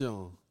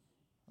John.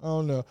 I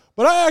don't know.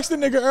 But I asked the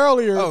nigga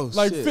earlier,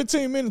 shit.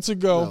 15 minutes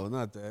ago. No,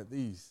 not that.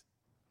 These.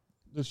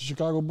 The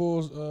Chicago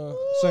Bulls,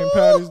 St.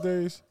 Patty's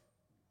days.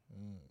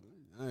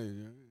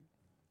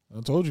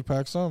 I told you,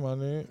 pack some, my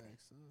nigga.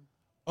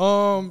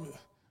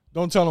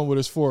 Don't tell them what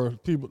it's for.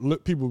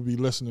 People be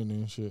listening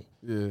and shit.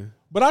 Yeah.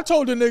 But I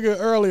told the nigga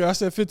earlier, I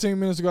said 15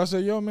 minutes ago, I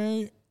said, yo,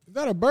 man, is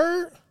that a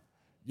bird?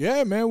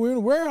 Yeah, man, we're in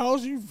the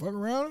warehouse. You fuck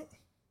around it.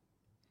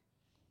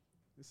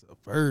 It's a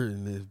bird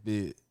in this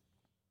bit.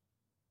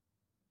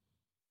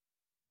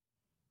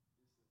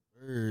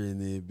 Bird in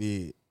this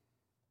bit.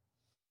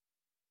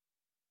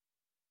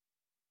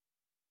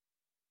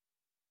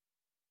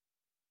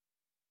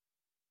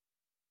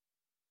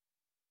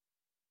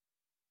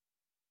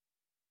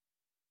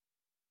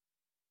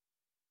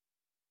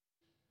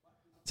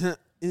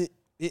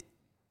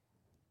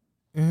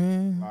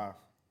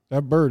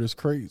 That bird is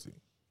crazy.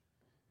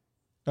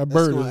 That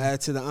bird is gonna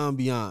add to the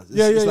ambiance.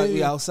 It's like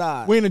we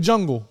outside. We in the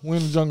jungle. We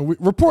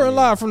reporting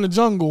live from the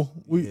jungle.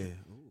 We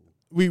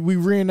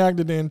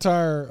reenacted the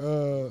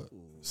entire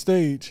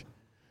stage.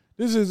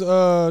 This is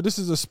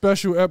a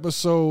special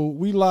episode.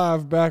 We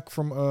live back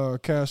from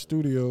Cash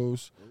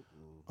Studios.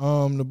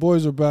 The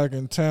boys are back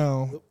in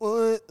town.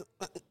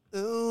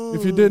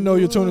 If you didn't know,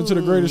 you're tuning into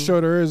the greatest show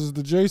there is. It's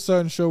the Jay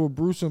Sutton Show with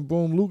Bruce and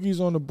Boom. Lukey's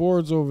on the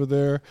boards over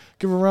there.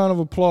 Give a round of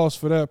applause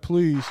for that,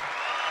 please.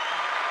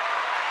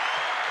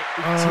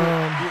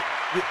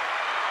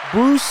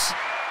 Bruce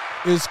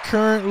is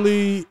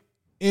currently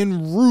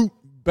en route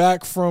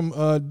back from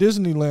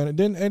Disneyland.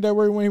 Ain't that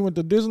where he went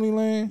to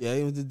Disneyland? Yeah,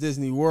 he went to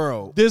Disney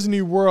World.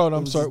 Disney World,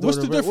 I'm sorry. What's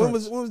the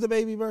difference? When was the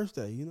baby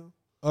birthday, you know?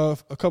 A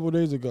couple of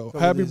days ago.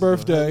 Happy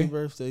birthday. Happy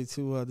birthday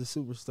to the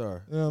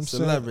superstar. You know what I'm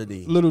celebrity.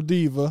 Saying? Little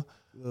diva.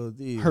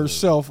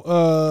 Herself.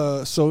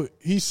 So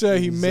he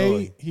said he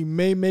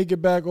may make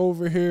it back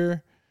over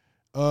here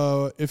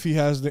if he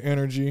has the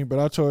energy. But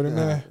I told him,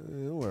 man,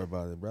 don't worry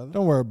about it, brother.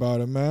 Don't worry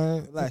about it,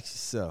 man. Relax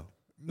yourself.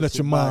 Let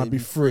your mind be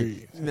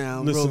free.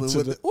 Now I'm listen rolling to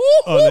with the it.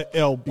 other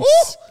LBs.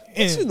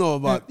 What you know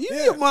about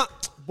your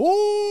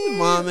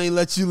mom ain't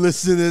let you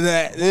listen to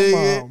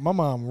that. My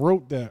mom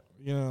wrote that.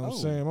 You know what I'm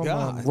saying? My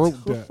mom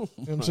wrote that. You know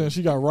what I'm saying?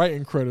 She got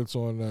writing credits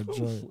on that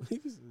joint.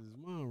 His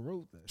mom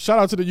wrote that. Shout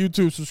out to the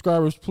YouTube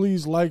subscribers.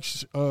 Please like,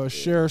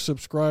 share,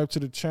 subscribe to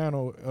the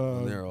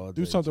channel.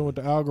 Do something with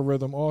the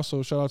algorithm.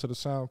 Also, shout out to the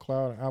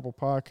SoundCloud and Apple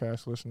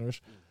Podcast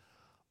listeners.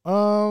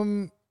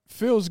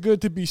 Feels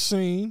good to be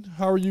seen.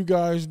 How are you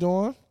guys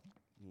doing?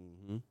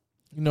 Mm-hmm.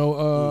 You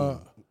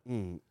know,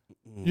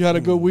 you had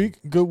a good week?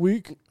 Good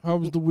week? How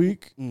was the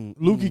week?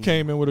 Lukey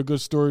came in with a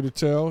good story to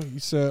tell. He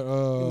said,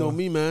 you know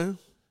me, man.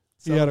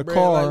 He had a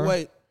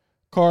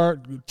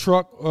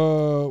truck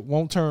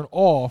won't turn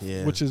off,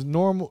 which is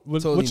normal,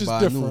 which is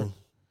different. Noon.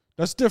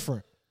 That's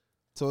different.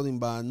 Told him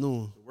by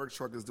noon. The work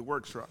truck is the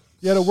work truck.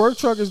 Yeah, the work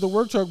truck is the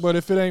work truck, but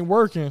if it ain't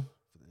working,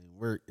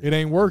 it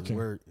ain't working.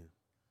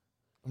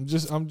 I'm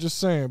just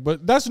saying.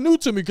 But that's new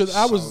to me because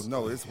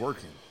No, it's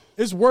working.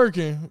 It's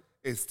working.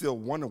 It still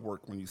want to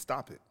work when you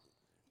stop it.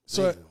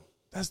 So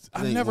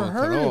I never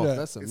heard of that.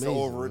 That's amazing, it's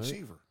an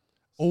overachiever.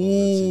 Right?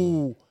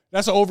 Oh,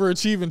 that's an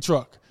overachieving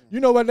truck. You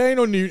know what? There ain't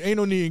no need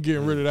in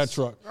getting rid of that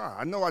truck.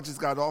 I know I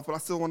just got off, but I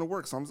still want to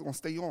work, so I'm just gonna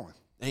stay on.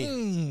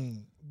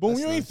 Boom,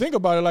 you ain't think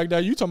about it like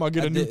that. You talking about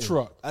get a new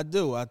truck. I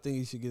do. I think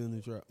you should get a new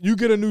truck. You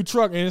get a new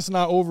truck and it's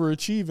not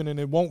overachieving and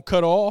it won't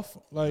cut off.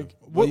 Like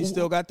you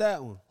still got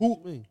that one.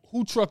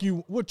 What truck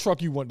you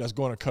want that's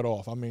going to cut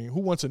off? I mean,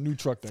 who wants a new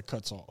truck that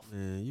cuts off?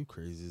 Man, you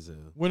crazy as hell.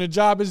 When a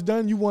job is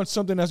done, you want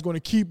something that's going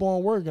to keep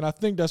on working. I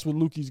think that's what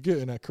Lukey's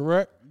getting at,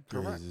 correct?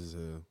 Crazy as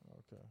hell.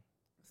 Okay.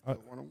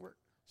 Still want to work.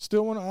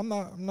 Still want to, I'm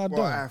not done.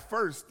 Well, at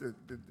first, to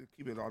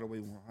keep it all the way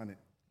 100,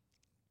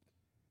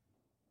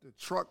 the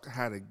truck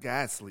had a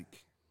gas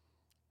leak.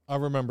 I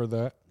remember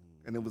that.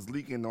 And it was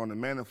leaking on the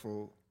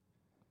manifold,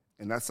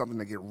 and that's something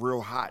that get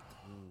real hot.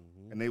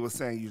 Mm-hmm. And they were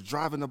saying, you're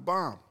driving a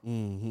bomb.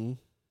 Mm-hmm.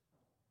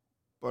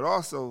 But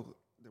also,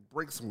 the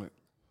brakes went.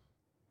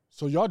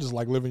 So y'all just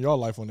like living your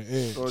life on the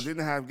edge. So it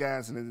didn't have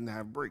gas and it didn't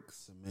have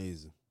brakes. It's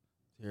amazing.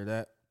 Hear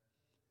that?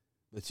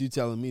 But you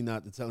telling me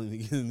not to tell him to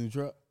get a new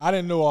truck? I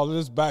didn't know all of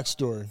this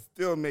backstory.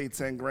 Still made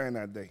 $10,000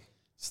 that day.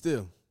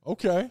 Still.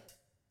 Okay.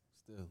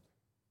 Still.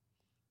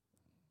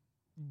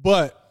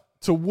 But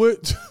to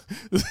what?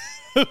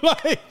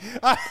 Like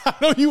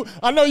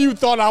I know you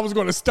thought I was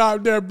going to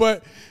stop there,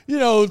 but you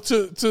know,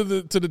 to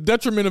the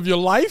detriment of your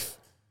life.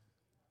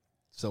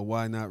 So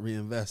why not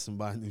reinvest and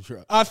buy a new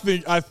truck? I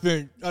think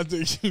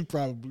you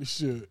probably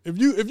should. If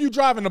you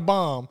driving a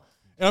bomb,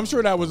 and I'm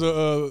sure that was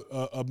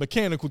a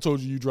mechanic who told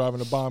you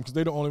driving a bomb because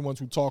they're the only ones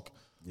who talk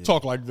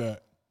like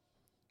that.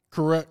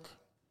 Correct.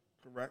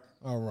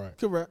 All right.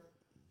 Correct.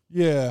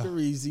 Yeah. They're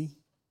easy.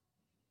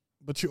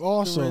 But you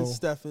also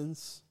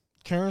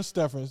Karen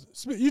Steffens.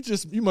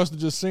 You must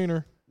have just seen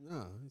her.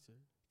 No.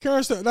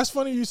 Karen Steffens. That's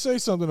funny you say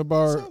something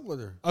about her. What's up with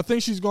her? I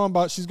think she's going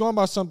by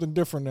something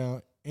different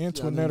now.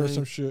 Antoinette or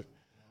some shit.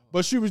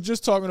 But she was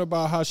just talking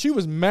about how she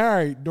was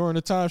married during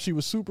the time she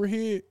was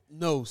Superhead.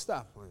 No,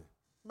 stop playing.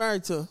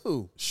 Married to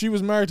who? She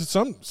was married to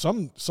some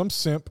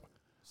simp.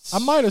 I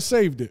might have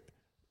saved it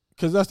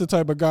because that's the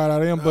type of guy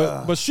I am.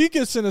 But she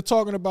gets into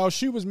talking about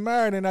she was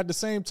married and at the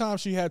same time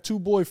she had 2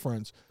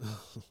 boyfriends.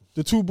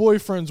 The 2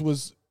 boyfriends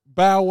was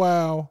Bow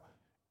Wow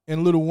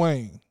and Lil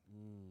Wayne.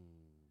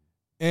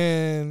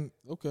 And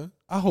okay,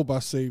 I hope I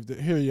saved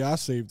it. Here, I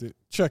saved it.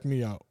 Check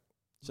me out.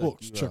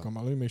 Books, check out. them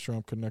out. Let me make sure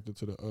I'm connected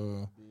to the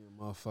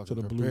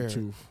prepared.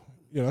 Bluetooth.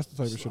 Yeah, that's the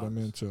type of shit I'm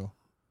into.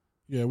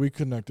 Yeah, we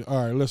connected.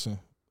 All right, listen,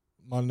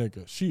 my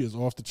nigga, she is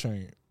off the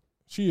chain.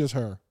 She is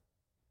her.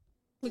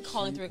 We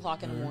calling 3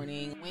 o'clock in the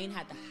morning. Wayne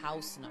had the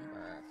house number.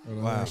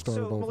 Wow.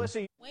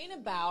 Melissa, Wayne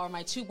and Bow are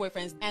my 2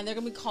 boyfriends, and they're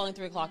gonna be calling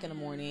 3 o'clock in the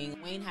morning.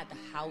 Wayne had the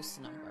house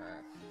number.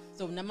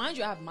 So now, mind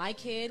you, I have my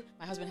kid.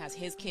 My husband has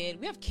his kid.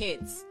 We have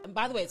kids. And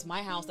by the way, it's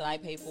my house that I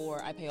pay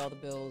for. I pay all the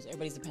bills.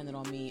 Everybody's dependent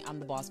on me. I'm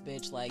the boss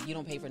bitch. Like, you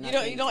don't pay for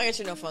nothing. you don't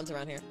answer no phones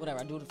around here. Whatever,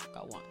 I do what the fuck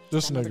I want.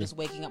 This I remember nigga. just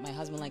waking up my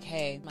husband like,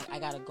 hey, I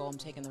gotta go. I'm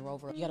taking the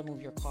Rover. You gotta move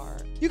your car.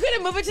 You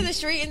couldn't move it to the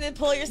street and then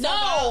pull yourself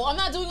out. No, I'm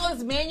not doing all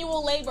this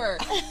manual labor.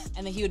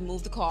 And then he would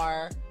move the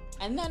car.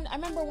 And then I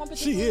remember one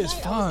particular night, I was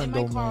fine, in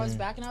my though, car, I was man.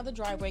 backing out of the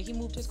driveway. He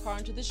moved his car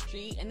into the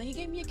street, and then he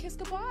gave me a kiss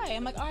goodbye.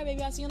 I'm like, all right,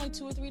 baby, I'll see you in like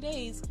 2 or 3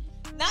 days.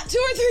 Not 2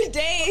 or 3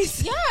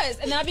 days. Yes,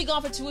 and then I'd be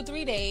gone for 2 or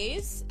 3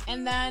 days,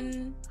 and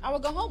then I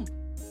would go home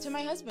to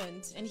my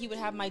husband, and he would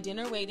have my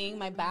dinner waiting,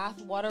 my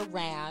bath water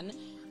ran.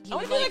 He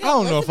would, I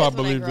don't know if I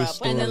believe this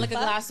story. and then like a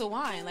glass of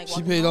wine. Like, She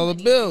walking paid home all the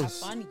and eating, have bills.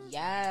 Fun.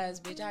 Yes,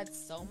 bitch, I had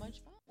so much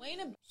fun. Wayne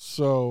and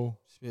So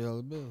She paid all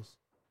the bills.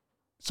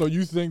 So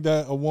you think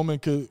that a woman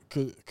could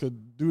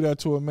do that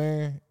to a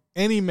man?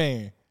 Any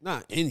man.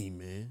 Not any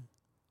man.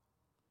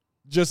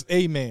 Just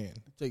a man.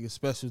 Take a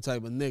special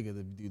type of nigga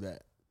to do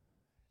that.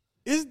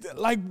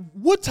 Like,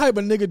 what type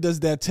of nigga does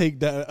that take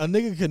that a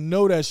nigga can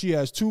know that she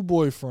has 2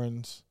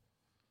 boyfriends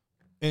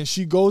and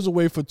she goes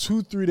away for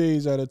 2-3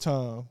 days at a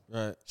time?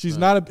 Right. She's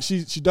right. not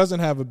she doesn't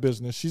have a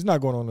business. She's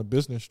not going on a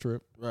business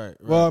trip. Right.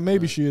 Well,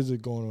 maybe right. she is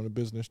going on a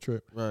business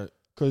trip. Right.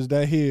 Because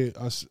that head,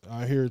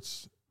 I hear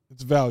it's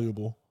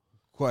valuable.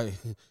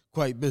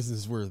 Quite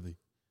business worthy.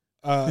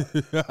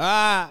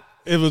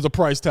 It was a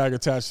price tag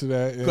attached to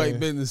that. Quite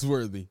business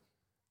worthy.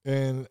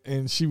 And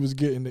she was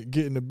getting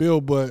the bill,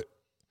 but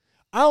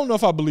I don't know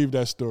if I believe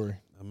that story.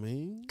 I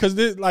mean, because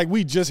like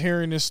we just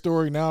hearing this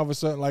story now, all of a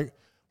sudden, like,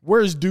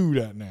 where's dude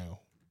at now?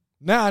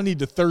 Now I need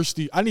the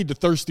thirsty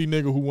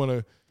nigga who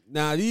wanna.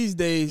 Now these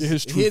days, get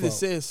his truth Hit out. has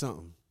said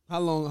something. How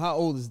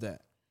old is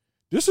that?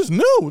 This is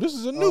new. This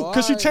is a new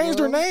because she alright, changed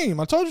her well. name.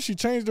 I told you she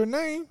changed her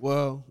name.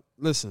 Well,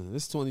 listen,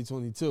 it's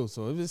 2022,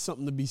 so if it's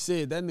something to be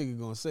said, that nigga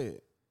gonna say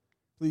it.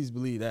 Please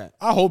believe that.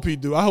 I hope he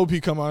do. I hope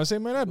he come out and say,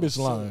 man, that bitch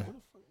lying.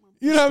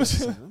 You know what I'm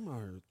saying? I'm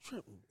out here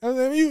tripping. And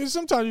then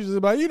sometimes you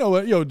just like, you know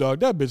what, yo, dog,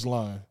 that bitch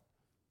lying.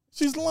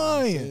 She's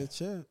lying.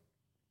 Chat.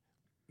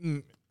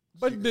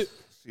 But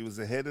She was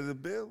ahead of the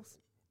bills.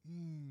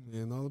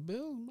 And all the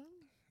bills, man.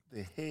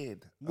 The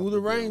head. Move of the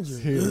the Ranger.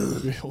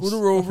 bills. Move the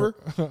Rover.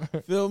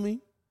 Feel me?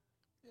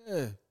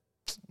 Yeah.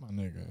 My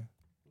nigga,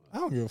 I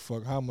don't give a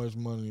fuck how much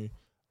money.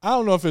 I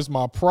don't know if it's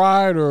my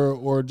pride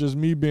or just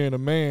me being a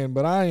man,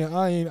 but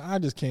I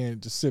just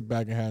can't just sit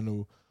back and have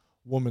no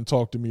woman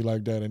talk to me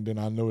like that, and then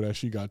I know that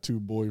she got 2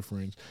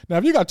 boyfriends. Now,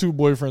 if you got 2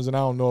 boyfriends and I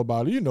don't know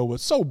about it, you know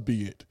what? So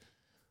be it.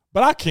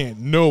 But I can't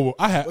know.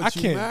 I But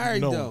can't you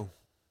married know. though.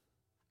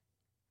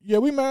 Yeah,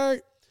 we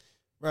married.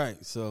 Right.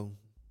 So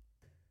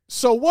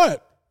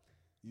what?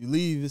 you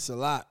leave. It's a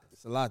lot.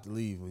 It's a lot to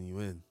leave when you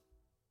in.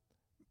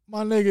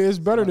 My nigga, it's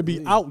better to be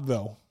leave. out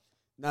though.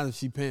 Not if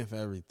she paying for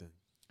everything.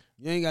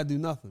 You ain't gotta do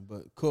nothing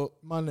but cook.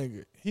 My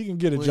nigga, he can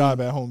get a Well,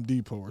 job at Home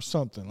Depot or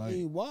something I like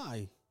mean,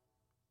 why?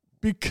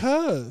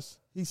 because.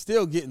 He's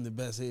still getting the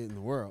best head in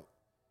the world.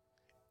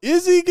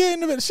 Is he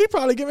getting it? She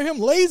probably giving him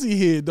lazy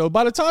head though.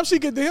 By the time she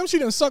get to him, she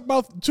done suck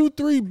about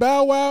 2-3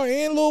 Bow Wow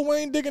and Lil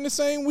Wayne dick in the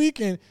same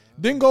week, and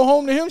then go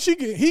home to him.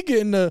 He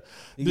getting the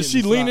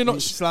she leaning on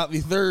sloppy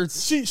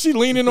thirds. she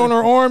leaning on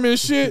her arm and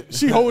shit.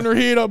 She holding her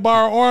head up by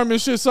her arm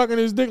and shit, sucking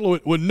his dick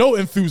with no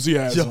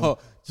enthusiasm.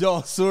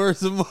 Jaw sore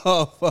as a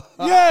motherfucker.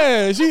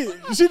 Yeah,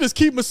 she just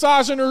keep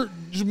massaging her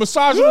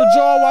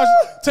jaw while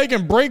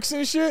taking breaks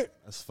and shit.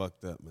 That's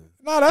fucked up, man.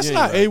 No, that's You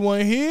not ain't A1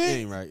 You head.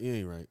 ain't right. You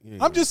ain't right. You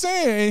ain't I'm right. just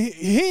saying,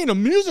 he ain't a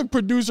music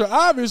producer,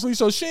 obviously,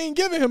 so she ain't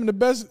giving him the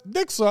best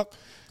dick suck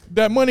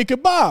that money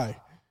could buy.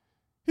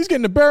 He's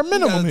getting the bare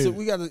minimum here.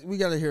 We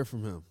gotta hear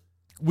from him.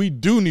 We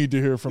do need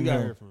to hear from We gotta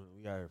him. hear from him.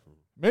 We gotta hear from him.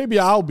 Maybe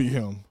I'll be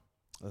him.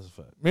 That's a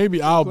fact.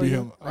 Maybe I'll be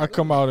him. I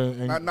come out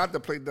and Not to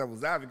play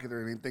devil's advocate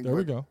or anything. there but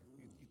we go.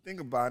 You think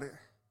about it.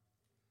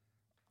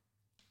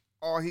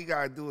 All he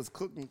gotta do is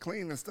cook and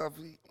clean and stuff.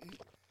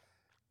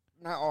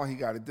 Not all he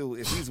gotta do.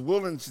 If he's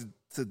willing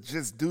to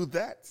just do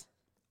that,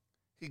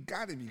 he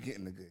gotta be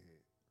getting a good head.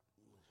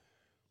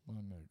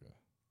 My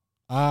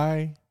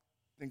nigga.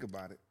 Think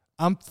about it.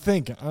 I'm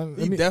thinking.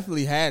 He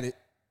definitely had it.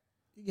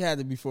 He had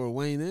it before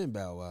Wayne and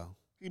Bow Wow.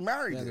 He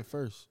married He had it. it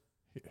first.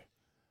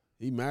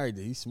 He married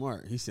it. He's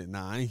smart. He said,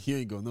 "Nah, he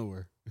ain't go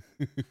nowhere."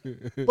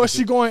 But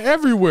she going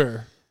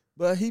everywhere.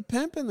 But he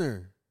pimping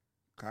her.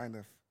 Kind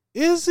of.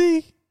 Is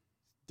he?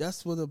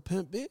 That's what a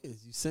pimp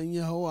is. You send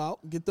your hoe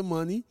out, get the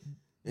money,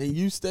 and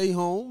you stay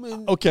home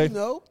and Okay. you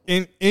know,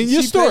 In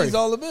your she story, pays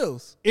all the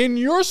bills. in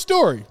your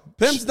story,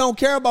 Pimps don't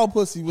care about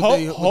pussy.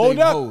 hold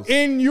up.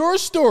 In your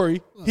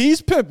story,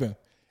 he's pimping.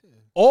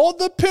 All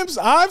the pimps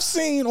I've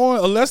seen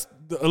on,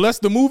 unless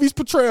the movies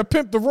portray a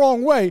pimp the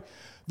wrong way,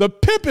 the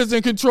pimp is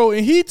in control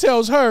and he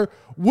tells her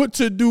what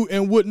to do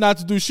and what not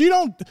to do. She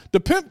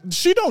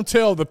don't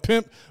tell the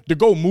pimp to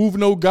go move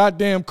no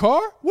goddamn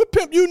car. What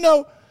pimp you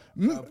know?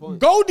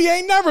 Goldie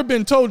ain't never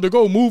been told to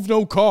go move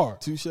no car.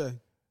 Touche.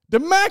 The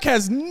Mac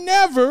has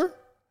never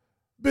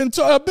been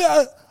told.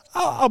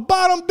 A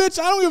bottom bitch,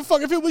 I don't give a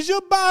fuck if it was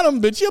your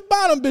bottom bitch. Your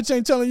bottom bitch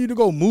ain't telling you to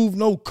go move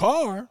no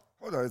car.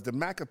 Hold on, is the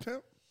Mac a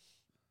pimp?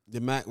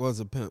 The Mac was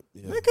a pimp.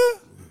 Yeah. Nigga. I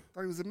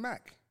thought he was a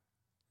Mac.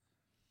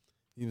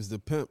 He was the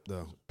pimp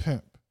though.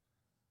 Pimp.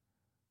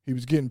 He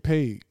was getting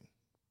paid.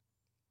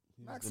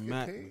 Max The get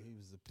Mac. paid. He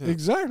was the pimp.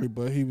 Exactly,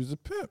 but he was a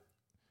pimp.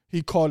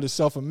 He called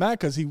himself a Mac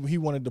because he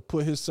wanted to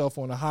put himself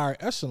on a higher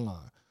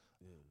echelon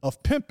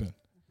of pimping.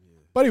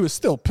 But he was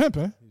still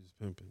pimping. He was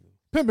pimping.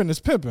 Pimping is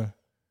pimping.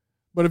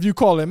 But if you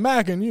call it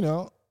Mac, and you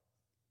know,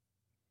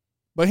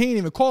 but he didn't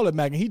even call it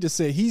Mac, and he just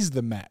said he's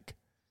the Mac.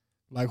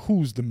 Like,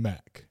 who's the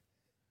Mac?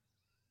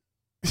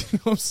 You know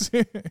what I'm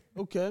saying?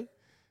 Okay.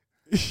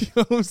 You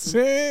know what I'm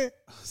saying?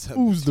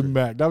 Who's the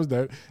Mac? That was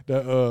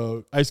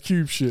that Ice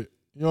Cube shit.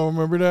 You don't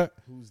remember that?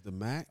 Who's the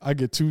Mac? I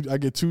get too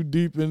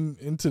deep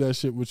into that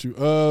shit with you.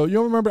 You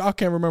don't remember? I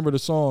can't remember the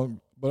song,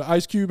 but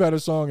Ice Cube had a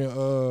song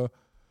and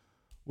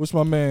what's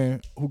my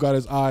man who got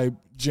his eye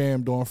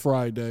jammed on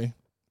Friday?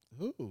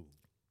 Who?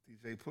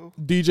 DJ Pooh.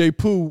 DJ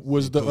Pooh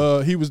was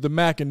he was the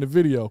Mac in the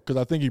video because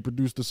I think he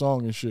produced the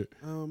song and shit.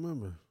 I don't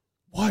remember.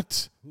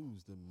 What?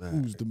 Who's the Mac?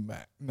 Who's the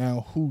Mac?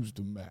 Now who's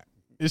the Mac?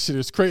 This shit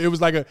is crazy.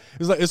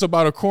 It's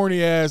about a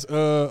corny ass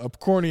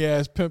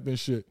pimping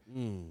shit.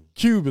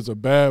 Cube is a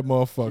bad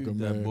motherfucker, Cube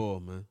man. that boy,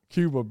 man.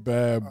 Cube a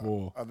bad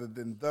boy. Other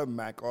than the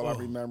Mac, all I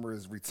remember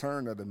is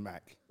Return of the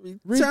Mac.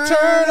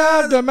 Return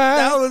of the Mac.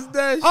 That was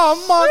that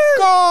Oh my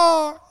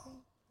God.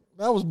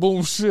 That was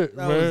boom shit,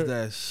 That man. was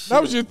that shit.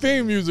 That was your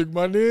theme music,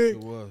 my nigga. It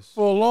was.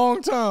 For a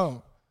long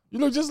time. You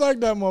look just like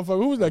that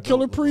motherfucker. Who was that?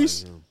 Killer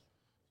Priest?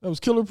 That was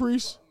Killer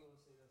Priest?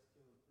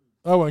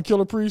 That wasn't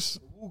Killer Priest?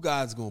 Who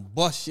God's gonna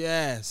bust your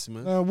ass,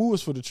 man? Woo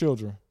was for the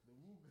children.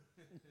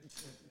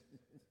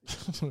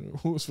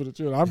 Who was for the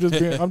children? I'm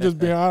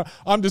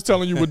just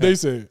telling you what they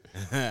said. You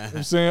know what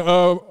I'm saying,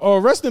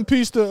 rest in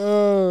peace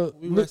to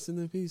We resting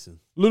in peace.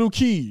 Little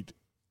Keed.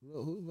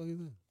 Who the fuck is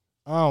that?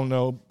 I don't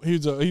know.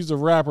 He's a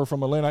rapper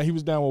from Atlanta. He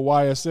was down with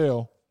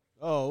YSL.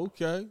 Oh,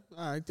 okay.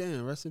 All right,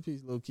 damn. Rest in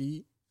peace, little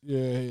kid.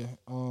 Yeah.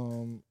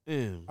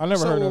 Damn. I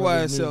never heard of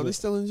YSL. his music. They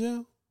still in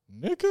jail?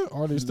 Nigga,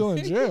 are they still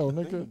in jail,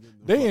 nigga?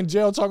 They in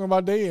jail talking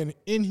about they in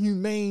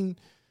inhumane.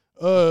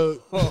 You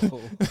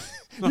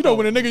know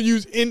when a nigga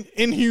use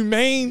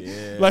inhumane,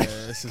 Yeah, like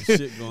there's some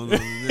shit going on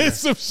in there. it's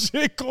some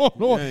shit going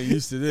on. I ain't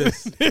used to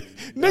this.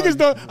 Niggas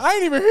don't. I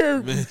ain't even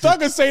hear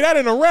Thugger say that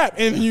in a rap.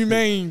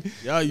 Inhumane.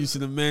 Y'all used to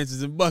the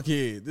mansions in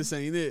Buckhead. This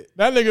ain't it.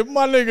 That nigga,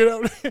 my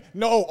nigga.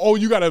 No, oh,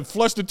 you gotta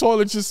flush the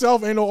toilet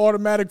yourself. Ain't no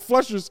automatic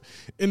flushers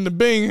in the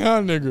Bing, huh,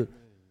 nigga?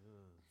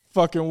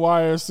 Fucking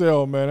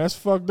YSL, man. That's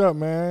fucked up,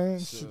 man.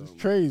 Shit is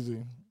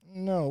crazy.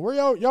 No, where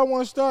y'all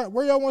want to start?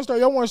 Where y'all want to start?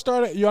 Y'all want to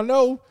start at? Y'all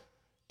know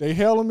they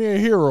hailing me a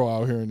hero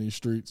out here in these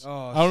streets. Oh,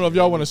 I don't know if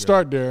y'all want to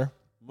start there.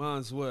 Might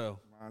as well.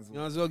 Might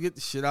as well get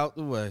the shit out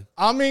the way.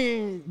 I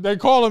mean, they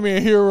calling me a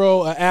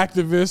hero, an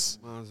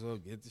activist. Might as well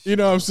get the shit You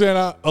know what I'm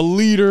saying? A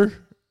leader.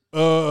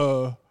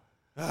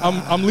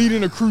 I'm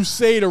leading a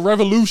crusade, a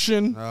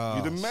revolution. You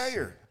the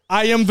mayor.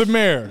 I am the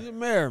mayor. You're the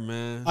mayor,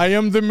 man. I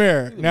am the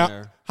mayor. the Now,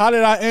 mayor. how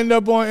did I end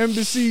up on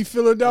Embassy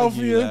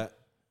Philadelphia?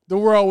 The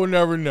world will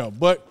never know.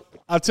 But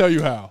I'll tell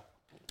you how.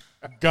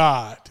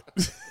 God.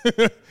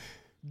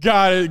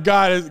 God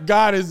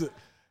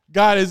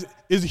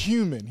is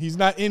human. He's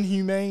not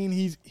inhumane.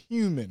 He's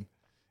human.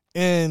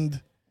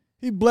 And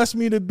he blessed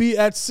me to be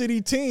at City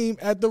Team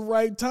at the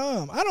right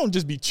time. I don't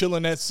just be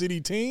chilling at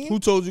City Team. Who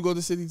told you go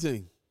to City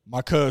Team?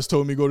 My cuz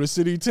told me go to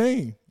City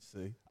Team.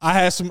 See. I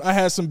had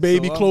some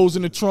baby So, clothes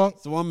in the trunk.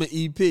 So I'm an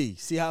EP.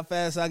 See how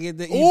fast I get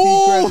the EP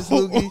Ooh. credits,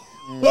 Lukey?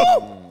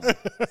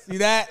 See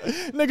that?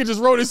 Nigga just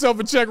wrote himself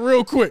a check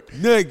real quick.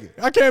 Nigga.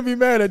 I can't be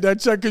mad at that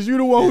check because you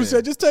the one who Yeah.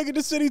 said just take it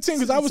to City Team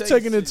because I was Take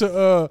taking it City.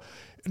 to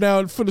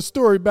now for the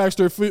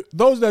backstory for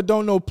those that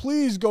don't know,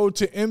 please go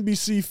to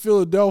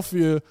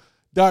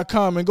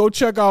NBCPhiladelphia.com and go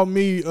check out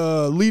me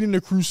leading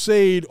the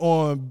crusade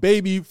on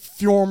baby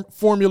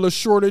formula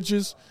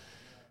shortages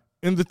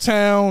in the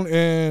town.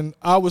 And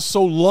I was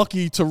so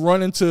lucky to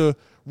run into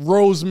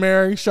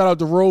Rosemary. Shout out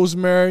to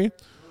Rosemary.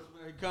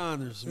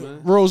 Connors,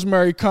 man.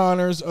 Rosemary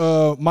Connors,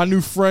 my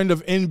new friend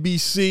of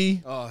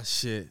NBC. Oh,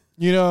 shit.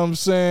 You know what I'm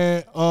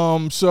saying?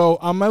 So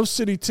I'm at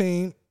City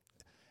Team,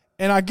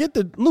 and I get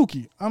the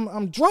Lukey.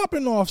 I'm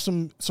dropping off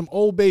some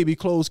old baby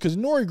clothes because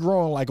Nori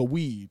growing like a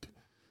weed.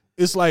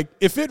 It's like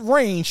if it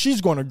rains,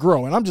 she's gonna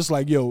grow, and I'm just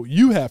like, yo,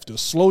 you have to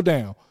slow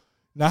down.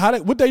 Now,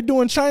 what they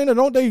do in China?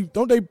 Don't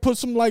they put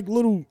some like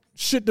little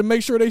shit to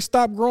make sure they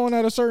stop growing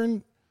at a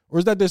certain, or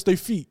is that just their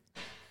feet?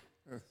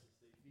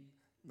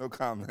 No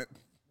comment.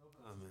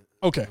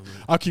 Okay,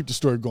 I'll keep the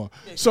story going.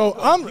 So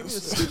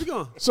Keep it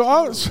going. So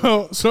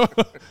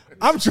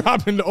I'm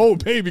dropping the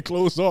old baby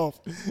clothes off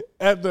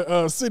at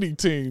the city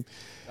team,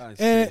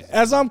 and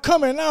as I'm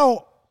coming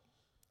out,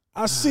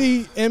 I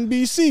see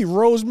NBC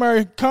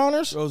Rosemary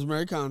Connors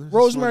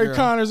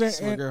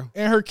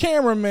and her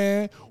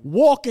cameraman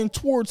walking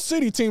towards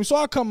city team. So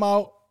I come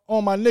out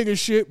on my nigga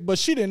shit, but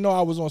she didn't know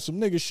I was on some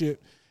nigga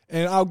shit,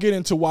 and I'll get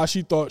into why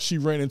she thought she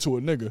ran into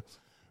a nigga.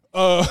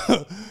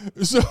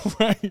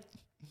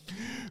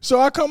 So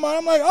I come out,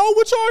 I'm like, oh,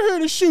 what y'all here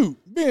to shoot?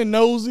 Being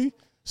nosy.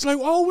 It's like,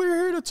 oh, we're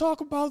here to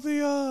talk about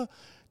the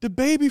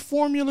baby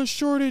formula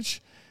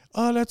shortage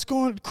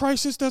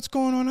crisis that's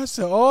going on. I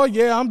said, oh,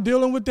 yeah, I'm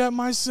dealing with that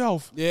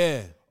myself.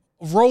 Yeah.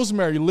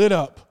 Rosemary lit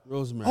up.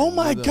 Rosemary. Oh,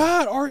 my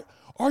God.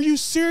 Are you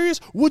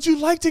serious? Would you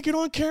like to get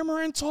on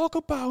camera and talk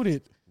about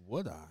it?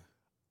 Would I?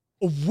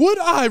 Would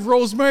I,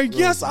 Rosemary?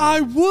 Yes, I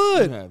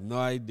would. You have no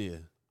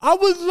idea. I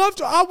would love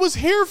to. I was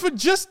here for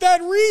just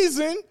that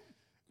reason.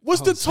 Was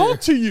to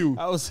talk to you.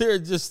 I was here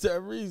just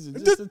that reason,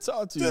 just to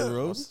talk to you,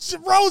 Rose.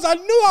 Rose, I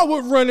knew I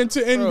would run into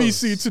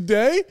NBC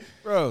today.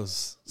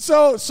 Rose.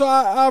 So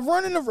I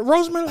run into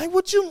Rosemary, like,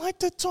 would you like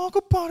to talk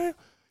about it?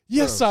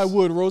 Yes, I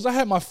would, Rose. I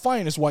had my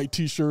finest white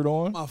T-shirt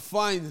on. My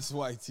finest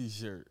white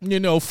T-shirt. You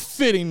know,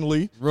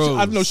 fittingly. Rose.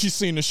 I know she's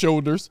seen the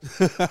shoulders.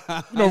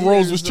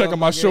 Rose was checking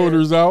my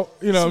shoulders out.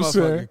 You know what I'm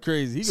saying?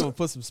 Crazy. He's going to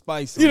put some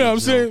spice on You know what I'm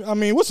saying? I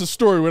mean, what's a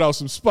story without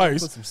some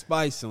spice? Put some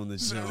spice on the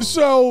joint.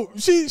 So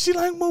she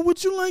like, well,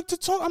 would you like to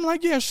talk? I'm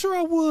like, yeah, sure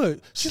I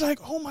would. She's like,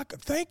 oh my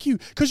God, thank you.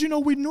 Because,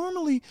 we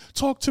normally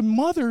talk to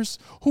mothers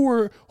who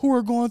are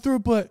going through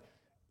it, but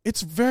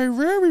it's very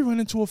rare we run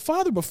into a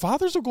father, but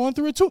fathers are going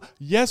through it too.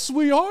 Yes,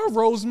 we are,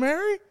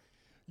 Rosemary.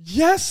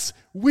 Yes,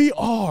 we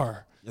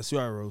are. Yes, you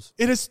are, Rose.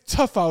 It is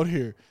tough out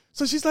here.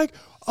 So she's like,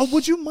 oh,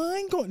 would you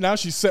mind going? Now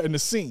she's setting the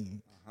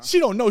scene. She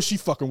don't know she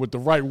fucking with the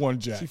right one,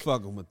 Jack. She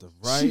fucking with the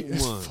right one.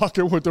 Is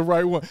fucking with the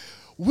right one.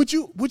 Would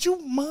you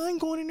mind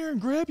going in there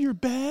and grab your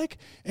bag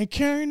and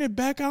carrying it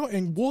back out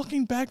and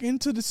walking back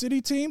into the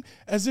city team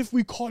as if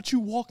we caught you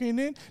walking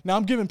in? Now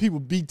I'm giving people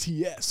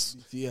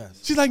BTS.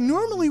 She's like,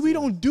 normally we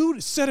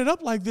don't set it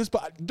up like this,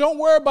 but don't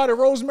worry about it,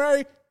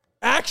 Rosemary.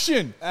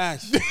 Action.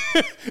 Action,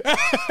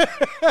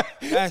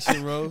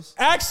 Rose.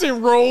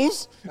 Action,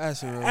 Rose.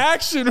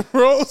 Action,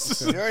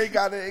 Rose. You ain't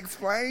got to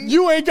explain.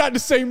 You ain't got to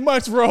say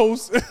much,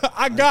 Rose.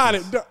 I got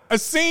it. A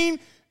scene,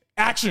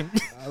 action.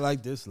 I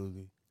like this,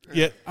 Lugie.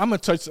 Yeah, I'm gonna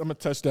touch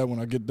that when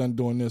I get done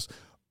doing this.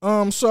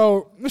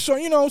 So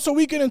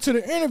we get into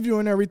the interview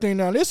and everything.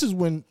 Now this is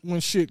when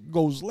shit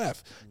goes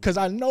left, because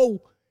I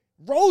know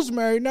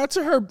Rosemary. Now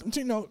to her,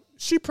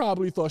 she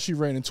probably thought she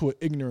ran into an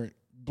ignorant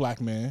black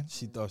man.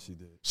 She thought she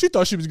did. She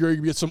thought she was going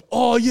to get some.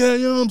 Oh yeah,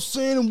 you know what I'm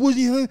saying? And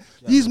Woody,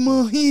 he's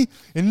my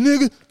and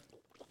nigga.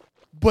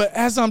 But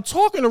as I'm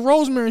talking to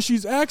Rosemary,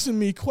 she's asking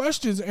me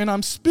questions, and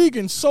I'm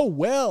speaking so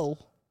well,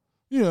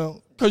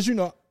 because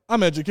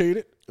I'm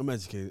educated.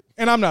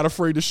 And I'm not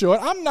afraid to show it.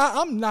 I'm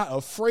not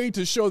afraid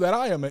to show that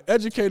I am an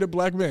educated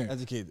black man.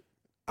 Educated.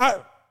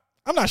 I'm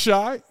not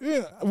shy.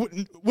 Yeah.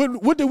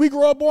 What did we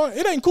grow up on?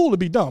 It ain't cool to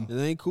be dumb. It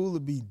ain't cool to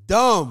be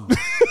dumb.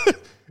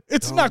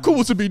 It's not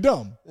cool to be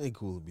dumb. It ain't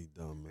cool to be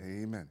dumb,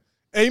 man.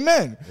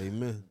 Amen.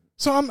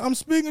 So I'm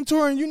speaking to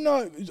her, and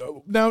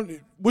now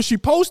what she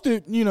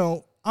posted,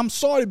 I'm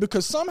sorry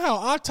because somehow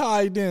I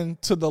tied in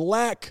to the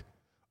lack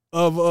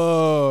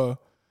of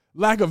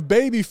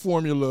baby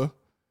formula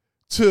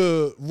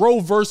to Roe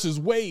versus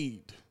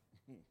Wade.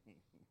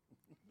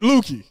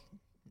 Lukey.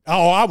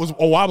 I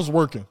was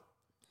working.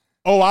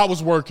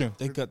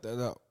 They cut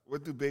that out.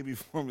 What do baby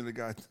formula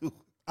got to do?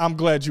 I'm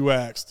glad you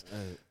asked.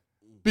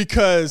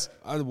 Because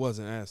I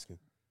wasn't asking.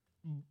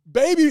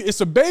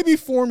 It's a baby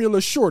formula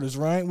shortage,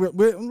 right?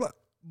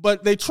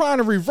 But they trying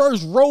to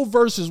reverse Roe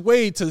versus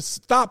Wade to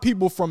stop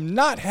people from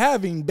not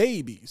having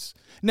babies.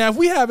 Now, if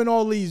we having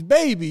all these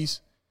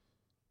babies,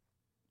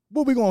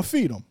 what we gonna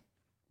feed them?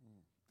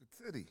 The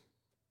titty.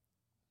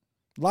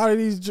 A lot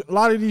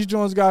of these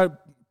joints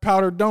got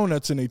powdered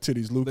donuts in their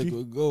titties, Lukey.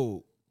 Liquid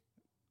gold.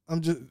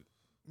 I'm just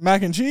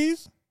mac and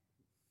cheese?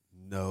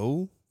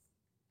 No.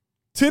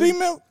 Titty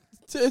milk?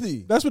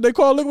 Titty. That's what they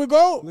call liquid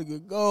gold?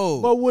 Liquid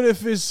gold. But what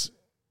if it's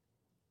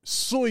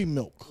soy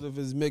milk? What if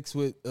it's mixed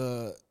with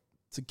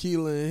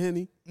tequila and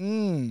Henny?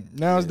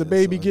 Now is the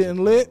baby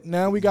getting lit?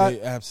 Now we got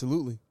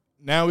absolutely.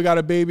 Now we got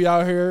a baby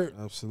out here.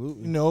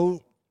 Absolutely.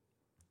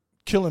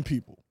 Killing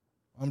people.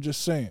 I'm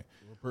just saying.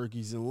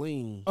 Perkies and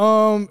lean.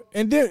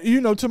 And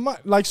then to my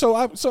so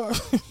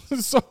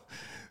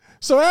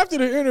after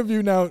the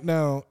interview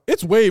now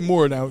it's way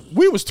more now.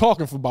 We was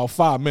talking for about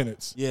 5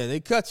 minutes. Yeah,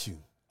 they cut you.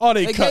 Oh,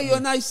 they cut gave you a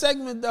nice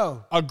segment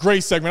though. A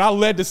great segment. I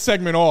led the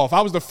segment off.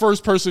 I was the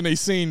first person they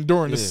seen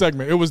during the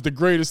segment. It was the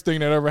greatest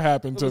thing that ever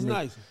happened to me.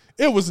 Nice.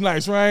 It was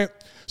nice, right?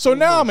 So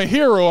now I'm a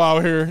hero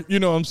out here.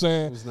 You know what I'm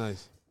saying? It was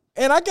nice.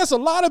 And I guess a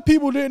lot of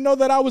people didn't know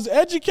that I was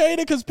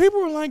educated because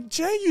people were like,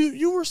 Jay,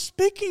 you were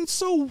speaking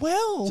so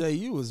well. Jay,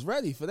 you was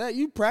ready for that.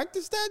 You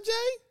practiced that,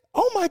 Jay?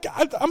 Oh, my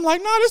God. I'm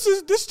like, this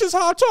is just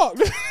how I talk.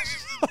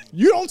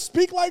 You don't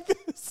speak like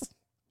this.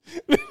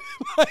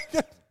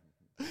 Like,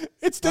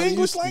 it's the How do you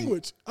English speak?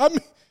 language. I mean,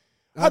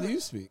 How do you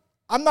speak?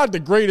 I'm not the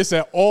greatest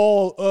at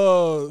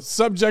all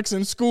subjects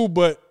in school,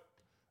 but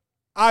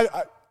I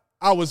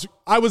was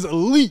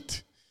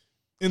elite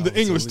in the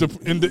English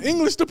in the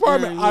English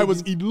department. Yeah, I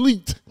was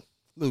elite.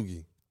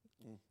 Loogie.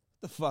 What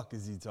the fuck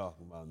is he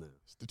talking about now?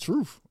 It's the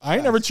truth. I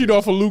ain't never cheated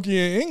off a Lukey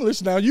in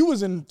English. Now you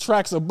was in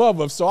tracks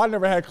above us, so I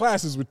never had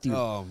classes with you.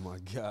 Oh my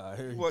God.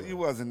 Here Well, you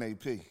was in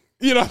AP.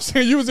 You know what I'm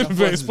saying? You was in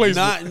advanced placement.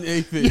 Not in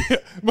AP. Yeah,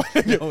 but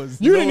nigga,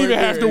 was you didn't nowhere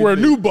even have to near wear AP.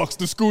 nubucks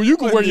to school. You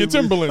could wear your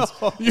Timberlands.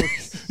 Oh,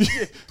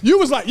 You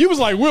was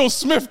like Will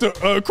Smith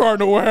to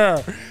Cardinal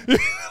O'Hara.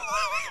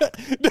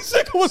 This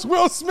nigga was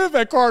Will Smith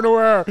at Cardinal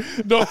O'Hara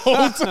the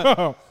whole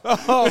time.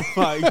 Oh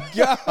my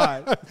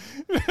God.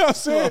 You know what I'm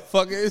saying?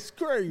 Motherfucker, it's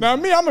crazy. Now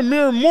me, I'm a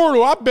mere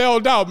mortal. I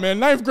bailed out, man.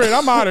 9th grade,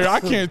 I'm out of here. I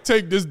can't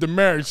take this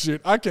demerit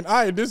shit.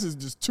 This is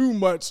just too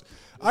much.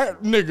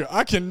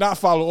 I cannot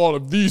follow all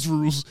of these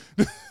rules.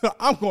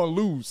 I'm gonna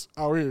lose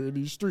out here in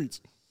these streets.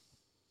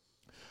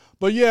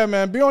 But yeah,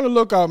 man, be on the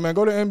lookout, man.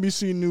 Go to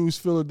NBC News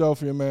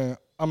Philadelphia, man.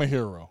 I'm a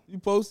hero. You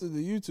posted to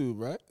YouTube,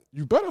 right?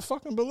 You better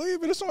fucking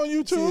believe it. It's on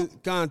See YouTube.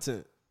 it?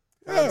 Content.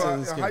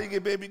 How you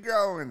get baby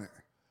girl in it?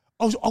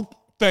 Oh,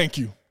 thank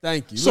you.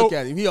 Thank you. So- Look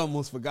at him. He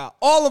almost forgot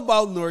all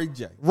about Nori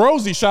J.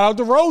 Rosie, shout out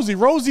to Rosie.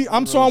 Rosie,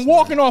 I'm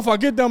walking off. I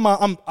get done.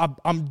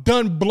 I'm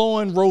done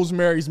blowing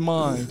Rosemary's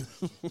mind.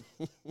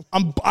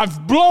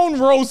 I've blown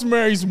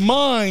Rosemary's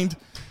mind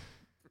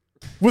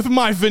with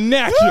my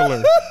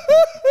vernacular.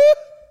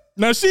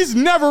 Now she's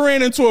never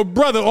ran into a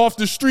brother off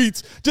the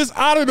streets just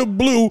out of the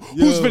blue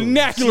whose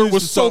vernacular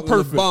was so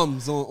perfect.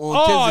 Bums on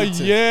Oh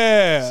Kensington.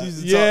 yeah, She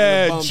used to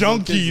yeah, talk to the bums on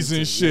junkies Kensington.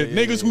 and shit. Yeah,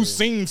 Niggas who yeah.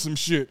 seen some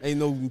shit. Ain't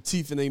no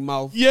teeth in their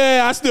mouth.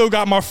 Yeah, I still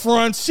got my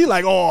fronts. She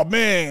like, oh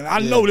man, I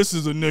know this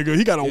is a nigga.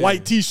 He got a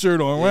white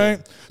t-shirt on, right?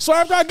 So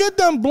after I get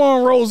done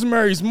blowing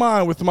Rosemary's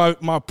mind with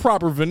my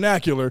proper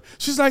vernacular,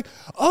 she's like,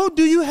 oh,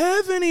 do you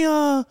have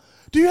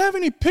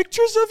any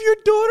pictures of your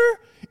daughter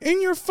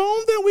in your phone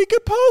that we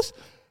could post?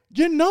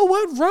 You know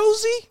what,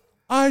 Rosie?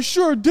 I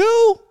sure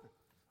do.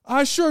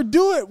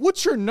 It.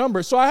 What's your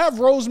number? So I have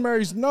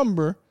Rosemary's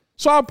number.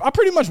 So I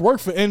pretty much work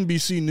for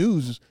NBC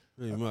News.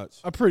 Pretty much.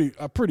 I pretty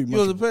You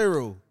on the much,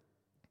 payroll.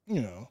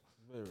 you know.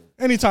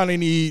 Anytime they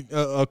need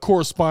a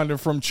correspondent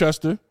from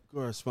Chester,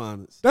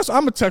 Correspondence.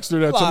 I'm a texter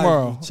that Live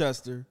tomorrow. from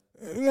Chester.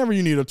 Whenever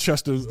you need a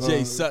Chester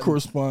Jay Sutton.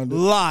 correspondent,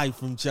 Live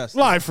from Chester.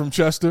 live from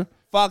Chester.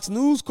 Fox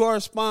News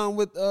correspond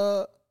with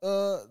Get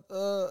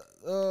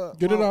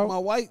it out. my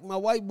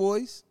white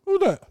boys. Who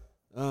that?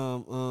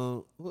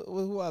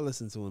 Who I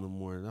listen to in the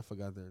morning? I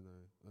forgot their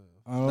name.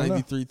 I don't know.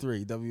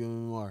 93.3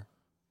 WMMR.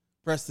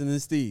 Preston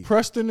and Steve.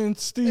 Preston and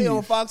Steve. They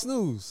on Fox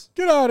News.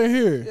 Get out of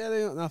here. Yeah,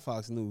 they on, not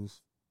Fox News.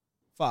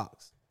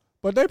 Fox.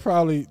 But they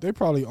probably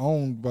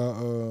owned by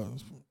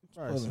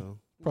Right, so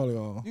probably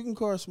all. you can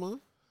correspond.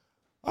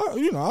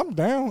 I'm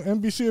down.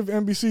 NBC if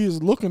NBC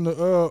is looking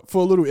to,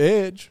 for a little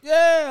edge,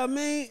 Yeah, I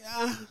mean,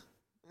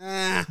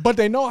 but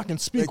they know I can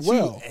speak but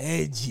well. you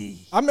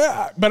edgy.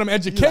 But I'm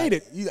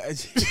educated. You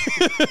edgy.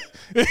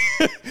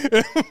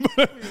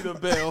 the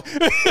bell.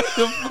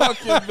 The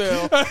fucking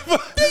bell.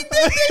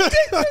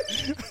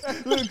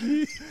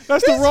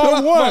 That's the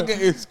wrong one. Fucking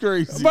is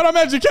crazy. But I'm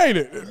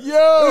educated.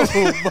 Yo,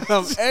 but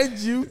I'm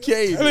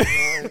educated.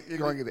 You're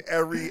gonna get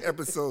every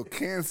episode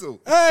canceled.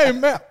 Hey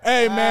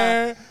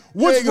man.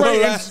 What's ain't gonna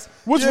ratings? last.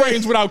 What's You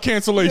ratings without You ain't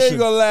cancellation?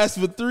 gonna last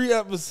for 3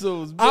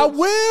 episodes. I bitch.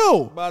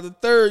 will. By the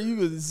 3rd, you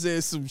gonna say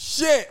some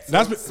shit.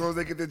 That's As soon as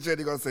they get to jail,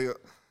 they're gonna say,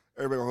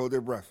 everybody gonna hold their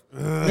breath.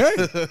 hey.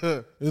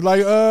 It's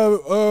like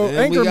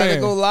And we gotta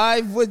go Anchorman.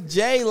 live with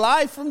Jay,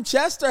 live from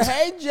Chester.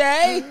 Hey,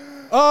 Jay.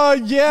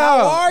 Yeah.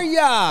 How are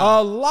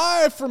ya?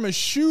 Live from a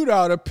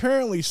shootout.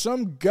 Apparently,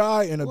 some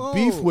guy in a Whoa.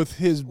 beef with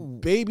his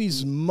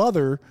baby's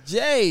mother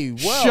Jay,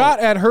 well. shot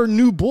at her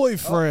new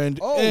boyfriend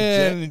Oh,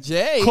 and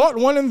Jay. caught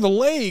one in the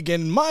leg.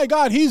 And my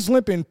God, he's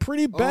limping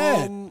pretty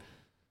bad.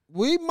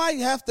 We might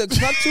have to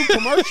cut to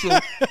commercial.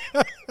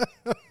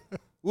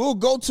 We'll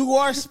go to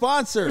our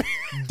sponsor,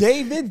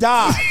 David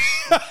Dodge.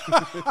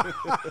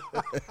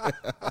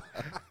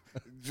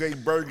 Jay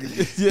Bergen.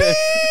 Yeah.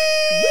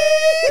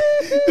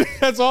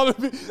 That's all. They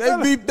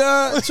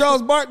beeped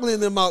Charles Barkley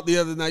and them out the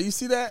other night. You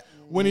see that?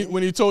 When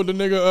he told the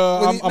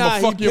nigga, I'm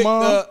gonna fuck your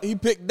mom. He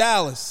picked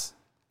Dallas.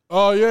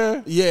 Oh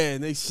yeah. Yeah,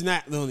 and they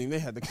snapped on him. They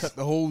had to cut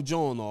the whole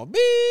joint off.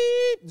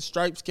 Beep. The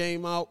stripes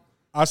came out.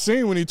 I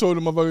seen when he told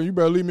the motherfucker, you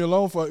better leave me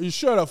alone you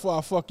shut up before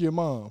I fuck your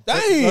mom.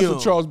 That's Damn.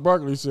 what Charles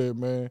Barkley said,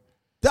 man.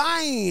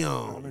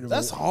 Damn.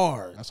 That's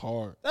hard. That's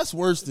hard. That's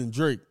worse than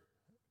Drake.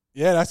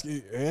 Yeah,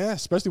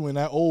 especially when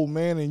that old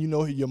man and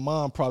your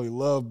mom probably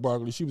loved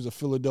Barkley. She was a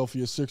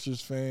Philadelphia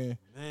Sixers fan.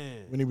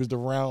 Man. When he was the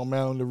round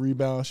mound, the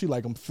rebound. She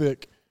like him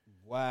thick.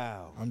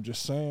 Wow. I'm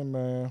just saying,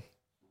 man.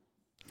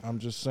 I'm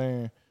just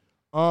saying.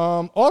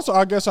 Also,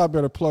 I guess I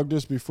better plug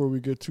this before we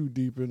get too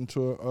deep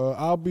into it.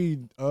 I'll be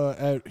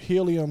at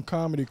Helium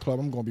Comedy Club.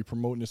 I'm going to be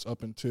promoting this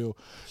up until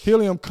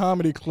Helium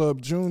Comedy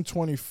Club, June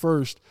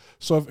 21st.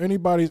 So if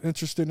anybody's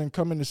interested in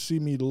coming to see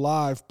me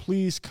live,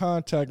 please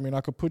contact me, and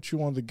I could put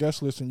you on the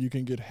guest list, and you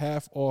can get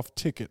half off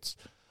tickets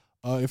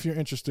if you're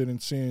interested in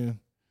seeing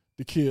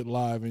the kid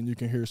live, and you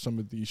can hear some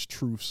of these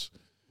truths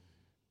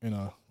in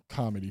a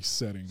comedy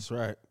setting. That's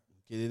right.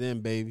 Get it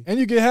in, baby. And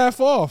you get half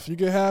off. You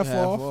get half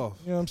Half off. off.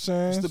 You know what I'm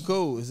saying? What's the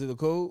code? Is it a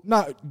code?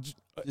 Not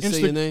Just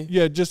say your name?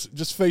 Yeah, just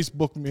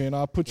Facebook me and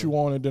I'll put you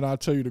on, and then I'll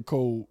tell you the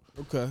code.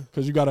 Okay.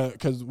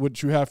 Because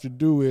what you have to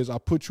do is I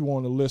put you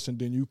on the list, and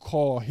then you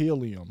call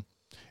Helium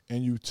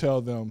and you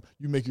tell them,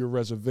 you make your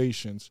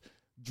reservations,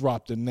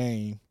 drop the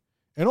name.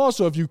 And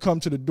also if you come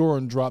to the door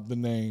and drop the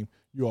name,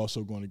 you're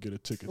also going to get a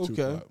ticket too.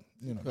 Okay.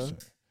 You know what I'm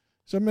saying?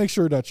 So make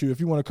sure that if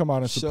you want to come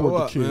out and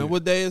support the kid. Man.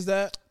 What day is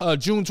that?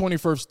 June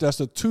 21st. That's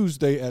a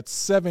Tuesday at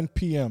 7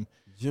 p.m.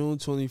 June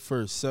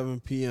 21st, 7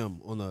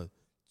 p.m. on a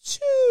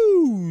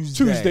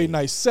Tuesday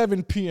night,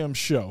 7 p.m.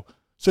 show.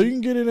 So you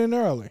can get it in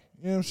early.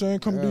 You know what I'm saying?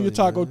 Come do your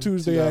Taco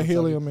Tuesday at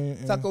Helium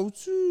and Taco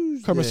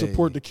Tuesday. come and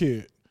support the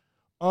kid.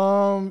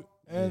 And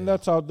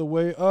that's out the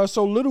way.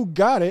 So Little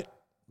Got It.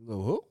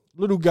 Who?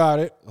 Little Got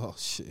It. Oh,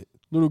 shit.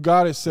 Little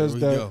Got It says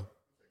that. Go.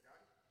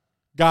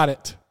 Got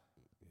It.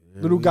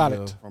 Here Little we Got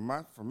go. It.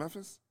 From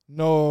Memphis?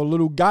 No,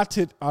 Little Got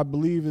It, I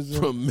believe, is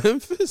From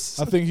Memphis?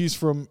 I think he's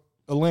from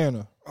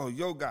Atlanta. Oh,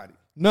 Yo Gotti.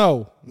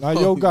 No, not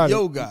Yo Got It.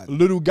 Yo Gotti.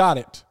 Little Got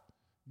It.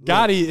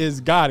 Gotti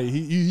is Gotti.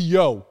 He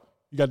Yo.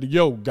 You got the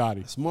Yo Gotti.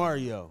 It's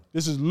Mario.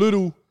 This is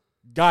Little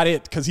Got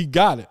It because he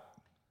got it.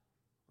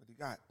 What he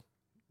got?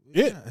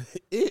 It.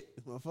 It,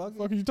 What motherfucker. the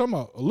fuck are you talking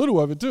about? A little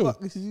of it too.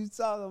 What is you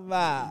talking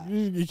about?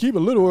 You keep a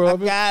little I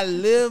of it. got a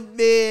little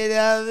bit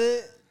of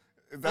it.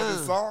 Is that the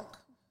song?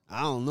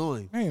 I don't know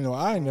him.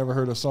 I ain't never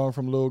heard a song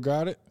from Lil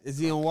Got It. Is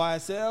he on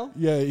YSL?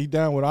 Yeah, he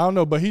down with it. I don't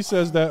know, but he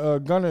says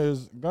that Gunna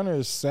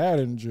is sad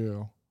in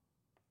jail.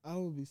 I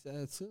would be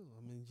sad too.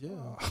 I'm in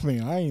jail. I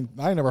mean, I ain't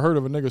never heard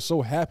of a nigga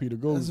so happy to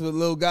go. That's what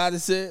Lil Gotti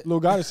said. Lil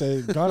Got It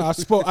said Gunna.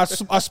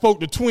 I spoke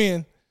to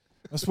Twin.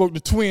 I spoke to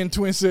Twin.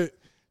 Twin said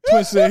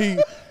he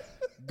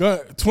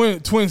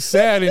Twin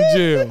sad in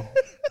jail.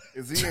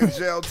 Is he in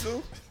jail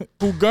too?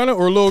 Who, Gunna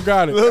or Lil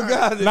Got It? Lil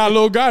Gotti. Not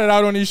Lil Got It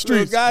out on these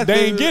streets. Gotti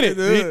They ain't get in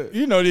the hood. it.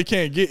 You know they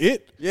can't get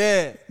it.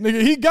 Yeah.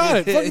 Nigga, he got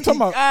it. Fuck you talking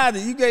about? Got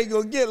it. You can't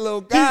go get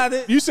Lil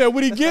Gotti. You said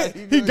what he get?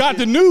 He He gonna got get-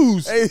 the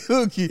news. Hey,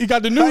 Hookie. He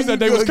got the news How that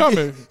they you was gonna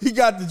coming. He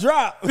got the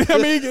drop. I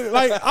mean,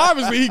 like,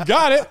 obviously he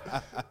got it.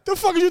 The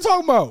fuck are you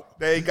talking about?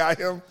 They ain't got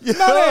him. No,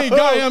 they ain't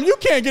got him. You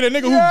can't get a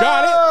nigga who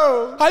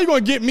got it. How you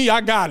gonna get me?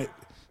 I got it.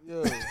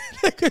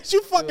 Nigga,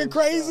 you fucking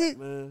crazy?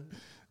 Man.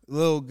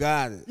 Lil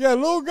Gotti. Yeah,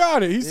 Lil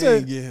Got It. He They said.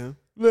 ain't get him.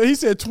 Look, he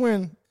said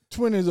Twin is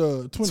Twin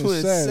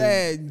sad.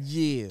 sad in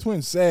jail.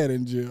 Twin sad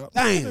in jail.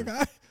 Damn.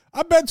 Nigga,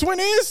 I bet Twin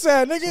is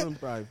sad, nigga. Twin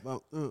probably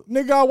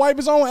Nigga gotta wipe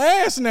his own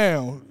ass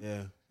now.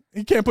 yeah.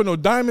 He can't put no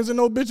diamonds in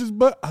no bitch's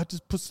butt. I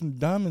just put some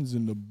diamonds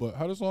in the butt.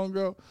 How the song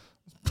go?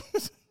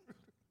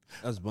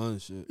 That's bun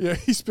shit. Yeah,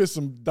 he spit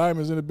some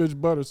diamonds in the bitch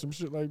butt or some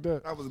shit like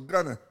that. That was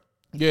Gunna.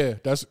 Yeah,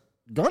 that's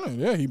Gunna.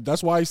 Yeah,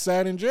 that's why he's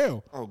sad in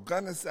jail. Oh,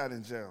 Gunna sat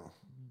in jail.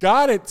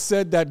 Got It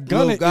said that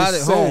Gunna Lil Got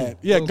is It sad. home.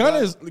 Yeah,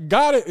 Lil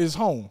Got It is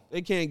home.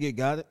 They can't get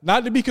Gotti.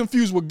 Not to be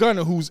confused with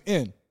Gunna, who's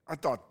in. I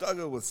thought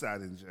Thugger was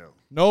sat in jail.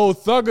 No,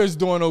 Thugger's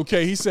doing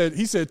okay. He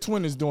said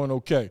Twin is doing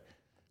okay.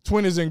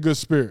 Twin is in good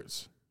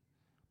spirits.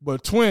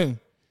 But Twin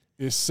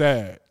is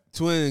sad.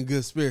 Twin in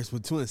good spirits,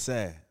 but Twin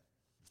sad.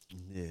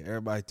 Yeah,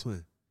 everybody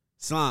Twin.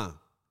 Slime.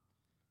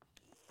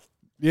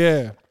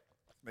 Yeah.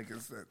 Making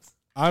sense.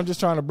 I'm just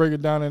trying to break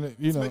it down, and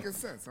It's making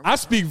sense. I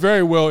speak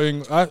very well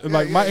English.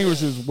 My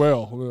English is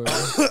well.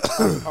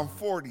 I'm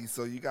 40,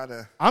 so you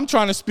gotta. I'm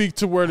trying to speak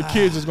to where the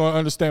kids is going to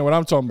understand what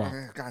I'm talking about.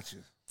 Got you.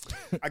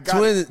 I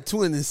got it.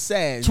 Twin is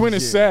sad. Twin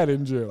is Yeah. sad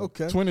in jail.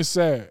 Okay. Twin is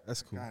sad.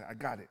 That's cool. I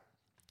got it.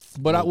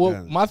 But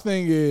my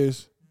thing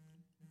is,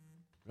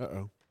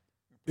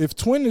 if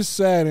Twin is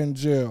sad in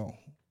jail,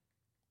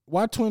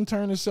 why Twin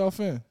turn himself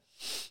in?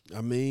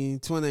 I mean,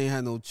 Twin ain't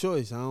had no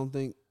choice. I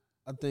think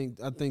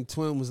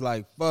Twin was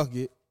like, fuck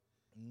it.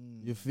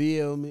 You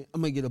feel me?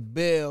 I'm gonna get a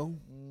bail.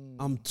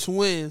 I'm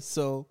Twin,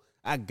 so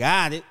I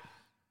got it.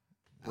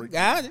 I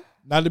got it.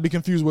 Not to be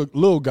confused with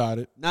Lil Got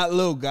It. Not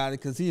Lil Gotti,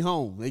 because he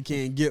home. They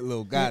can't get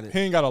Lil Gotti. He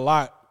ain't got a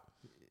lot.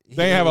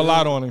 They ain't have a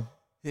lot on him.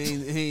 He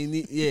ain't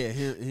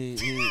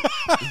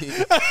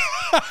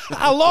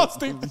I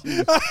lost him.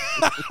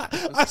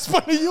 That's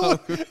funny. You.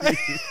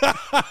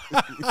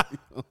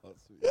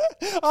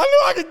 I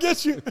knew I could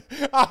get you.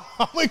 I'm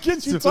gonna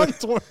get you tongue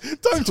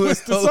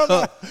twisted.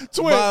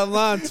 Twin. Bottom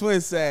line,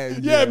 Twin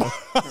sad. Yeah,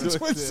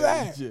 Twin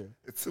sad.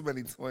 It's too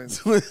many twins.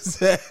 Twin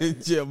sad,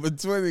 yeah, but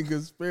Twin in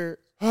good spirit.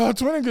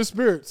 Twin in good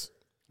spirits.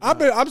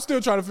 I'm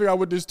still trying to figure out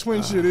what this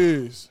twin shit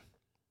is.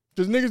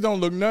 Because niggas don't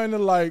look nothing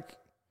alike.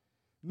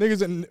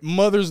 Niggas and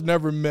mothers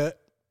never met.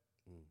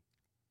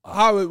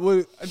 How it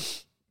would,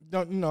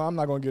 I'm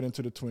not going to get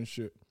into the twin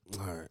shit.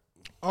 All right.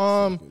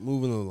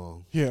 Moving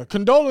along. Yeah,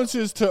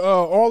 condolences to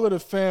all of the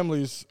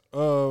families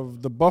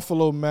of the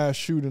Buffalo mass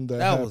shooting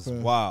that happened. Was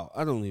wild.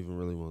 I don't even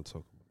really want to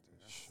talk about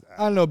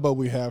that. I know, but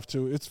we have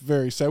to. It's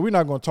very sad. We're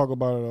not going to talk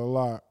about it a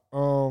lot.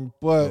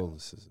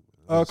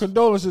 But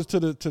condolences to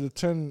the 10 to the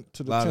 10.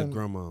 A lot of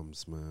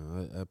grandmoms,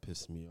 man. That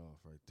pissed me off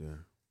right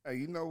there. Hey,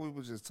 you know we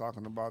were just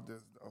talking about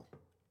this though.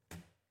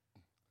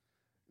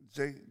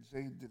 Jay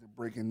did a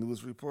breaking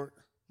news report,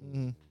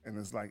 and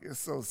it's like it's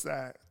so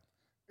sad.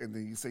 And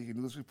then you say your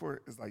news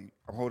report, it's like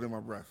I'm holding my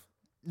breath.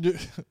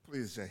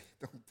 Please, Jay,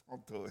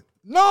 don't do it.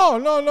 No.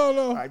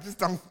 Just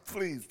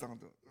please don't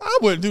do it. I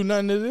wouldn't do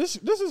nothing to this.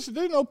 This is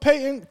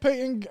Peyton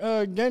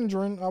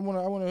Gendron. I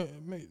wanna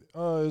make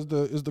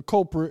is the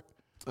culprit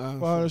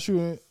behind the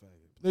shooting.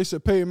 They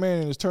said Peyton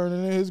Manning is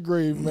turning in his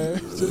grave,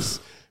 man.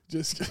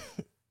 just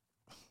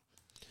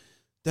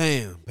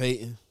damn,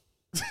 Peyton.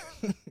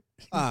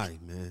 All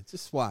right, man.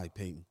 Just why,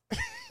 Peyton?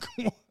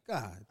 Come on.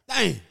 God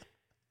damn.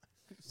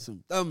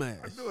 Some dumbass.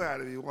 I knew how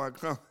to be one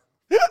come.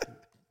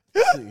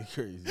 Nigga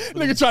crazy.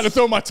 Nigga tried to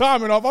throw my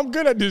timing off. I'm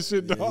good at this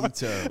shit, dog.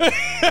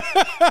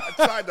 I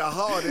tried to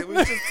hold it. We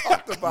just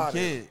talked about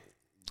it.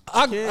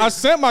 I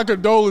sent my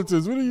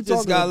condolences. What are you talking about?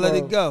 Just gotta let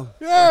it go.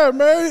 Yeah,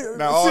 man.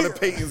 Now all the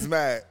Peyton's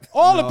mad.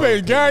 All the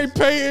Peyton. Gary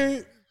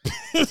Payton.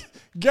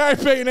 Gary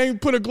Payton ain't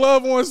put a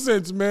glove on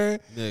since, man.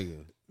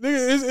 Nigga,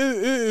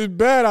 it's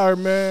bad out here,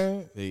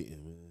 man.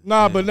 Peyton, man.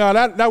 Nah, but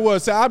that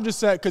was sad. I'm just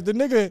sad because the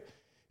nigga,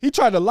 he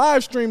tried to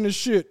live stream this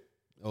shit.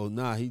 Oh,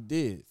 nah, he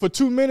did. For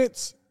 2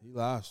 minutes. He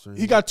live streamed.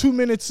 He got 2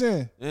 minutes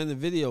in. And the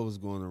video was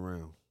going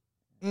around.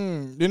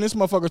 Then this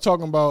motherfucker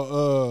talking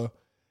about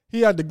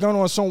he had the gun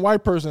on some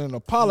white person and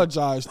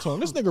apologized to him.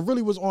 This nigga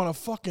really was on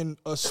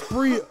a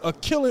spree, a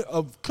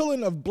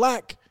killing of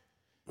black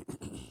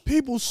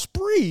people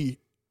spree.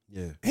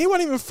 Yeah. He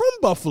wasn't even from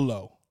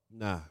Buffalo.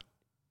 Nah.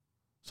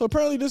 So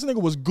apparently this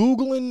nigga was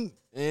Googling.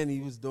 And he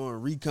was doing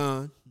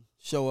recon,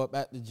 show up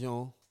at the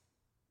joint.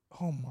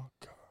 Oh my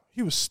God.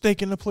 He was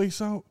staking the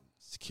place out.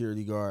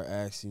 Security guard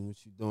asked him,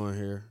 what you doing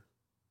here?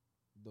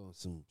 Doing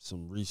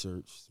some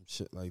research, some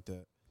shit like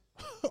that.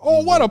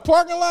 Oh, what, a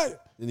parking lot?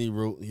 Then he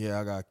wrote, yeah,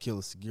 I gotta kill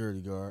a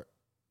security guard.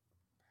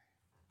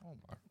 Oh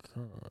my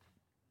God.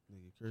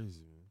 Nigga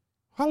crazy, man.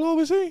 How old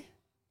was he?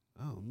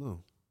 I don't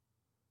know.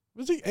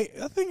 Was he?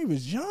 I think he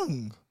was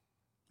young.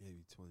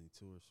 Maybe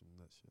 22 or something,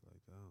 that shit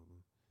like that. I don't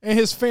know. And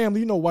his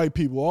family, white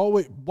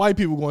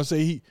people going to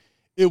say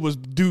it was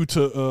due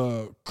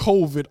to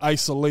COVID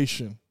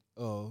isolation.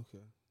 Oh,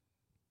 okay.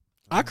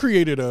 I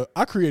created a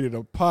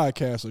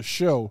podcast, a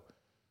show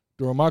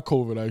during my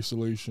COVID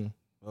isolation.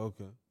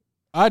 Okay.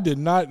 I did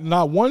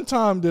not one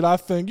time did I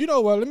think, you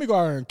know what, let me go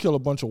out here and kill a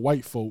bunch of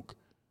white folk.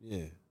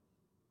 Yeah.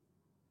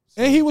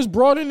 And he was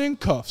brought in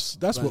cuffs.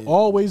 That's what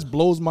always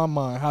blows my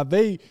mind, how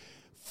they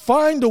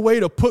find a way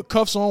to put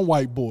cuffs on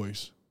white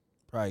boys.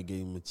 Probably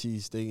gave him a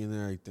cheesesteak and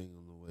everything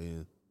on the way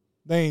in.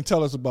 They ain't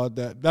tell us about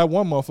that. That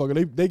one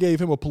motherfucker, they gave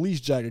him a police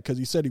jacket because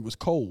he said he was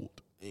cold.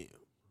 Damn.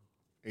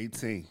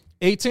 18.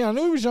 18. I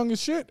knew he was young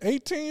as shit.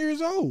 18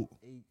 years old.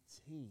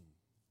 18.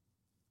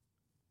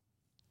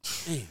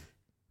 Damn.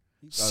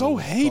 So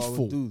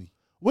hateful.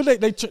 What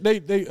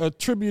they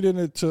attributed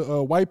it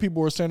to white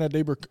people were saying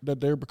that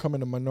they're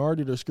becoming a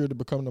minority. They're scared to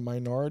become the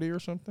minority or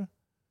something.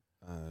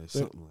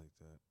 Something like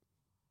that.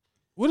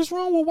 What is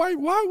wrong with white?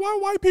 Why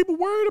white people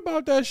worried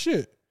about that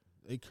shit?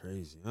 They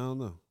crazy. I don't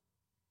know.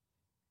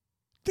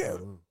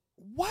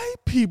 White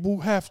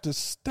people have to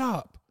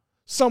stop.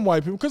 Some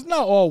white people, because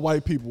not all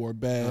white people are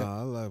bad. Nah,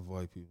 I love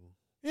white people.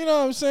 You know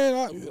what I'm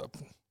saying?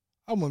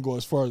 I wouldn't go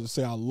as far as to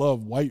say I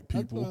love white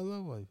people. I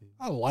love white people.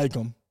 I like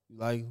them. You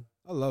like them?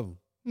 I love them.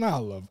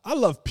 Nah, I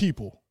love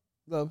people.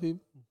 Love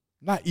people?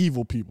 Not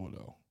evil people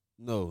though.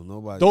 No,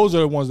 nobody. Those are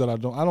the ones that I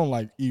don't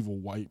like evil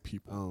white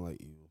people. I don't like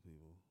evil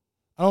people.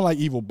 I don't like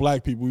evil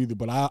black people either,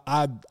 but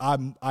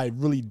I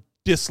really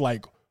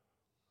dislike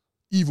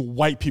evil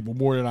white people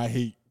more than I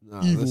hate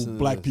evil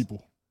black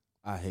people.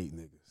 I hate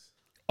niggas.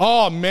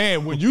 Oh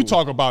man, when you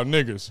talk about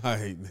niggas. I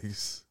hate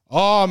niggas.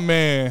 Oh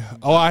man.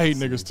 Oh, I hate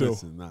niggas too.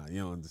 Listen, nah, you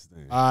don't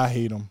understand. I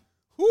hate them.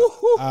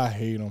 I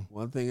hate them.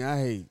 One thing I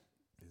hate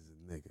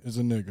is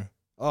a nigga.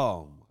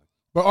 Oh my.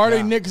 But are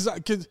they niggas?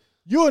 Because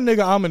you a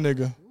nigga, I'm a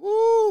nigga.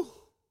 Woo.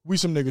 We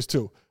some niggas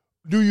too.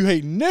 Do you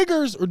hate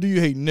niggers or do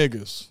you hate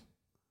niggas?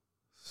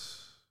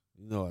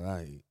 You know what I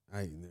hate?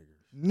 I hate niggers.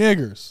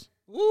 Niggers.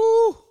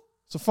 Woo.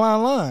 It's a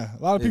fine line.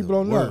 A lot of people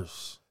don't know.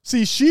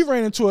 See, she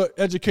ran into an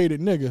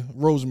educated nigga,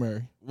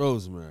 Rosemary.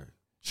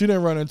 She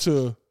didn't run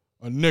into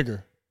a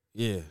nigger.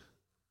 Yeah.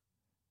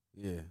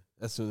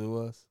 That's what it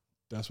was?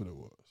 That's what it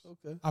was.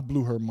 Okay. I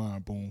blew her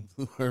mind, boom.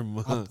 Blew her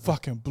mind. I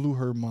fucking blew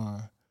her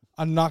mind.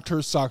 I knocked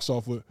her socks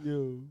off with.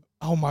 Yo.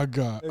 Oh my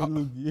God. Hey,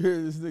 look, you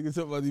hear this nigga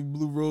talking about he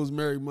blew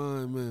Rosemary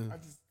mind, man.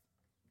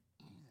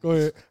 Go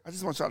ahead. I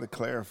just want y'all to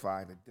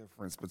clarify the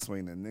difference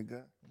between a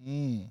nigga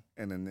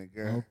and a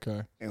nigga.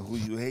 Okay. And who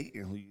you hate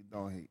and who you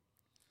don't hate.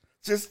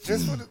 Just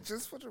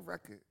for the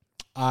record.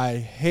 I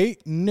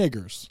hate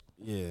niggers.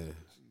 Yeah.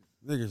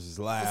 Niggers is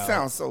loud. It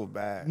sounds so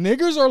bad.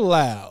 Niggers are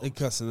loud. They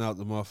cussing out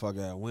the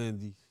motherfucker at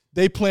Wendy's.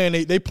 They playing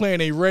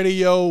a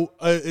radio.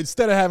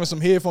 Instead of having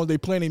some headphones, they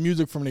playing their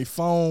music from their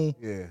phone.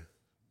 Yeah.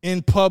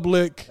 In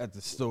public. At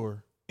the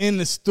store. In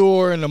the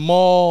store, in the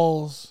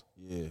malls.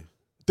 Yeah.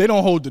 They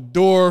don't hold the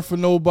door for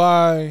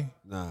nobody.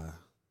 Nah.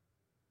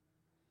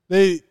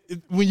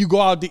 When you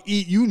go out to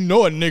eat, you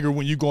know a nigga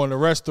when you go in a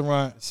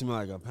restaurant. Smell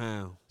like a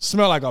pound.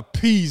 Smell like a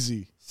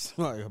peasy.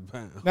 Smell like a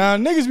pound. Now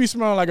niggas be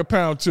smelling like a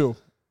pound too.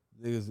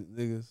 Niggas.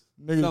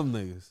 Some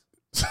niggas.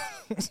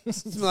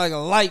 Smell like a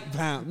light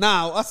pound.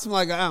 Nah, I smell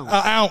like an ounce.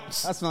 An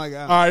ounce. I smell like an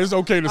ounce. All right, it's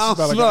okay to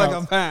smell like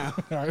a pound.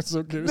 All right, it's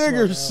okay.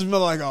 Niggas smell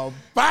like a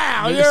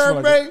pound. You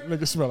heard me?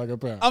 Niggas smell like a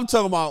pound. I'm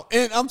talking about.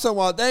 They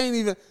ain't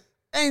even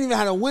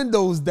had the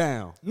windows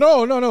down.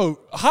 No.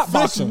 Hot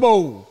boxing.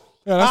 Bowl.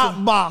 Yeah,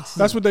 hot boxing.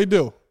 That's what they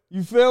do.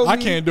 You feel me? I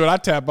can't do it. I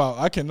tap out.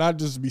 I cannot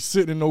just be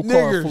sitting in no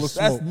car full of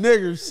smoke. That's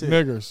nigger shit.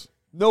 Niggers.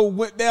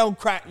 They don't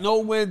crack no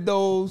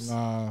windows.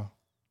 Nah.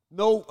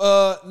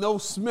 No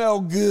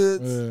smell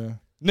goods. Yeah.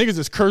 Niggas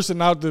is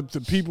cursing out the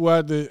people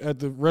at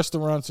the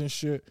restaurants and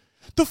shit.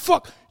 The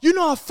fuck? You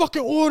know I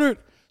fucking ordered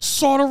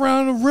salt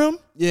around the rim?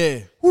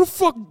 Yeah. Who the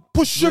fuck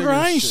put sugar? Nigger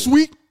I ain't shit.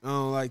 sweet. I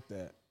don't like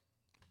that.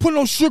 Put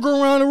no sugar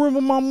around the rim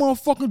of my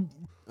motherfucking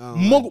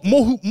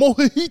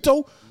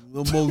mojito.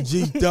 No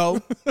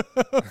mojito.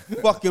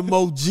 Fucking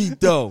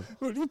mojito.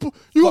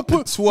 You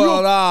put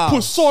 $12.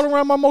 Put salt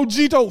around my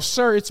mojito.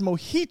 Sir, it's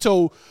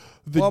mojito.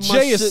 The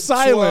J is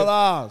silent.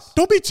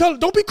 $12.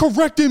 Don't be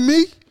correcting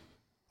me.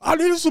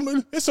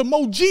 It's a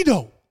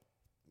mojito.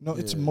 No,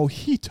 it's a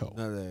mojito.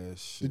 That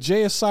shit. The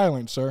J is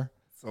silent, sir.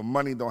 So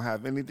money don't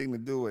have anything to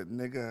do with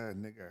nigga.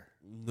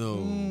 No.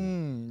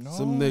 No.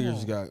 Some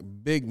niggas got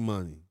big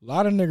money. A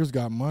lot of niggas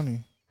got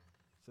money.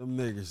 Some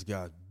niggas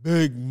got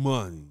big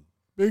money.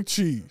 Big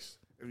cheese.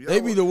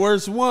 They be the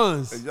worst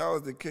ones. If y'all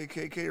was the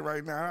KKK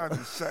right now, I'd be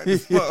shutting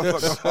this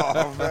motherfucker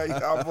off, man.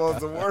 Y'all was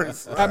the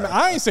worst. I mean,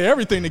 I ain't say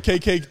everything the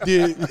KKK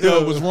did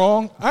was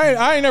wrong.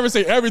 I ain't never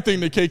say everything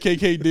the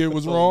KKK did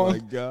was wrong. Oh my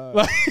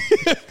God.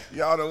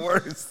 Y'all the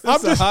worst.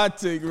 That's a hot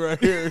take right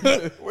here.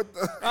 What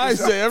the? I ain't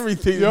say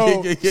everything the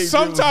KKK did was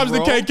sometimes the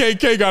wrong.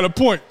 KKK got a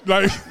point.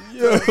 Like,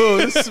 yo,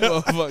 this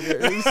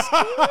motherfucker is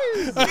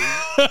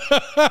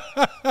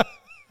crazy.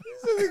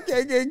 The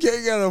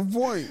KKK got a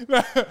point.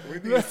 We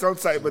need some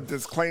type of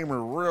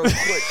disclaimer real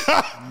quick.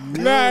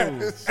 Not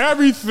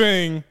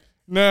everything.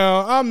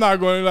 Now, I'm not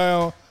going to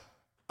lie.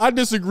 I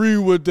disagree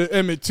with the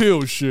Emmett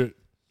Till shit.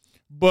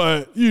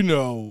 But, when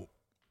a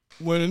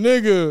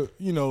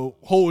nigga,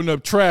 holding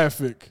up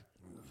traffic,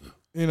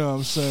 you know what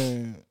I'm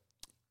saying?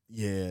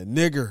 Yeah,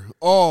 nigger.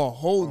 Oh,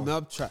 holding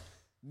up traffic.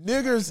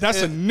 Niggers.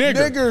 That's a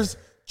nigger. Niggers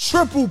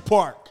triple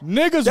park.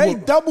 Niggas they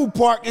double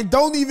park and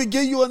don't even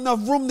give you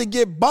enough room to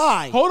get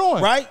by. Hold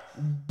on. Right?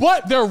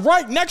 But they're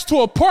right next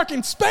to a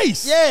parking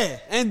space. Yeah.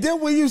 And then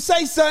when you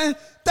say something,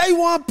 they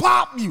want to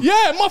pop you.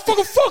 Yeah,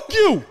 motherfucker, fuck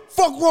you.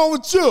 Fuck wrong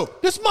with you?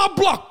 This my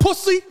block,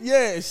 pussy.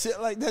 Yeah, shit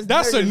like that.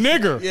 That's a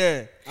nigger.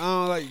 Yeah. I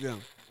don't like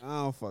them. I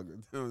don't fuck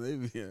with them. They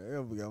be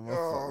got my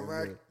Oh,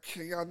 man.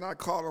 Can y'all not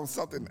call them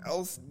something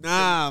else?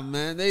 Nah,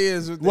 man. They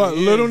is what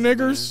little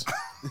niggers?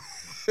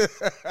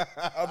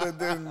 Other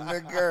than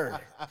nigger.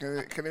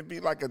 Can it be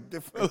like a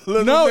different?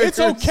 No, it's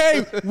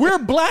okay. We're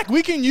black.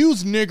 We can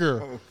use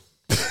nigger.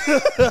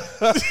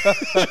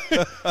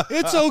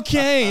 It's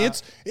okay.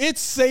 It's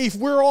safe.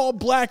 We're all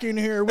black in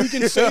here. We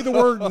can say the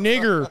word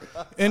nigger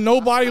and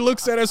nobody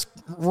looks at us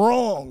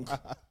wrong.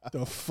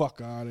 The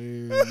fuck out of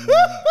here, man.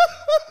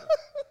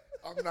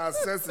 I'm not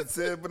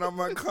sensitive, but I'm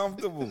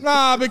uncomfortable.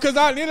 Nah, because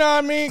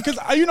because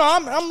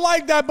I'm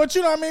like that, but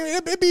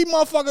it be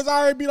motherfuckers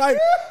already be like,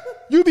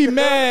 you be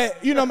mad,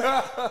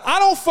 I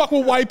don't fuck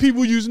with white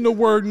people using the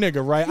word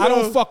nigger, right? I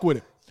don't fuck with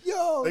it.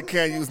 Yo, they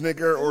can't use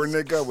nigger or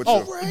nigga with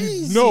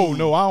crazy.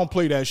 No, I don't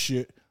play that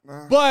shit.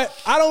 But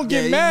I don't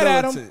get mad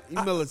at him.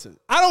 He's militant.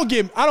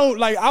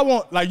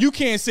 You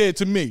can't say it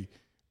to me,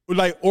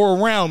 or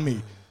around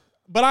me.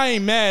 But I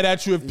ain't mad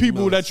at you if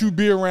people that you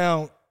be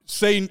around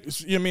say,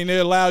 they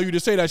allow you to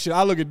say that shit.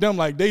 I look at them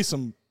like they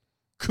some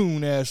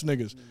coon ass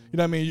niggas. You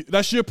know what I mean?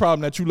 That's your problem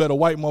that you let a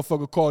white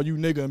motherfucker call you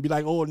nigga and be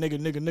like, oh,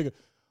 nigga.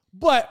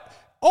 But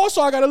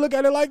also I got to look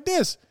at it like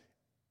this.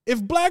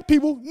 If black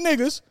people,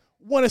 niggas,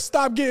 want to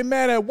stop getting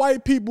mad at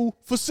white people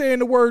for saying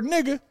the word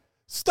nigga,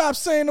 stop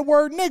saying the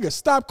word nigga.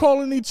 Stop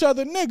calling each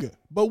other nigga.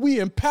 But we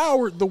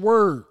empowered the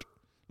word.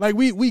 Like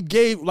we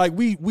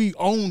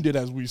owned it,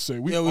 as we say.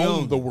 We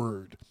owned the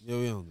word. Yeah,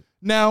 we owned it.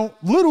 Now,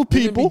 little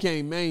people. It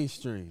became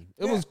mainstream.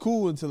 It was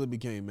cool until it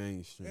became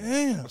mainstream.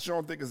 Damn. But you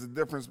don't think there's a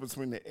difference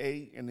between the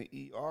A and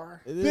the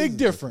ER? Big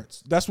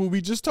difference. That's what we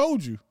just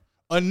told you.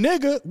 A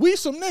nigga, we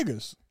some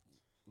niggas.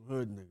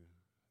 Hood nigga.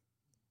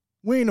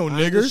 We ain't no I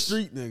niggers. ain't a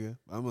street nigga.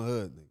 I'm a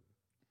hood nigga.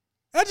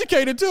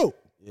 Educated too.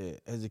 Yeah,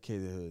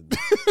 educated hood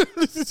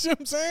nigga. You see what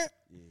I'm saying?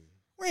 Yeah.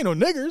 We ain't no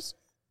niggers.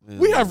 Man,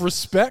 we have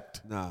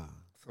respect. Nah.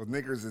 So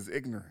niggers is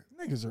ignorant.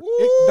 Niggas are.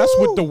 That's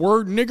what the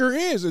word nigger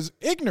is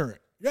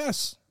ignorant.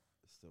 Yes.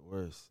 It's the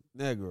worst.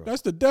 Negro.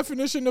 That's the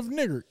definition of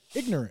nigger.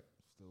 Ignorant.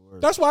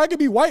 That's why I could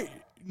be white.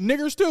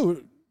 Niggers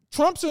too.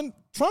 Trump's a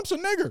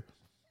nigger.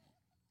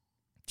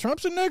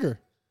 Trump's a nigger.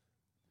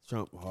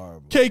 Trump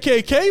horrible.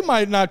 KKK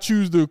might not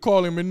choose to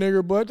call him a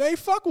nigger, but they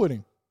fuck with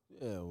him.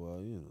 Yeah,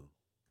 well, you know.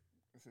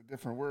 It's a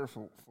different word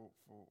for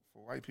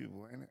white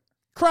people, ain't it?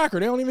 Cracker.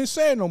 They don't even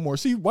say it no more.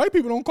 See, white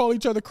people don't call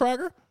each other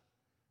cracker.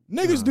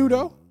 Niggas do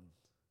though.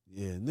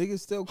 Yeah,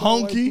 niggas still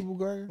call white Honky. people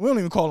cracker. We don't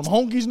even call them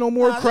honkies no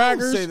more.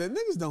 Crackers. They don't say that.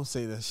 Niggas don't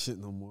say that shit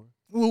no more.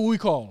 What we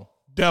call them?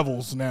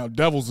 Devils now.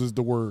 Devils is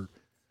the word.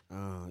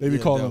 They be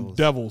calling them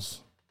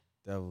devils.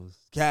 Devils.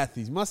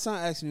 Kathy's. My son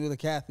asked me what a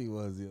Kathy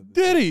was the other day.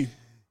 Did he?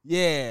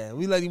 Yeah,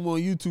 we let him on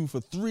YouTube for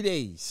 3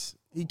 days.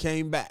 He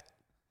came back.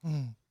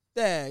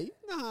 Dad, you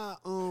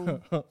know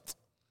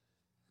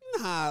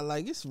how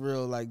like it's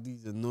real like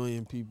these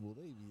annoying people.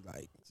 They be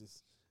like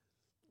just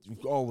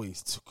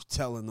always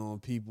telling on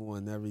people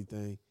and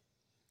everything.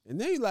 And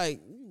they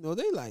like, you know,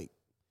 they like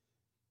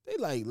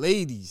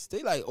ladies.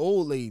 They like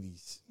old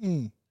ladies.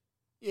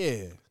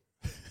 Yeah.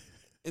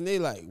 And they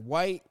like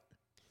white.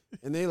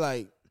 And they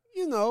like,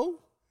 you know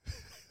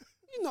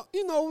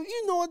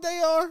what they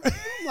are?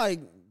 I'm like,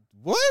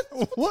 what?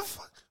 What?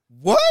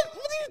 What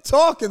are you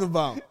talking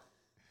about?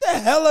 The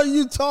hell are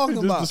you talking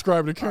Just about?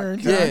 describe the Karen.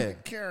 Yeah.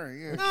 Karen,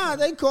 yeah. Nah,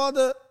 they call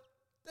the,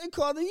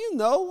 you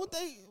know,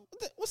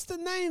 what's the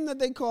name that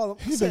they call them?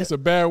 You think it's a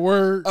bad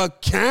word? A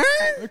Karen?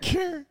 A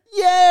Karen.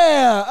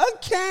 Yeah, a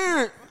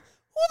Karen.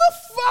 Who the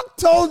fuck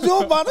told you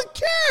about a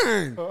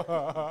Karen?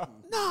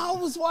 I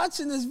was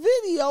watching this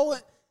video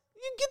and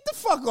you get the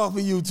fuck off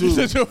of YouTube. You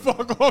said you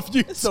fuck off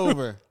YouTube. It's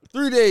over.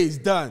 3 days,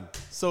 done.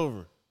 It's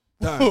over.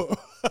 Done.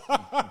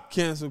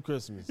 Cancel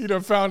Christmas. You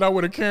done found out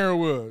what a Karen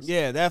was.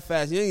 Yeah, that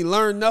fast. You ain't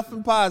learned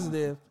nothing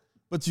positive,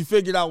 but you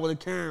figured out what a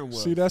Karen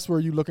was. See, that's where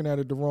you looking at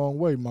it the wrong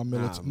way, my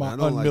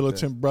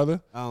unmilitant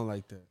brother. I don't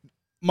like that.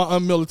 My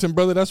unmilitant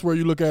brother, that's where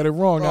you look at it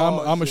wrong.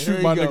 Now, I'm gonna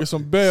shoot my nigga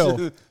some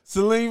bail.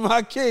 Salim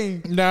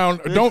Hakeem. Now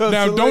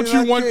don't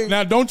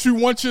you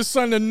want your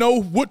son to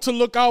know what to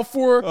look out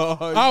for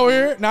out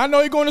here? Now I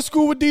know he going to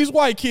school with these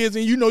white kids,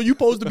 and you know you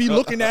supposed to be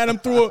looking at them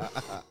through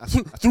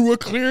a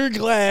clear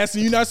glass,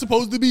 and you're not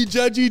supposed to be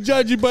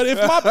judgy. But if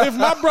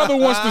my brother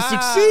wants to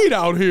succeed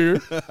out here,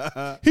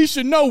 he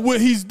should know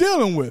what he's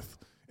dealing with.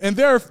 And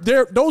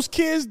those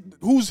kids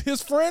who's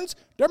his friends,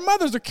 their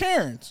mothers are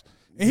Karens,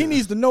 and he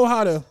needs to know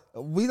how to.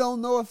 We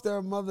don't know if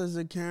their mothers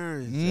are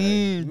Karens.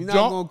 We're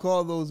not going to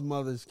call those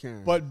mothers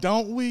Karens. But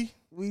don't we?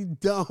 We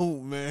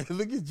don't, man.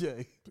 Look at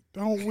Jay.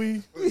 Don't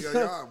we?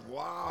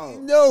 Wow.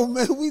 No,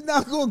 man. We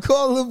not going to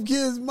call them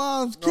kids'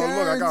 moms Karens,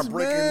 look, I got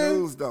breaking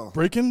news, though.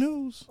 Breaking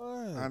news?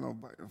 I know.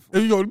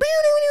 If you go,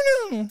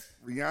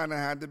 Rihanna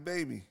had the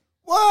baby.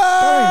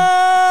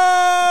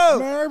 Whoa!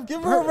 Man,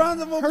 give her a round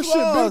of applause, her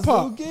shit been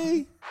popped.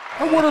 Lukey.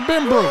 Her water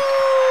been broke.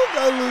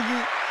 Go,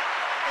 Lukey.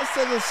 Let's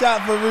take a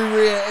shot for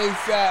Riri and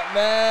ASAP,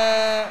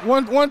 man.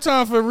 One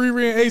time for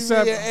Riri and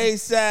ASAP. Riri and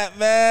ASAP,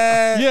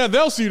 man. Yeah,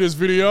 they'll see this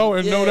video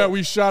and know that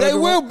we shot it. They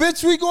will,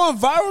 bitch. We going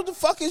viral. What the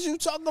fuck is you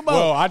talking about?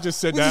 Well, I just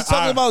said we that. just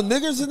talking about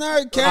niggers and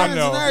everything, Karens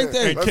and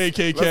everything. And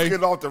KKK. Let's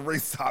get off the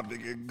race topic.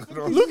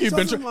 Look, he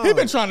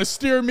been trying to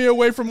steer me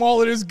away from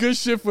all of this good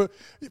shit for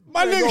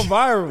my nigga. Go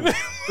viral.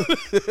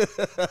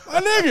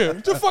 My nigga,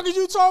 what the fuck is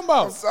you talking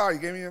about? I'm sorry,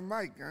 you gave me a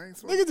mic.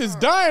 Niggas is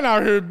dying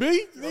out here,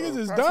 B. Niggas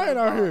is dying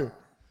out here.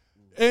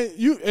 And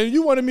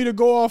you wanted me to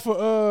go off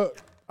of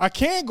I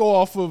can't go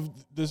off of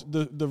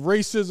the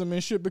racism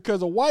and shit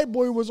because a white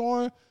boy was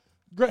on.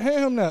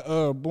 Hand him that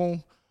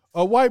boom.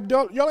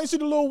 Y'all ain't see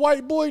the little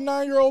white boy,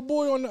 9-year-old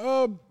boy on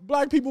the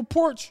black people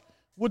porch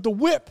with the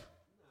whip.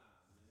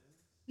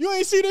 You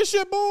ain't see this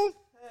shit, boom?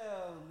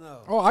 Hell no.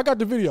 Oh, I got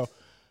the video.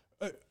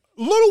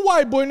 Little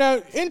white boy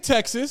now in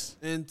Texas.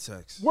 In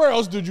Texas. Where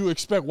else did you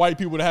expect white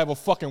people to have a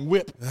fucking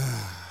whip?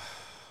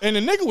 And the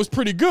nigga was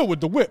pretty good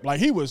with the whip. Like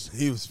he was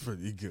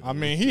pretty good. I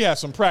mean, he had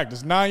some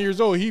practice. 9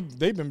 years old.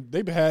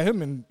 They've had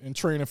him in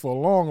training for a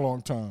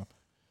long time.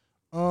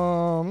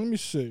 Let me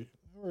see.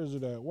 Where is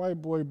it at?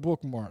 White boy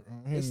bookmark.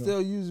 They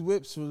still use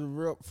whips for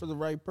the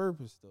right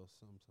purpose though.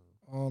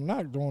 Sometimes.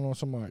 Not going on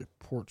somebody's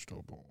porch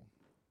though, boom.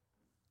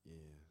 Yeah.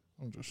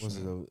 I'm just. Was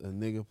saying. it a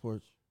nigga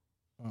porch?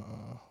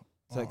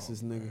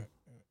 Texas nigga. Man.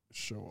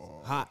 Show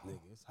off. Hot nigga.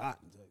 It's hot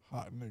in Texas.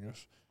 Hot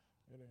niggas.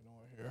 It ain't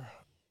on here.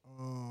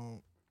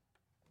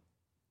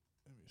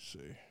 Let me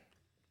see.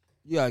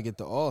 You gotta get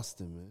to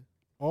Austin, man.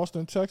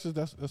 Austin, Texas.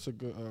 That's a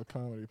good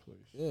comedy place.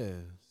 Yeah,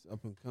 it's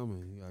up and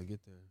coming. You gotta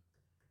get there.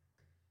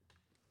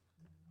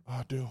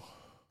 I do. You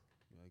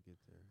gotta get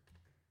there.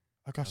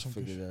 I got some.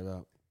 Figure that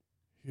out.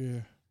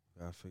 Yeah.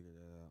 Gotta figure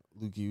that out.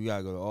 Lukey, we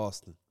gotta go to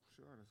Austin.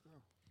 Sure, let's go.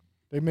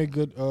 They make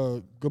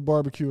good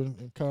barbecue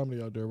and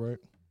comedy out there, right?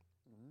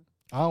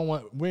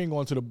 Mm-hmm. We ain't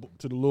going to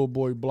the little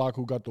boy block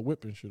who got the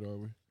whip and shit, are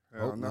we?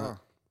 Hell no.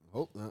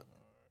 Hope not.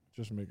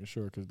 Just making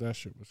sure because that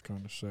shit was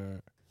kind of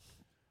sad.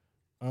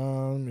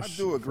 I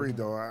do agree,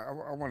 though.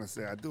 I want to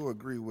say I do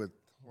agree with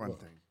one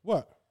thing.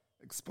 What?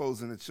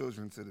 Exposing the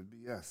children to the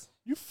BS.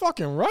 You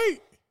fucking right.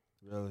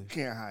 Really? You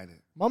can't hide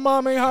it. My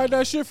mom ain't hide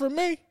that shit from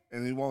me.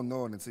 And you won't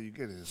know it until you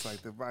get it. It's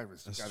like the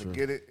virus. You got to true.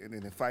 get it and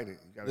then fight it.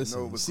 You got to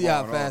know what's see going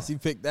how on. fast he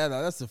picked that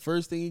up. That's the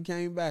first thing he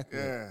came back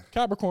with. Yeah.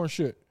 Capricorn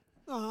shit.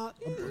 Nah,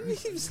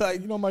 he was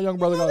like, You know, my young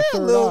brother got a they a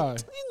third little- eye.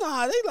 You know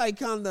how they like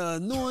kind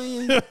of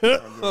annoying.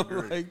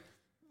 I'm like,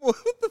 what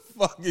the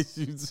fuck is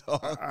you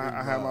talking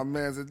I had my about?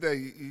 man's today.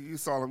 You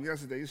saw him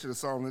yesterday. You should have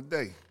saw him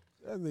today.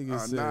 That nigga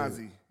said,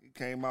 Nazi. He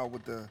came out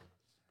with the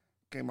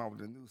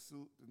new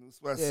suit, the new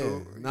yeah,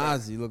 sweatsuit.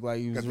 Nazi looked like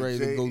he was ready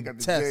to he go got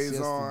the test J's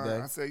yesterday.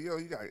 on. I said, yo,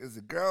 is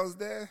the girls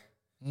there?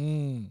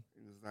 He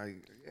was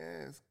like,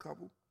 yeah, it's a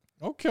couple.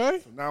 Okay.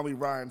 So now we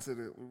riding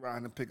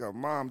to pick up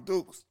Mom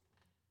Dukes.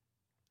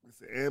 It's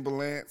an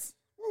ambulance.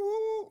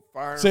 Woo,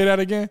 fire. Say that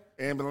again.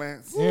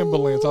 Ambulance.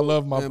 Ambulance. I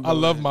love my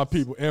Ambulance.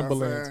 people.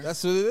 Ambulance.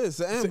 That's what it is. It's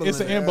an ambulance. It's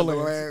an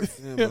ambulance.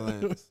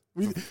 Ambulance.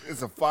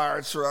 It's a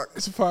fire truck.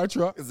 It's a fire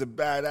truck. It's a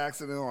bad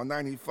accident on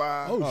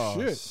 95.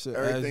 Oh, shit.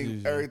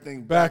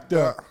 Everything Backed backed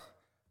up. up.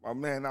 My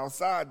man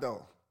outside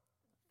though,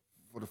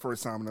 for the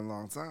first time in a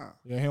long time.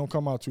 Yeah, he don't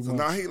come out too So much.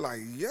 now he like,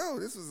 yo,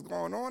 this is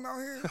going on out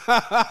here.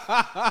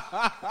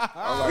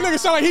 That nigga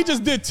sound like he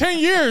just did 10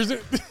 years.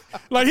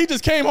 Like he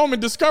just came home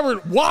and discovered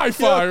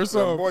Wi-Fi or The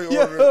something.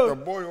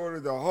 boy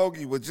ordered the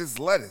hoagie with just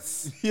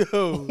lettuce.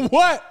 Yo,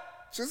 What?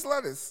 Just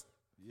lettuce.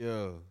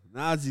 yo,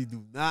 Nazi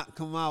do not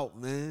come out,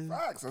 man.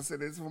 Facts. I said,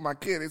 this is for my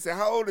kid. They said,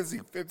 how old is he?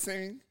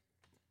 15?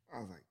 I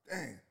was like,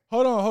 dang.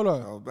 Hold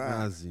on. Oh, bad.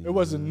 Nazi. It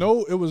wasn't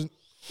no. It was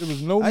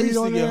no I meat used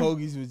to on get there.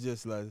 hoagies with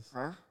just lettuce.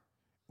 Huh?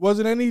 Was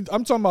it any?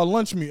 I'm talking about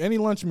lunch meat. Any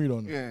lunch meat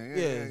on there?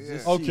 Yeah.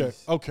 just- Okay.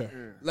 cheese. Okay.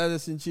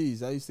 Lettuce and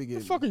cheese. I used to get.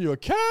 The fuck are you, a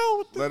cow?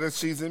 What the-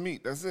 Lettuce, cheese, and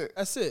meat. That's it.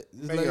 That's it.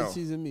 Just Mayo. lettuce,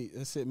 cheese, and meat.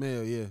 That's it.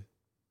 Mayo. Yeah.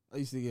 I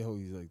used to get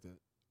hoagies like that.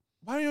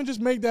 Why you don't just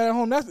make that at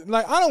home? That's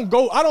like I don't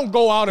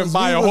go out and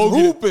buy a We was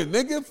hoagie. hooping,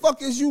 nigga.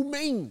 Fuck is you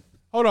mean?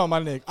 Hold on, my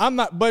nigga. I'm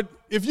not. But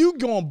if you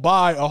gonna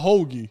buy a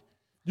hoagie,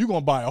 you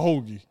gonna buy a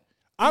hoagie.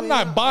 I'm Man,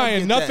 I not buying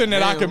get nothing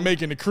that I now. can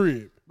make in the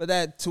crib. But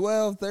at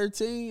 12,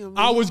 13,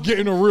 I was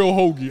getting a real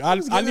hoagie. I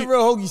getting need a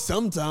real hoagie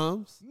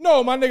sometimes.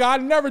 no, my nigga. I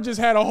never just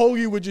had a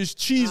hoagie with just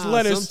cheese, Nah,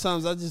 lettuce,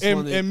 sometimes I just and,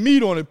 wanted, and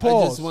meat on it. I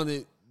Pause. just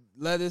wanted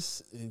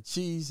lettuce and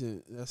cheese,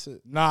 and that's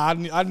it. Nah,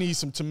 I need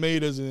some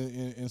tomatoes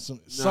and some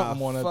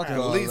something on that fuck thing.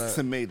 At all least that.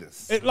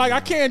 tomatoes. Like I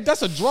can't.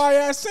 That's a dry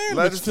ass sandwich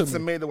Lettuce to and me.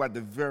 tomato at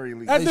the very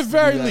least. At I the used to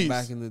very do that least.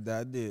 back in the day,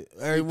 I did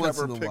every Sweet once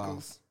pepper, in a while.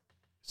 pickles.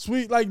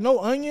 Sweet, like no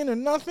onion or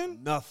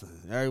nothing. Nothing.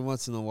 Every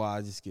once in a while,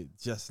 I just get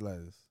just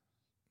lettuce.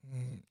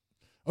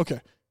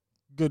 Okay,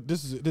 good.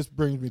 This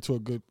brings me to a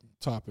good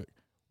topic.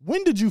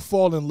 When did you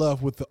fall in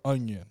love with the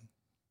onion?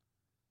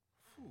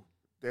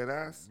 Dead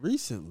ass.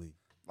 Recently,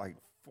 Like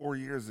 4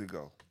 years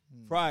ago.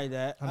 probably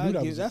that. I knew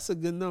that was- That's a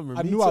good number.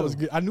 I knew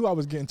I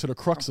was getting to the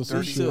crux of some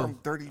 30, shit. I'm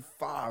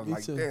 35. Me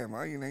Like, too. damn,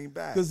 onion ain't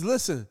bad. Because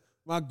listen,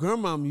 my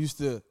grandmom used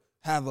to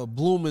have a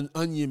blooming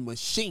onion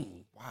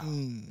machine. Wow.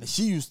 And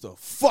she used to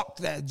fuck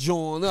that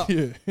joint up.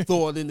 Yeah.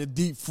 Throw it in the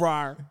deep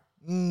fryer.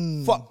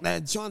 Fuck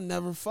that joint.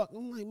 Never fuck.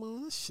 I'm like,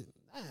 man, that shit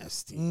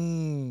nasty.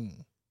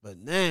 But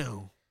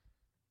now,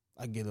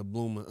 I get a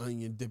blooming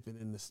onion, dip it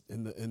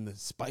in the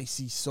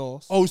spicy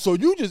sauce. Oh, so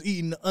you just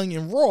eating the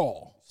onion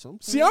raw?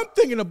 Sometimes. See, I'm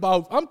thinking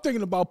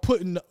about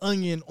putting the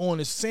onion on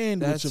a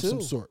sandwich That of some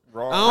too. sort.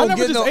 Raw. I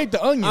never just ate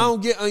the onion. I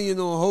don't get onion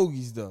on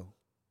hoagies though.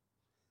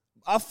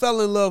 I fell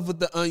in love with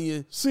the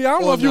onion. See, I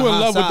don't know on if you the in hot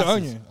love with the sausage.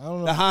 onion. I don't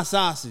know. The hot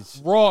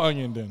sausage. Raw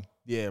onion then.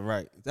 Yeah,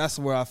 right. That's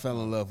where I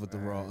fell in love with the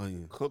raw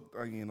onion. Cooked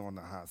onion on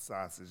the hot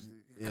sausage.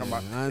 It Yeah, come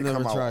out, I it never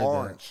come out tried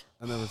orange.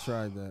 that. I never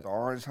tried that. The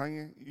orange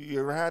onion. You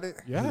ever had it?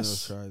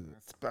 Yes. I never tried that.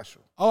 It's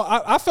special.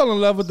 Oh, I fell in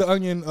love with the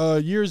onion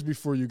years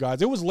before you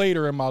guys. It was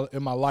later in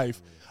my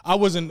life. I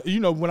wasn't,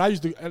 when I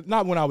used to,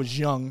 not when I was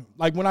young,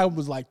 like when I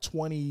was like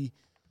 20,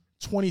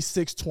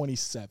 26,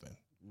 27.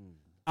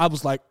 I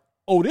was like,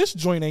 oh, this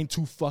joint ain't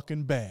too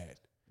fucking bad.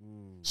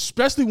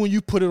 Especially when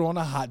you put it on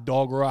a hot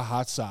dog or a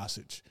hot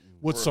sausage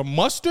with some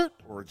mustard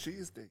Or a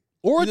cheesesteak.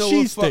 or You a know what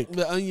cheesesteak. fucked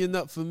the onion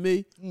up for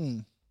me?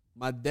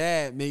 My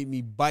dad made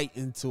me bite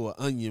into an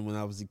onion when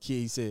I was a kid.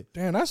 He said,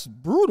 Damn, that's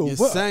brutal. your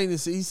What-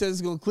 sinus, he said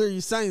it's going to clear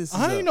your sinuses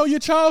I up. didn't know your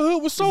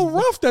childhood was so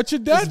rough that your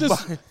dad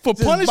just bite- for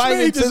just punishment, bite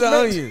he into just the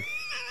made- onion.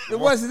 It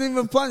wasn't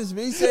even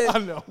punishment. He said, I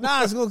know.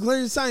 nah, it's going to clear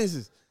your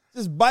sinuses.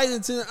 Just bite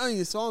into the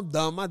onion. So I'm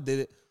dumb. I did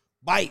it.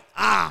 Bite.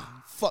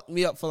 Fucked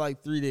me up for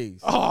like 3 days.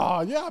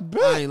 Oh, yeah, I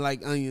bet. I ain't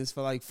like onions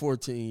for like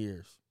 14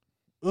 years.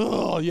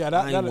 Oh, yeah,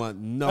 I ain't want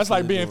nothing that's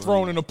like to being do with thrown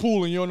onions. in a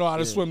pool and you don't know how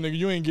to Yeah. swim, nigga.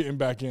 You ain't getting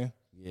back in.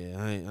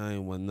 Yeah, I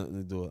ain't want nothing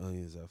to do with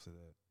onions after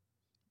that.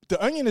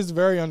 The onion is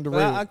very But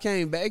underrated. I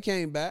came back.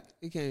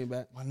 It came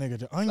back. My nigga,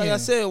 the onion. Like I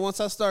said, once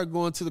I started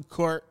going to the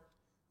court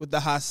with the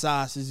hot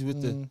sausage,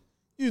 with the,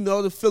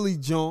 the Philly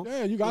joint.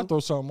 yeah, you gotta throw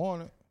something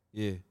on it.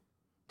 Yeah.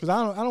 Cause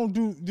I don't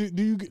do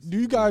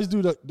you guys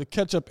do the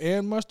ketchup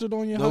and mustard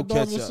on your No hot dog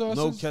and ketchup. sausage?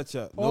 No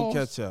ketchup. No Pause.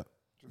 ketchup.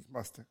 Just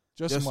mustard.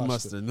 Just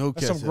mustard. No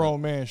That's ketchup. some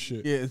grown man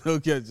shit. Yeah, no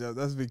ketchup.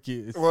 That's for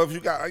kids. Well, if you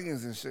got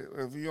onions and shit,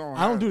 if you don't,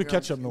 I don't do the you know,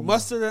 ketchup no more.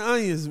 Mustard and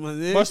onions,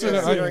 man. Mustard Yeah, and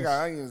if you ain't onions.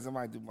 got onions, I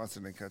might do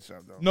mustard and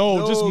ketchup though.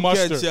 No, just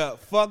mustard. Ketchup.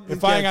 Fuck the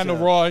If I ain't got no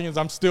ketchup. raw onions,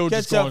 I'm still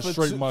just Ketchup going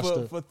straight for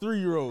mustard. For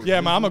 3-year-olds.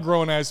 Yeah, man, I'm a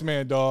grown ass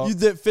man, dog. You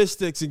dip fish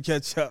sticks in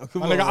ketchup.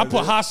 Come My on, nigga, I put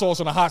man. hot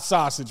sauce on a hot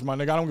sausage, my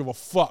nigga. I don't give a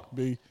fuck,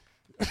 B.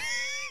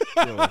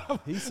 Yo,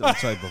 he's some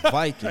type of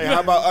Viking. Hey,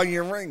 how about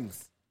onion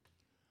rings?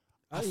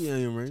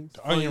 Onion rings.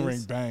 The onion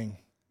ring bang.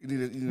 You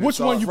need Which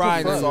one you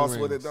fried prefer? sauce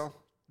onion with rings. it though?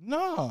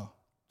 Nah.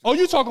 Oh,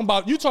 you talking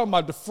about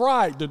the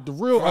fried, the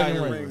real Fried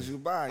onion rings rings. you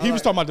buy. He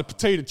was talking about the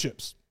potato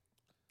chips.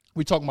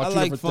 We talking I about two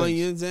like different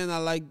things. Funyuns and I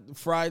like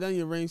fried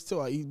onion rings too.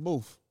 I eat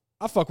both.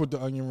 I fuck with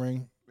the onion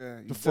ring. Yeah,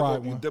 you The dip fried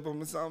them, you one. dip them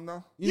in something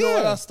though. You know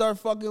what Yeah. I start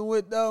fucking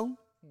with though?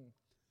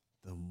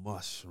 The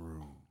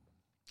mushroom.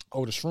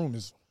 Oh, the shroom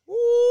is Ooh,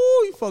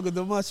 you fuck with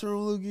the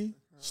mushroom, Lukey?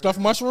 stuffed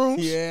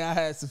mushrooms. Yeah, I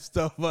had some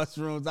stuffed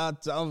mushrooms. I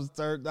was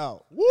turned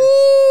out.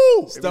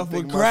 Woo! Stuff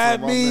with Everything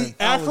crab mushroom, meat.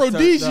 I was turned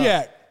out.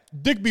 Aphrodisiac.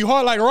 Dick be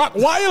hard like a rock.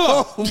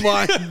 Weiler. Oh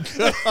my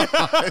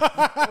god.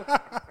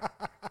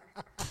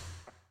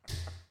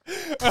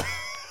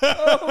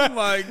 Oh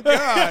my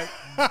god.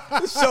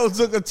 The show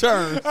took a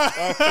turn.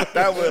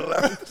 That would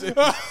left.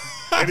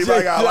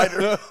 Anybody got a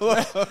lighter?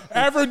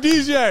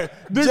 Aphrodisiac.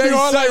 Dick Jay be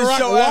hard like a Sutton rock.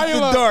 show after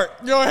Weiler. dark.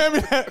 Yo, hand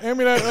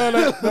me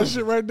that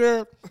shit right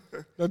there.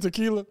 That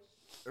tequila.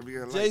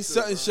 Jay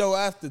Sutton show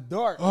after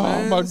dark. Oh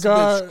man. my This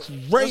god.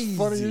 bitch crazy. That's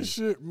funny as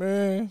shit,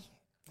 man.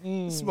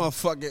 This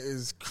motherfucker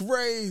is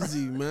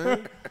crazy,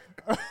 man.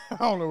 I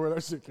don't know where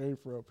that shit came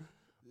from.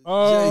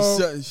 Jay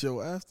Sutton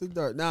show after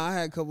dark. Now I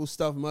had a couple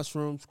stuffed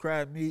mushrooms,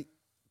 crab meat.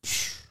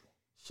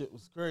 Shit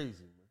was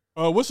crazy.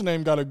 What's the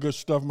name got a good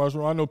stuffed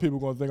mushroom? I know people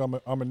gonna think I'm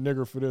a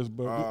nigger for this,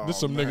 but this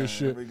some nigga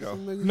shit. Here we go.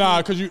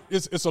 Nah, cause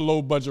it's a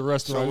low budget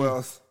restaurant. Show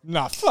else.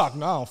 Nah, fuck.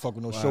 Nah, I don't fuck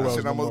with no show else.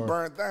 Shit No almost more.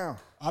 burnt down.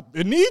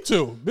 It need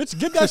to, bitch.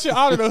 Get that shit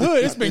out of the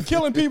hood. It's been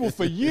killing people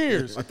for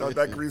years. I thought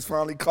that grease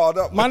finally caught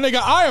up. My nigga,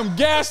 I am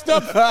gassed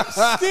up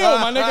still,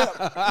 my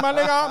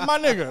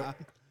nigga.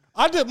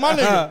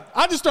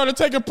 I just started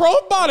taking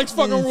probiotics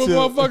fucking with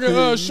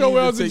motherfucking show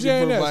else and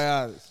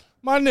JNS.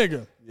 My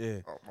nigga. Yeah.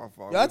 Oh, my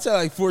fault. Yo, I take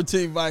like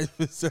 14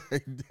 vitamins every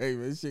day,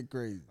 man. This shit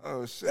crazy.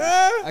 Oh shit.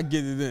 I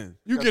get it in.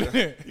 You get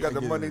it You got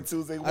the get Monday, it.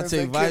 Tuesday, I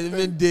Wednesday. take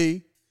vitamin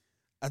D.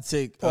 I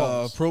take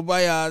Pause.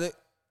 probiotic.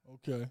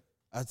 Okay.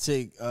 I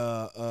take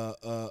maca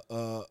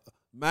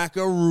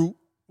root.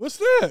 What's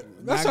that?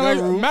 That sound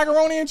like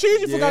macaroni and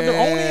cheese. You forgot the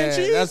oni and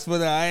cheese? That's for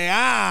the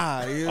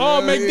you Oh,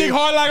 know make what I dick mean?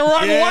 hard like a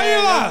rock. Yeah, Why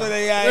you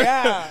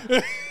that's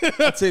lie? for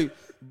the I take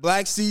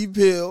black seed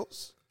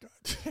pills.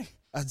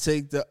 I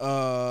take the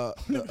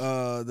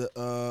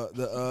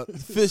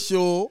fish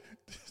oil.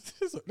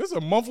 This is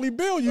a monthly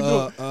bill you do.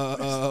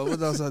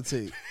 What else I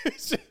take?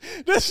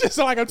 This shit's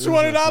like a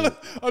 $200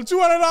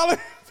 investment.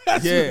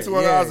 Yeah,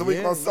 $200 a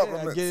week on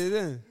supplements. I get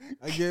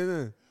it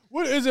in.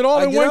 What is it all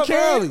I in get one up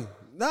can? early.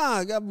 Nah,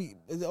 I got me.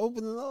 It's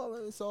open and all.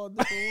 It's all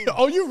different.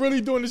 Oh, you really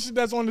doing the shit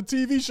that's on the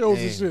TV shows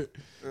and shit.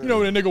 You know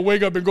when a nigga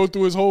wake up and go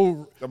through his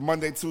whole. The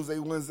Monday, Tuesday,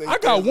 Wednesday. I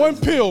got Thursday. one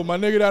pill, my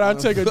nigga, that I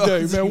take a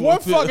day, man. One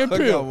fucking I got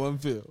pill. one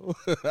pill.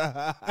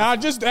 And I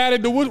just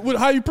added the what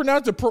how you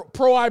pronounce it?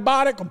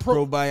 Probiotic or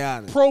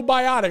Probiotic.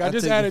 Probiotic. I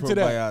just take added the to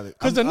that probiotic.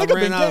 because the I nigga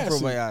ran been out of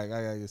gassy. probiotic.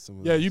 I gotta get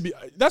some. Yeah, you be.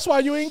 That's why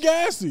you ain't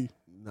gassy,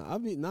 I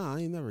ain't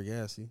never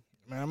gassy.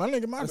 man. My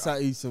nigga, Unless I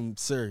eat some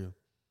cereal.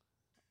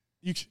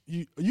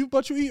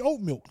 But you eat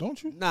oat milk,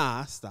 don't you? Nah,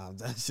 I stopped.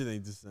 That shit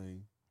ain't the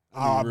same.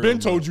 I've been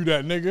told you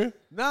that, nigga.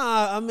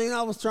 Nah, I mean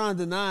I was trying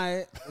to deny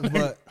it,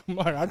 but I'm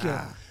like, I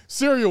can't.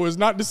 Cereal is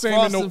not the same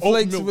as Frosted no oat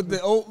Flakes milk. with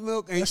the oat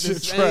milk ain't That the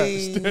shit trash.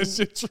 same. That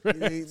shit trash.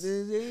 It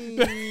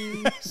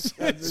ain't the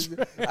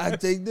same. I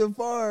take the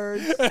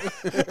farts.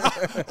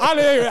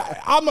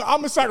 I'm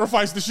gonna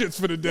sacrifice the shits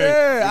for the day.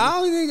 Yeah, I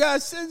don't even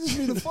got shit. Just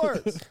be the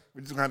farts.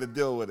 We just gonna have to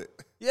deal with it.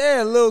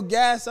 Yeah, a little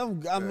gas. I'm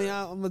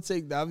gonna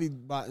take that. I'll be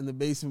in the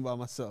basement by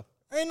myself.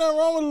 Ain't nothing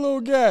wrong with a little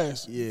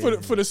gas. Yeah.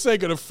 For the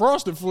sake of the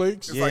Frosted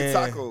Flakes. It's like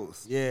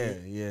tacos.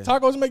 Yeah.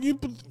 Tacos make you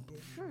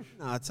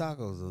Nah,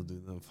 tacos don't do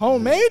nothing.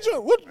 homemade.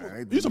 What?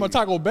 Man, You talking about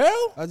Taco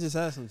Bell? I just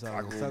had some tacos.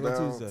 Taco Taco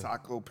Bell, Tuesday.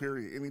 taco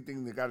period.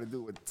 Anything that got to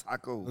do with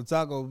tacos. The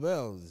Taco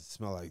Bell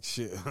smell like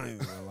shit. I ain't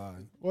gonna lie.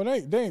 Well,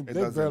 they doesn't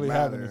barely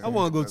have matter. anything. I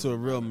want to go to a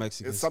real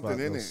Mexican It's something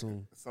spot in though, it.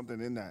 soon. It's something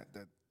in that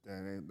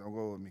ain't, don't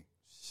go with me.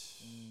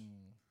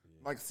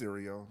 Like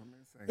cereal. I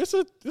mean,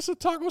 It's a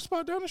taco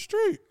spot down the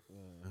street.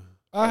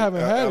 I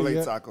haven't had LA it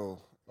yet. taco.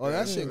 Oh,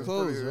 that shit it's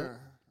closed, pretty, right?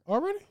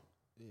 Already?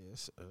 Yeah,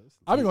 it's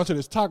I've been going to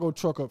this taco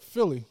truck up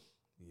Philly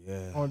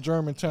yeah. on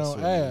Germantown That's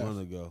where we Ave. want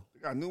to go.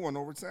 They got a new one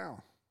over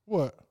town.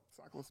 What?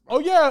 Taco spot. Oh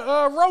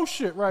yeah, roast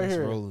shit right It's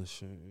here. rolling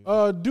shit.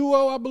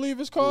 Duo, I believe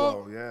it's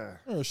called. Oh yeah.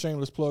 A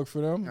shameless plug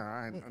for them. Nah,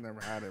 I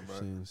never had it, but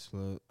Shameless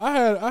plug.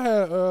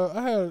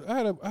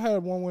 I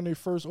had one when they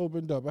first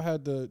opened up. I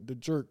had the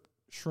jerk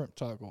shrimp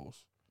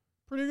tacos.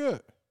 Pretty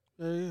good.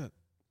 Yeah.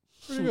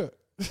 Pretty good.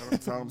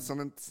 tell them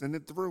send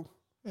it through.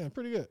 Yeah,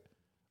 pretty good.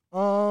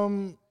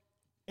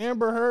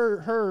 Amber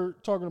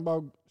Heard talking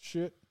about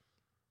shit.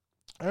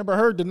 Amber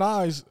Heard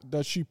denies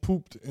that she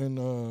pooped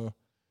in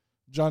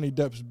Johnny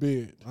Depp's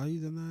bed. Why you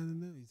denying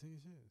that? You take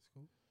a shit. It's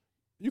cool.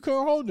 You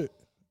couldn't hold it.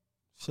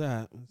 Shit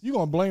happens. You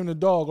gonna blame the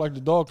dog like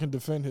the dog can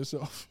defend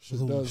himself.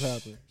 Shit Ooh, does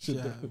happen. Shit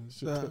Shit happens.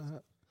 does. Shit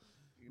does.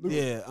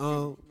 Yeah. You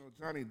know,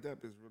 Johnny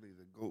Depp is really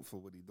the GOAT for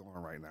what he's doing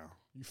right now.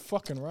 You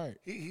fucking right.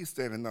 He's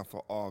standing up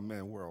for all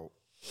men worldwide.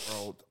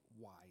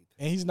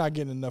 And he's not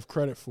getting enough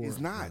credit for He's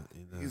it. not.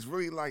 He's not. He's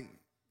really like,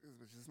 this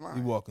bitch is lying.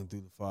 He walking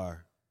through the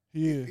fire.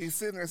 He is. He's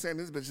sitting there saying,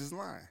 this bitch is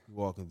lying. He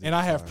walking through And the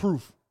I have fire.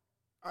 proof.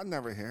 I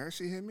never hit her.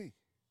 She hit me.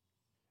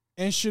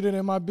 And shit it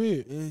in my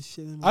bed. Yeah,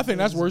 shit in my I think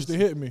bed. that's worse than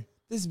hitting me.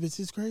 This bitch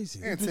is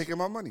crazy. And taking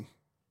my money.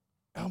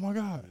 Oh my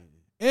God.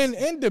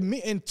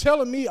 And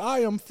telling me I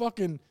am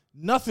fucking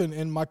nothing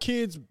and my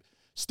kid's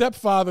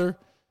stepfather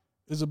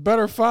is a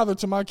better father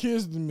to my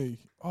kids than me.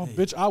 Oh,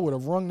 bitch, I would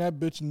have wrung that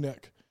bitch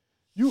neck.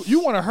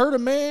 You want to hurt a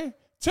man?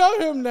 Tell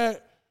him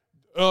that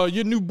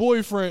your new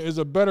boyfriend is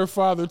a better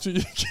father to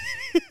your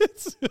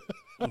kids.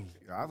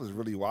 I was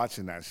really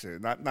watching that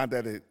shit. Not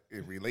that it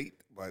relate,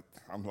 but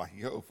I'm like,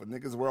 yo, for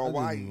niggas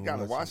worldwide, you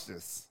gotta watch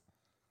this.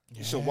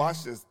 You should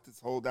watch that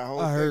whole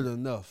I thing. heard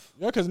enough.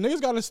 Yeah, because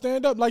niggas got to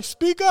stand up. Like,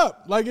 speak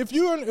up. Like, if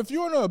you're in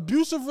an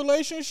abusive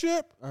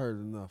relationship, I heard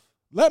enough.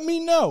 let me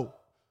know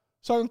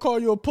so I can call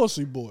you a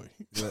pussy boy.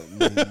 Let me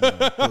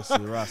know.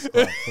 Pussy,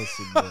 rascal,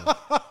 pussy boy.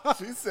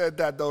 She said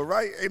that though,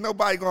 right? Ain't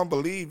nobody gonna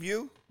believe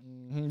you.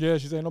 Yeah,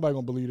 she said nobody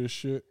gonna believe this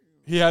shit.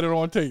 He had it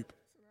on tape.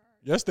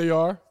 Yes, they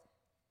are.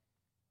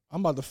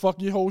 I'm about to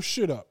fuck your whole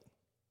shit up.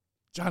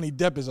 Johnny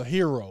Depp is a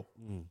hero.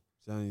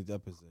 Johnny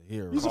Depp is a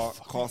hero.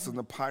 Costing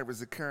the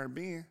Pirates of the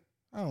Caribbean.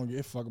 I don't give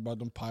a fuck about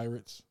them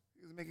pirates.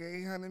 He was making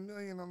 $800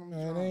 million on them.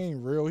 Man, jobs. they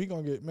ain't real. He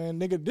gonna get, man,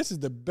 nigga, this is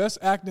the best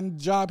acting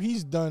job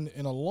he's done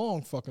in a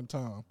long fucking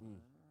time.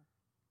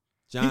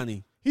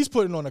 Johnny. He's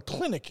putting on a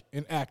clinic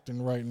in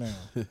acting right now.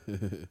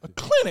 A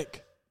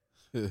clinic.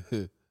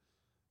 And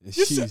You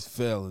she's said-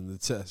 failing the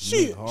test.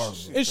 She,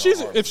 horribly.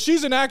 and if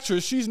she's an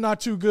actress, she's not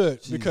too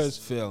good She's because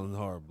failing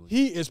horribly.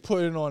 he is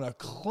putting on a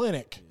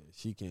clinic.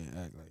 She can't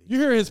act like You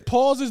hear his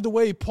pauses, the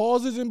way he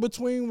pauses in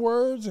between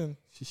words and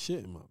she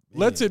shit in my bed.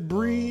 lets it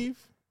breathe.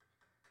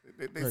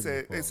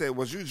 They said,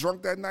 was you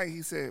drunk that night?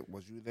 He said,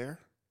 was you there?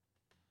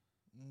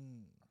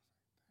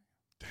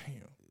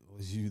 Damn,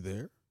 Was you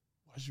there?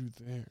 was you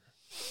there?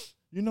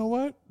 You know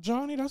what,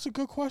 Johnny? That's a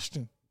good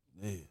question.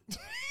 Man.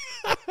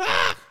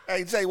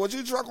 Hey, Jay, was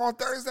you drunk on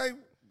Thursday?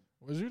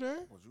 Was you there?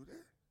 Was you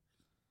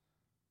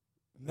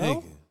there?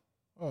 No. Nigga.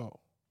 Oh,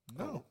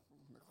 no.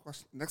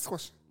 Next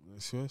question.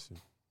 Next question.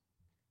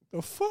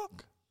 The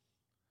fuck?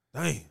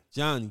 Damn.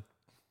 Johnny.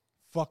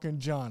 Fucking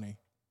Johnny.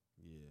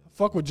 Yeah.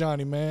 Fuck with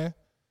Johnny, man.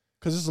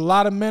 Because there's a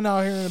lot of men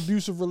out here in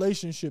abusive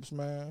relationships,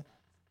 man.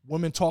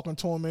 Women talking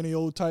to him any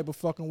old type of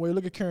fucking way.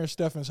 Look at Karen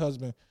Steffen's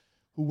husband,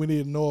 who we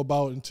didn't know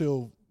about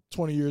until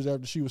 20 years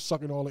after she was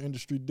sucking all the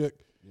industry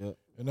dick. Yep.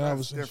 And that That's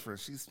was different.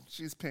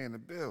 She's paying the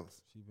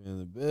bills. She paying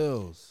the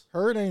bills.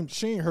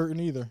 she ain't hurting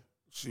either.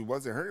 She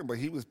wasn't hurting, but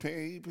he was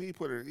paying. He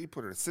put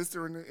her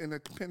sister in the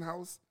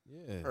penthouse.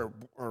 Yeah.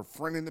 Her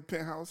friend in the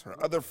penthouse. Her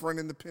other friend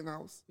in the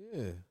penthouse.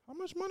 Yeah. How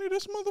much money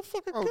this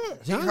motherfucker Oh,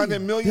 got? Johnny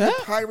 $800 million Depp?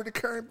 to Pirate of the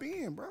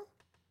Caribbean, bro.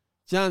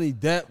 Johnny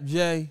Depp,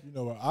 Jay. You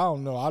know what? I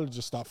don't know. I'd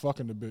just stop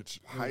fucking the bitch.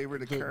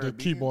 Pirate of the To Caribbean.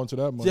 keep on to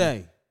that money.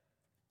 Jay.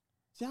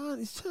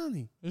 It's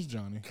Johnny. It's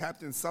Johnny.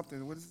 Captain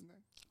something. What is his name?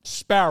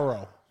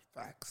 Sparrow.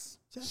 Facts.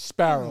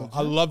 Sparrow.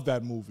 I love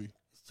that movie.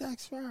 It's Jack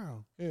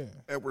Sparrow. Yeah.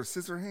 Edward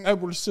Scissorhands.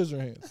 Edward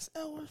Scissorhands. That's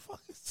Edward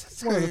fucking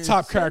Scissorhands. One of the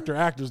top character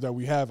actors that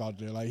we have out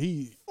there. Like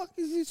he. Fuck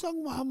is you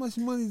talking about? How much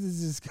money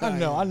does this guy?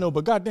 I know,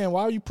 but goddamn,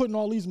 why are you putting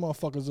all these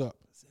motherfuckers up?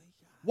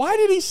 Why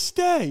did he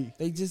stay?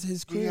 They just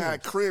his He crib.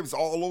 had cribs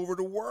all over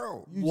the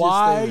world. You just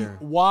stay there.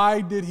 Why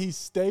did he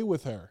stay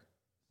with her?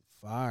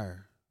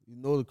 Fire. You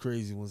know the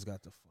crazy ones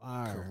got the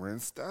fire. Corinne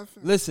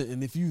Steffens. Listen,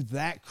 and if you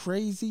that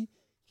crazy,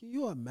 can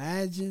you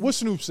imagine? What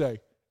Snoop say?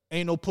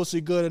 Ain't no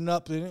pussy good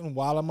enough in it, and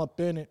while I'm up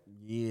in it.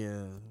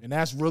 Yeah. And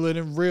that's realer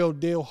than real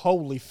deal,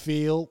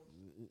 Holyfield.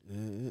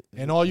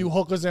 And all you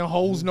hookers and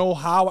hoes know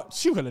how.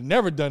 She would have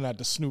never done that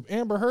to Snoop.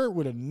 Amber Heard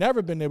would have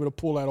never been able to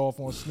pull that off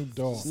on Snoop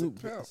Dogg.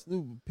 Snoop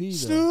P. though.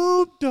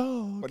 Snoop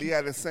Dogg. But he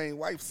had the same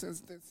wife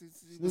since he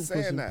was Snoop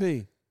saying pushing that.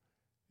 P.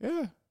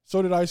 Yeah.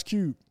 So did Ice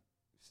Cube.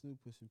 Snoop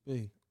pushing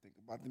P. Think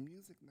about the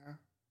music now.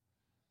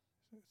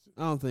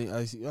 I don't think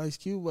Ice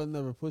Cube was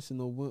never pushing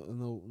no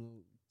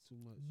too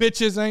much.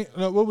 Bitches ain't.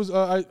 What was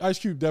Ice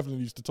Cube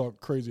definitely used to talk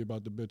crazy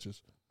about the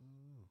bitches,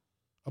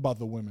 about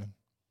the women.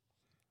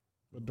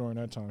 But during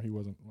that time, he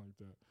wasn't like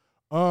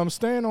that.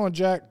 Staying on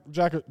Jack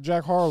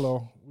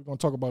Harlow, we're gonna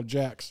talk about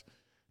Jax.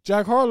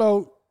 Jack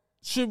Harlow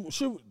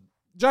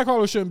Jack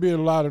Harlow shouldn't be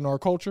allowed in our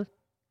culture.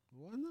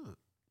 Why not?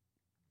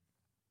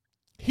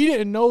 He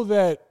didn't know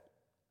that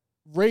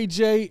Ray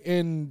J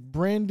and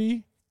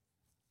Brandy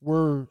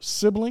were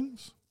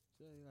siblings.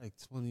 Like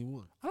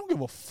 21. I don't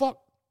give a fuck.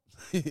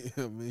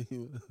 I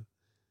mean,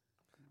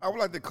 I would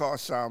like to call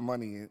Sean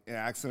Money and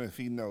ask him if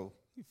he know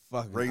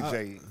fucking Ray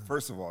J.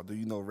 First of all, do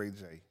you know Ray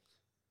J?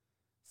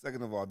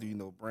 Second of all, do you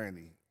know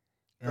Brandy?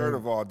 Third Eric.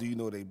 of all, do you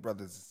know they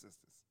brothers and sisters?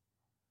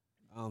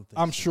 I don't think.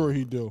 I'm Sean- sure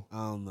he do. I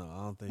don't know.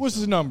 I don't think. What's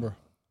his Sean- number?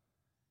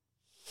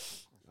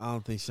 I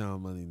don't think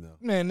Sean Money know.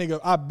 Man, nigga,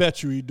 I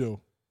bet you he do.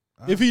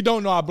 If he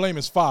don't know, I blame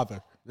his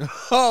father.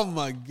 Oh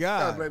my Gotta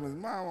God! blame his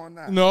mom on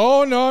that.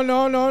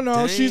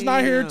 No. She's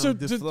not here Damn, to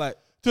deflect.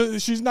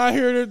 she's not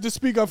here to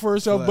speak up for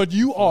herself, Deflect, but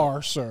you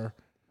are, sir.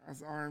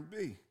 That's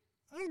R&B.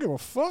 I don't give a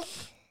fuck.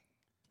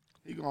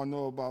 He gonna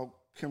know about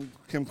Kim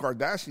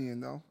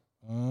Kardashian though.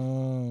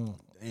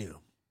 Damn.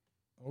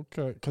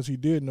 Okay, because he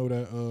did know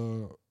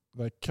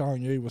that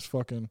Kanye was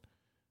fucking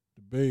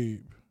the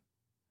babe.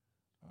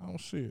 I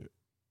don't see it.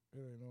 It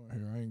ain't on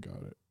here. I ain't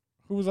got it.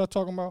 Who was I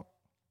talking about?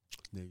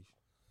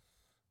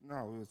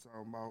 No, we was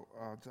talking about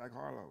Jack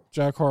Harlow.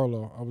 Jack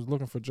Harlow. I was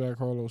looking for Jack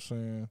Harlow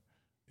saying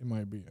it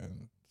might be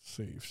in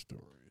Save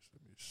Stories.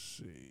 Let me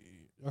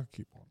see. Y'all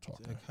keep on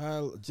talking.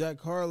 Jack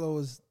Harlow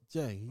is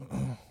Jay. He's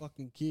a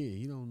fucking kid.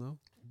 He don't know.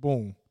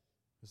 Boom.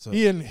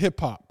 He in hip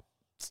hop.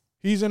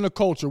 He's in the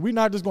culture. We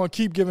not just gonna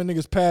keep giving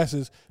niggas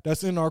passes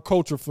that's in our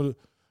culture for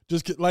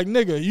just like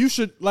nigga. You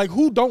should like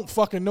who don't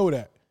fucking know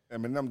that.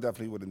 Eminem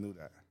definitely would have knew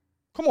that.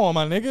 Come on,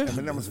 my nigga.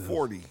 Eminem is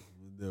 40.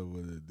 Eminem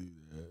wouldn't do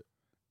that.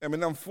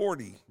 Eminem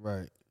 40.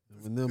 Right.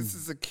 This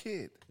is a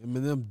kid.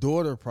 Eminem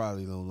daughter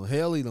probably don't know.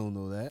 Haley don't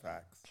know that.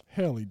 Facts.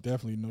 Haley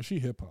definitely knows. She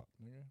hip hop.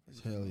 It's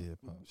Haley hip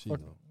hop. She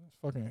know.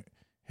 Fucking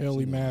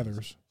Haley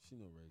Mathers. She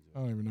know Ray J. I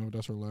don't even know if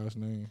that's her last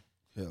name.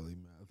 Haley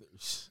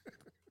Mathers.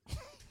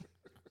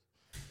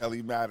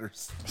 Haley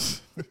Matters.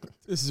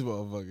 This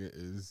motherfucker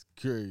is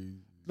crazy.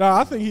 Nah,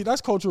 I think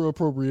that's cultural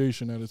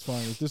appropriation at its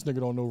finest. This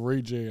nigga don't know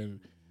Ray J and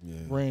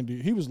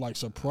Randy. He was like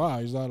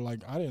surprised. I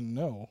didn't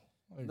know.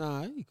 Like,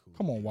 nah, he cool.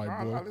 Come on, white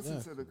boy. I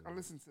listen to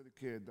the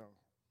kid though.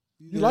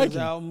 You like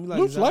him?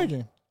 Luke's like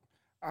him.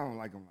 I don't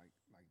like him like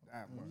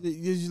that. But Did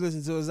you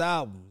listen to his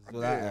album?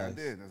 I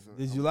did.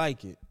 Did you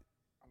like it?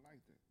 I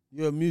liked it.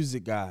 You're a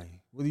music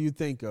guy. What do you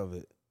think of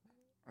it?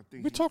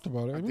 We talked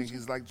about it. I think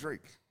he's like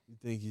Drake. You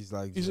think he's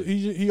like Drake?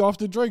 Drake? He off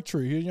the Drake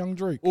tree. He's young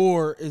Drake.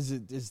 Or is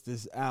it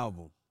this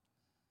album?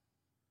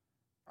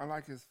 I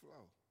like his flow.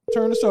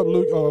 Turn this up,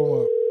 Luke.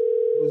 Oh,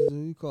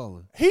 who you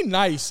calling? He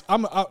nice.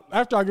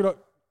 After I get up.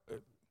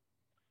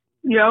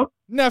 Yo.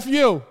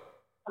 Nephew.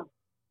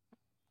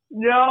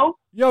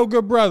 Yo,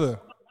 good brother.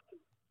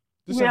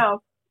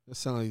 That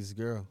sounds like his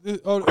girl.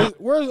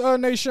 Where's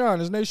Nashawn?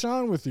 Is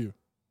Nashawn with you?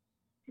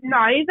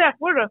 Nah, he's at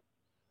Florida.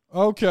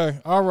 Okay,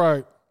 all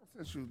right.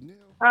 All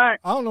right.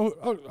 I don't know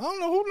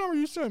who number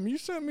you sent me. You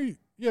sent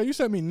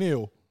me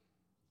Neil.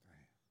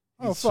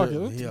 Oh, fuck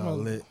it. He all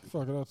lit.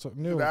 Fuck it. I'll talk.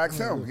 Neil. Ask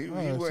him. He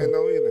wouldn't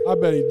know either. I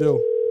bet he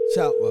do.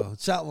 Chapo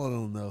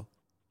don't know.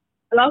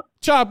 Hello?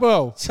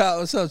 Chapo.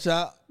 What's up,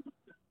 Chop?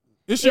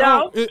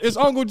 It's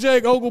Uncle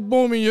Jake, Uncle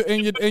Boom,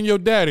 and your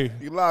daddy.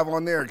 You live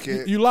on there,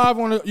 kid. You live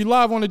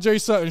on the Jay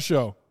Sutton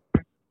show.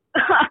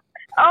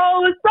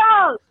 Oh,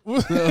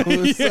 what's up?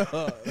 What's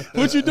up?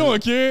 What you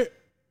doing, kid?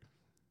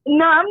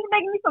 No, I'm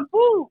making me some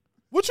food.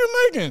 What you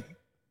making?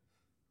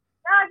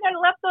 I got a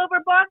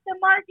leftover Boston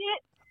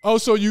Market. Oh,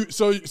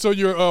 so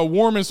you're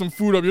warming some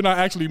food up. You're not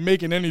actually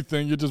making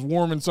anything. You're just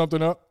warming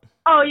something up.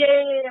 Oh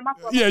yeah. My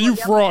fault. Yeah, you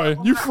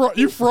frauding. You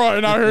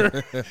frauding out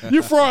here.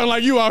 You frauding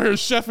like you out here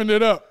chefing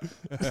it up.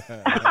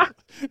 I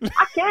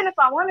can if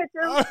I wanted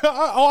to.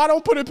 I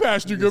don't put it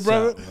past you, good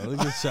brother.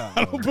 Look at shot,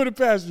 I don't put it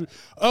past you.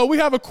 We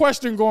have a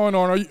question going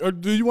on.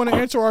 Do you want to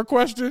answer our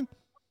question?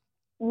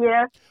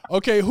 Yeah.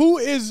 Okay.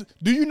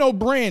 Do you know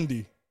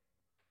Brandy?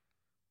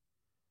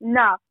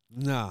 Nah.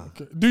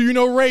 Okay. Do you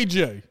know Ray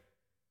J?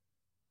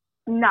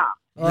 Nah.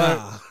 All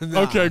right.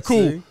 Okay,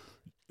 cool. See?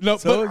 No,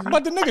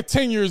 but the nigga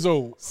 10 years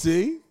old.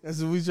 See?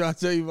 That's what we trying to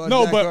tell you about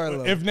Jack Harlow. No,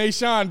 but if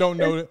Nashawn don't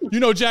know it. You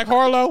know Jack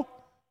Harlow?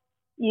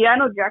 Yeah, I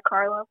know Jack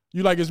Harlow.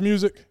 You like his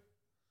music?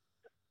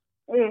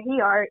 Yeah,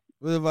 he alright.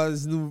 What about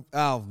his new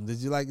album? Did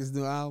you like his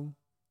new album?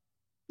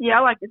 Yeah,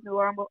 I like his new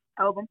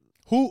album.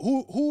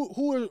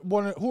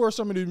 Who are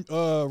some of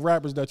the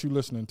rappers that you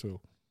listening to?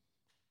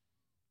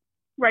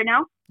 Right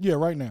now? Yeah,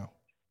 right now.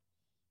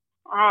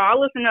 I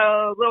listen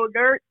to Lil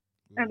Durk,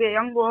 NBA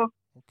Youngboy,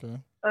 okay,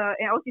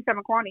 and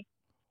OT7 Kwani.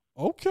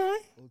 Okay.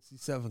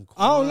 OT7 Kwani.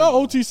 I don't know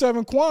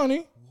OT7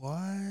 Kwani.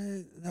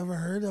 What? Never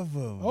heard of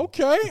him.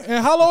 Okay.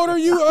 And how old are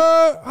you?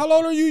 How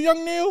old are you,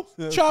 young Neil?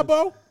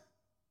 Chapo?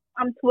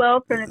 I'm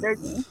 12, turning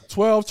 13.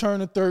 12,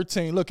 turning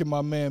 13. Look at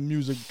my man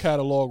music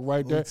catalog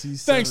right there.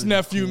 Thanks,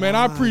 nephew, man.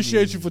 I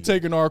appreciate you for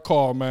taking our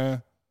call,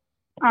 man.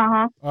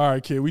 Uh-huh. All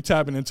right, kid. We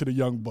tapping into the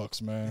young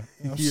bucks, man.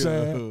 You know what I'm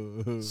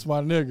saying? It's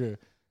my nigga. You know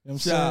what I'm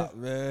saying?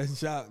 Man.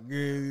 Shop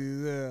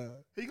good. Yeah.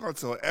 He gonna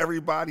tell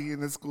everybody in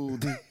the school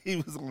that he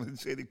was on the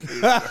Jada Kids.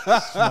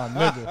 That's my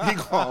nigga.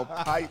 He gonna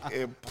pipe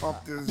and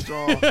pump this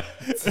joint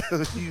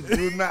till you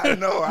do not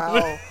know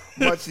how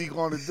much he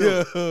gonna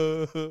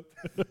do.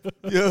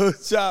 Yo,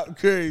 Chop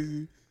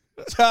crazy.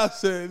 Chop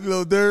said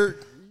Lil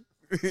Durk,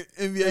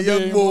 NBA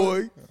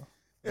Youngboy,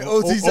 and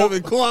OT7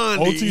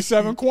 Kwani.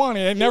 OT7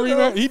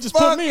 Kwani. He just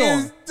put me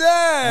on.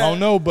 That? I don't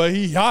know, but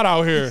he hot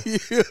out here.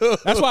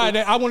 That's why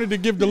I wanted to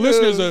give the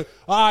listeners an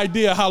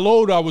idea how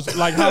old I was,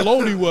 like how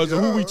old he was,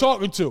 and who we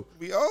talking to.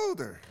 Be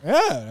older.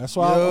 Yeah, that's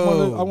why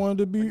I wanted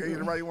to be. I gave you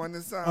the right one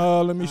this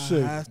time. Let me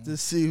see. I have to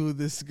see who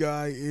this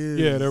guy is.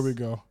 Yeah, there we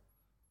go.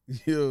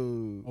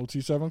 Yo.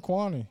 OT7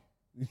 Kwani.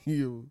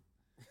 Yo.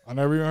 I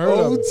never even heard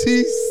of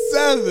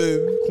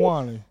OT7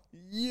 Kwani.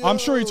 Yo. I'm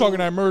sure you're talking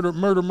that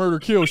murder,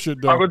 kill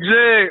shit, though. Uncle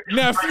Jay.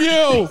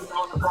 Nephew.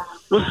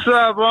 What's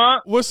up, man?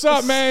 What's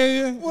up,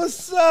 man?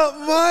 What's up,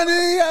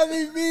 money?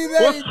 Happy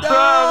birthday, What's dog.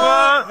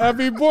 up, man?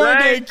 Happy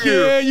birthday, Thank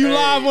kid. You you.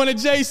 live on the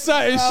Jay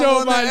Sutton I'm show,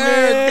 on my the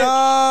air, nigga.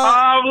 dog.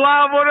 I'm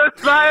live on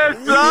the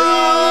science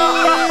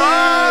show.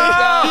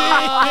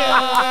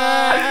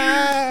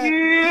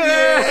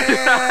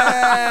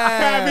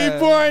 Happy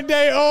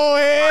birthday, old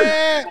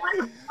head.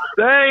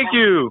 Thank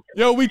you.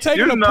 Yo, we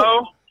taking You a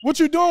know. What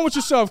you doing with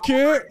yourself,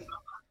 kid?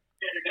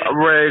 I'm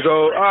ready to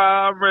go.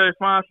 I'm ready to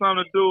find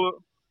something to do.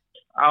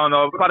 I don't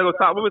know. About to go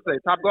top. What would we say?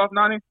 Top golf,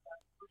 Nani?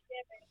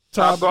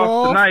 Top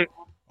golf tonight.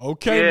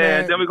 Okay, Yeah.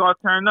 man. Then we gonna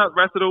turn up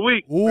rest of the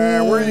week. Ooh.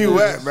 Man, where you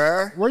at,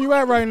 man? Where you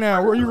at right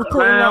now? Where you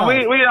reporting Man,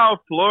 live? we out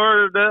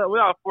Florida. We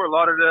out Fort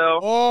Lauderdale.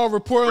 Oh,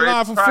 reporting Ready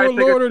live to from try Fort to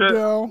take a trip.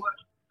 Lauderdale.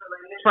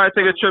 Probably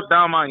take a trip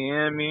down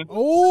Miami.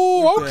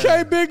 Oh,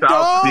 okay, big South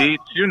dog. Beach,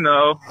 you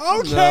know.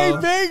 Okay, No.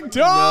 big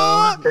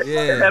dog.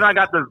 Yeah. And I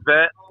got the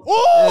vet.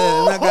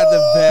 Oh, And I got the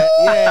vet.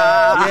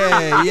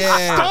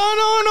 Yeah. Stun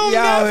on him,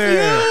 Y'all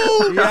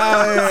nephew. here.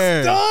 Y'all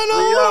here. Stun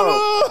on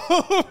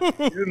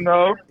him. You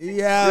know. Y'all You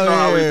know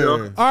how we here.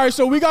 do. All right,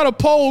 so we got a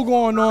poll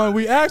going on.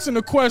 We asking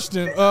the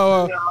question.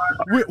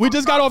 We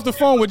just got off the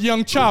phone with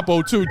young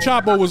Chapo too.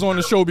 Chapo was on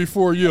the show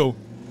before you.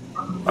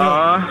 You know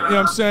what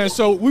I'm saying?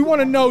 So we want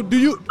to know,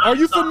 are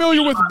you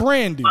familiar with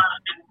Brandy?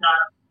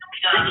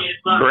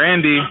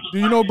 Brandy. Do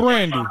you know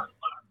Brandy?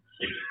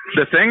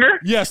 The singer?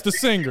 Yes, the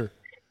singer.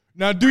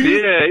 Now, do you?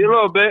 Yeah, a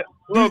little bit.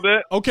 A little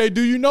bit. Okay,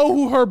 do you know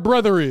who her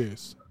brother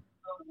is?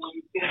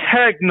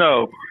 Heck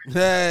no.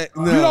 Heck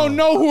no. You don't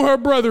know who her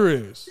brother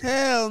is.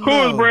 Hell no.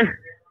 Who is Brandy?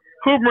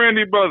 Who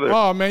Brandy brother?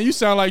 Oh man, you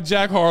sound like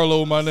Jack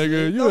Harlow, my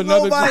nigga. You Don't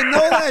another nobody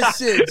know that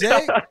shit,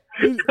 Jay.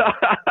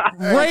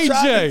 Ray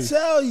J. To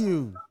tell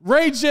you.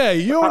 Ray J.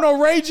 You don't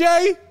know Ray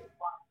J?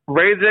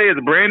 Ray J is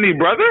Brandy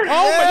brother? Oh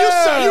man,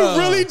 Yeah. you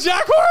really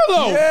Jack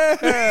Harlow?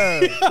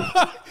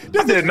 Yeah.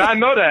 I did not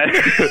know that.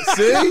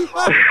 See?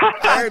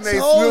 And they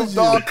told Snoop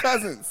Dogg you.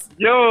 cousins.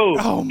 Yo,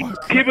 Oh my god.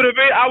 keep it a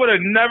bit. I would have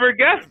never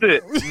guessed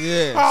it.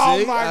 Yeah. Oh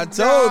See? my I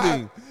told God.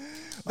 him.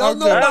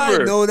 Don't Okay. nobody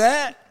Ever. know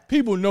that.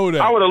 People know that.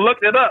 I would have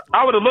looked it up.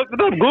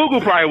 Google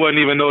probably wouldn't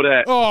even know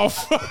that. Oh.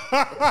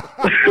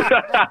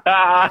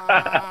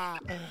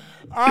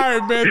 All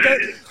right, man.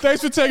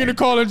 Thanks for taking the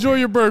call. Enjoy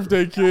your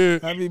birthday,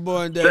 kid. Happy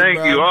born day, Thank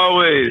bro. you,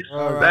 always.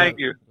 All right. Thank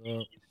you.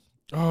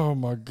 Oh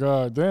my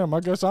god, damn! I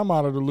guess I'm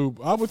out of the loop.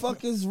 I What would the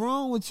fuck is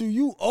wrong with you?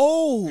 You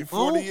old. You're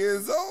 40 Unc.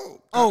 years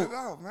old. Cut Oh, it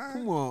out, man.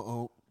 come on,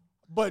 Unc.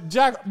 but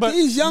Jack. But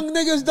These young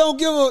niggas don't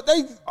give a.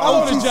 They how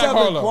old is Jack 27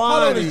 Harlow? How old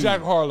quality. is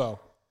Jack Harlow?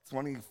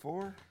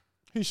 24?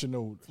 He should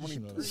know. He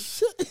should know that.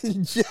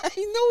 Shouldn't Jay? No,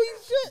 he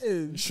He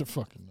shouldn't. should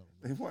fucking know.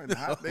 They weren't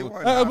hot. They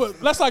weren't hot.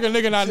 But that's like a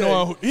nigga not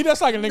knowing.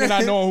 That's like a nigga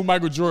not knowing who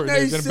Michael Jordan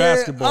They is in said,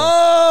 basketball.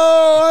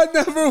 "Oh, I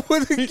never would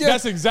have That's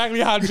guessed." exactly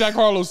how Jack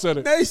Harlow said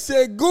it. They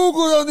said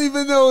Google don't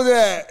even know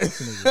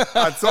that.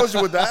 I told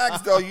you with the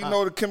axe, though, you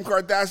know the Kim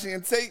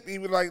Kardashian tape. He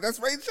was like,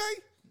 that's Ray J?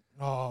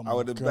 Oh my I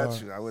would have God.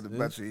 bet you. I would have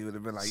bet you. He would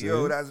have been like,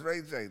 yo, that's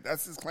Ray J.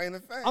 That's his claim to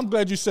fame. I'm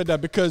glad you said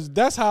that because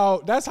that's how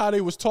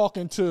they was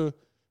talking to.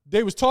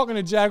 They was talking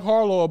to Jack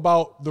Harlow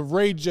about the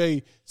Ray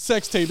J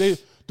sex tape.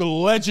 The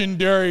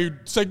legendary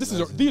sex.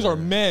 These are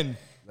men.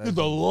 They're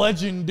the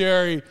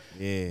legendary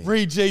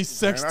Ray J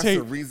sex And that's tape.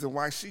 the reason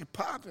why she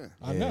popping.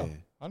 I know.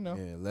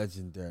 Yeah,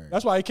 legendary.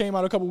 That's why he came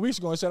out a couple weeks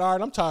ago and said, "All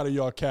right, I'm tired of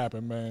y'all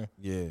capping, man.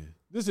 Yeah.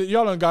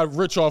 Y'all done got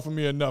rich off of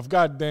me enough.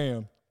 God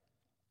damn."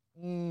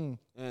 And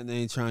they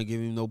ain't trying to give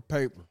him no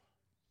paper.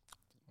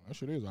 That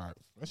shit is all right.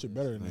 That shit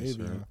better than nice,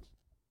 the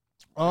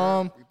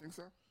Avion. You think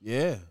so?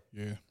 Yeah.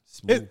 Yeah.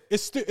 Smooth.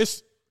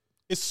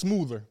 It's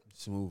smoother.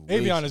 Smooth. Way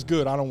Avion is smooth.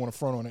 good. I don't want to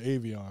front on the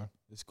Avion.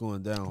 It's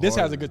going down. This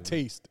has harder, a good man.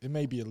 taste. It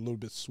may be a little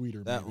bit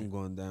sweeter. That maybe.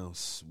 one going down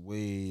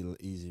way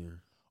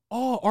easier.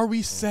 Oh, are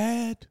we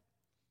sad?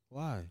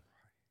 Why?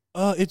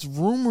 It's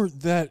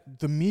rumored that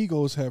the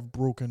Migos have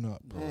broken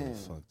up. Oh,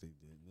 fuck, they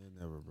did. They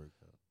never break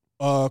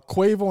up.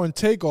 Quavo and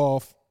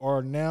Takeoff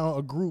are now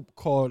a group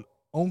called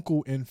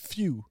Uncle and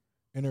Few,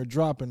 and they're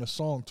dropping a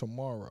song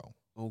tomorrow.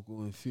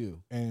 Uncle and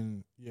Few.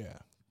 And yeah,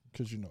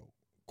 because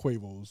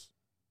Quavo's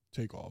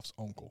Takeoff's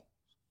uncle.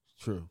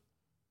 True.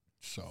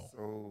 So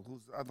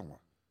who's the other one?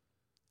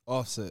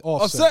 Offset.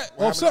 Offset.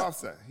 What happened to Offset.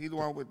 Offset. He the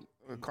one with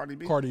Cardi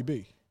B? Cardi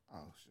B. Oh,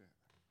 shit.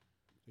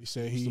 They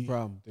said What's the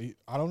problem?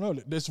 I don't know.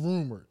 That's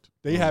rumored.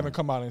 They haven't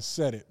come out and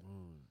said it,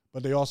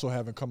 but they also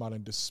haven't come out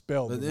and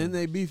dispelled But it. then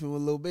they beefing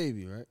with Lil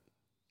Baby, right?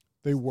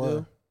 They were.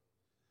 Still?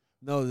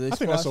 No, they I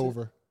think that's squashed it?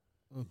 over.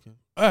 Okay.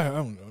 I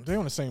don't know. They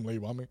on the same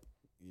label. I mean,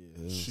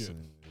 Yeah. Shit.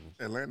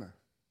 Atlanta.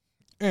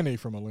 and they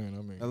from Atlanta.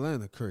 I mean,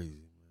 Atlanta crazy,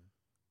 man.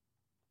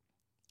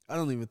 I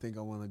don't even think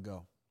I want to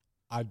go.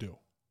 I do.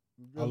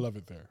 I love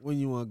it there. When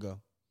you want to go?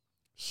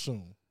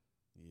 Soon.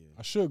 Yeah.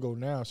 I should go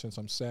now since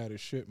I'm sad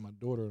as shit. My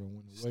daughter done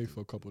went away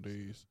for a couple of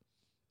days.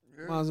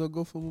 Might as well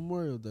go for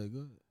Memorial Day. Go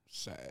ahead.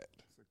 Sad.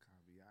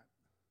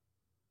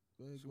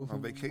 Go ahead, go went for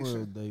on vacation?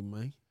 Memorial Day,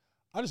 man.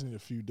 I just need a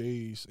few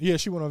days. Yeah,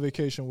 she went on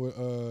vacation with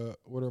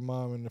her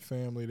mom and the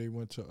family. They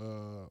went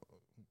to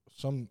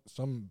some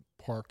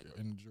park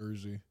in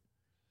Jersey.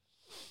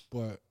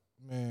 But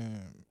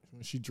Man,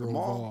 when she drove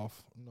mall?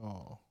 off.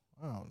 No,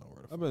 I don't know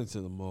where the I've been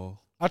to the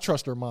mall. I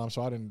trust her mom,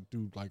 so I didn't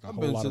do like a I've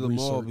whole been lot to of the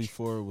research. mall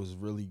before it was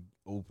really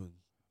open.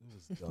 It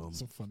was dumb.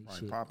 Some funny Right,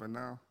 shit. popping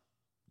now.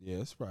 Yeah,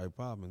 it's probably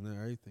popping there.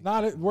 Everything.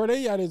 Nah, where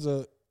they at is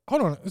a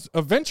hold on, it's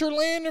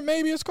Adventureland or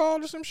maybe it's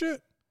called or some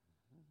shit.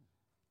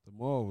 The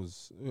mall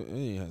was. It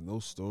ain't had no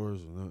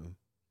stores or nothing.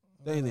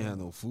 They ain't had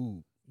no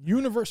food.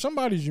 Universe,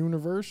 somebody's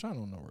universe. I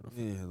don't know where the.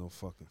 They ain't had no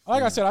fucking. Food.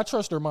 Like I said, I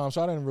trust her mom,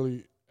 so I didn't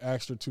really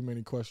ask her too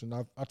many questions.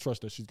 I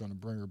trust that she's gonna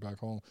bring her back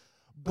home.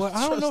 But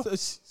I don't know. That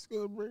she's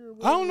gonna bring her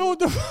back. I don't know what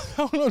the I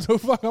don't know what the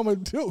fuck I'm gonna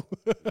do.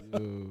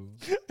 Yo,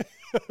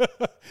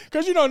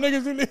 Cause you know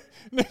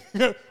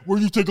niggas, where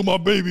you taking my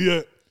baby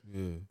at?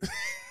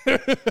 yeah.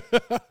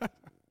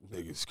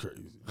 Niggas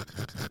crazy.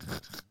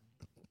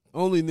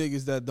 Only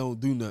niggas that don't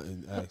do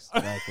nothing act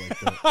like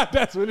that.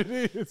 That's what it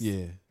is.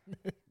 Yeah.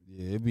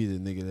 Yeah, it be the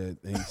nigga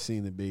that ain't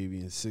seen the baby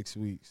in 6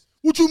 weeks.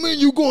 What you mean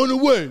you going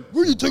away?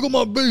 Where you taking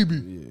my baby?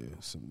 Yeah,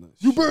 some nuts.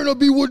 You better not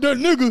be with that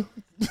nigga.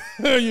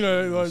 You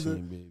know, Ain't like seen that.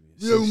 the baby in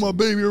You having 6 my weeks.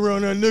 baby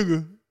around that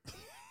nigga.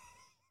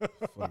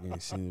 Fucking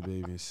ain't seen the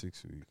baby in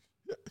 6 weeks.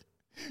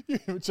 You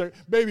didn't even check.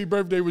 Baby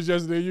birthday was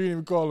yesterday. You didn't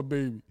even call a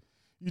baby.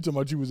 You talking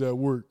about you was at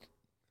work.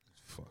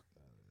 Fuck.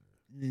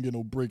 You didn't get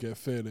no break at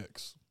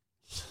FedEx.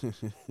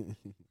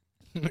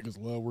 Niggas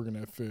love working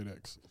at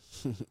FedEx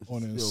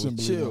on an Yo,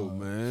 assembly chill, line.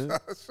 man.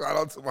 Shout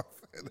out to my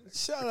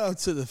FedEx. Shout out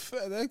to the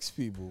FedEx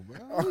people, bro.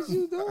 What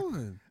you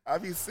doing? I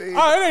be saying,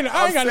 I ain't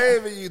I'm got-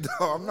 saving you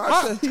though. I'm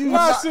not.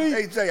 see.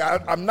 Hey Jay,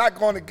 I'm not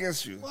going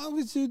against you. Why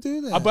would you do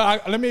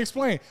that? Let me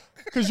explain.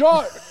 Cause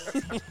y'all.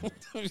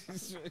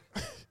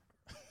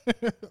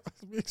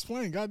 Let me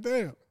explain.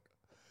 Goddamn.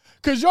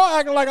 Cause y'all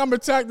acting like I'm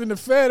attacking the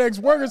FedEx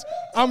workers.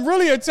 I'm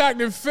really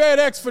attacking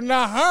FedEx for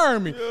not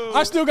hiring me.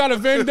 I still got a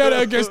vendetta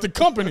against the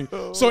company.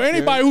 So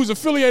anybody who's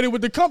affiliated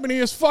with the company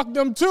is fuck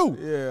them too.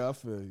 Yeah, I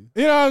feel you.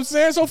 You know what I'm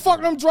saying? So fuck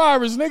them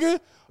drivers,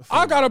 nigga.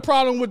 I got a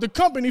problem with the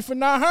company for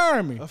not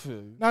hiring me. I feel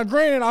you. Now,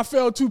 granted, I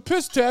failed 2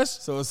 piss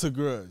tests. So it's a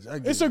grudge. I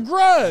get It's a it.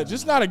 grudge.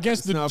 It's not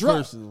against It's the not drug.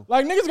 personal.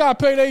 Like niggas gotta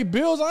pay their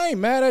bills. I ain't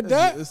mad at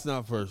that. It's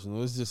not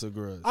personal. It's just a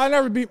grudge. I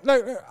never be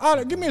like.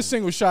 Give me a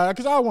single shot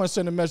because I want to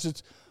send a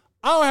message.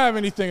 I don't have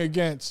anything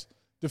against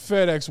the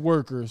FedEx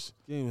workers.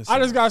 I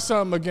just got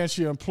something against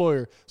your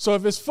employer. So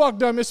if it's fuck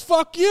them, it's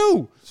fuck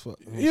you.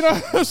 You know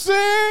what I'm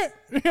saying?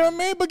 You know what I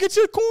mean? But get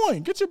your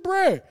coin, get your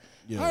bread.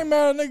 Yeah. I ain't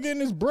mad at nigga getting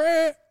his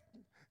bread.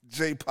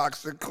 J-Pac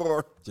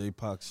Shakur.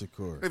 J-Pac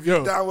Shakur. If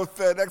you're down with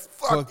FedEx,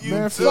 fuck you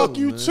Man, too. fuck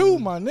you man. too,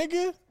 my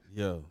nigga.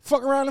 Yo.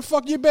 Fuck around and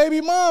fuck your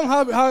baby mom.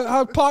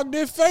 How Pac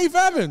did Faith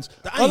Evans.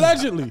 Damn.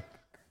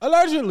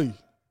 Allegedly.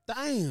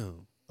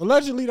 Damn.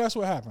 Allegedly, that's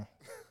what happened.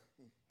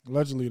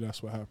 Allegedly,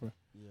 that's what happened.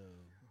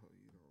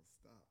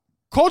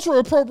 Cultural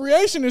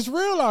appropriation is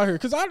real out here.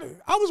 Because I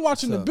was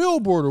watching the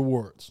Billboard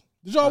Awards.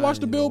 Did y'all watch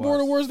the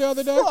Billboard Awards the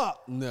other day?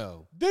 Fuck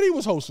no. Diddy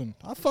was hosting.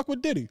 I fuck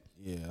with Diddy.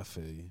 Yeah, I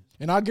feel you.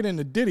 And I'll get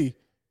into Diddy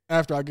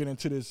after I get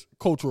into this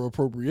cultural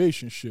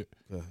appropriation shit.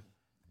 Okay.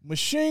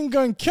 Machine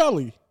Gun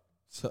Kelly,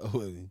 So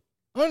what he?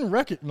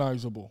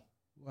 unrecognizable.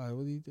 Why?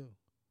 What do you do?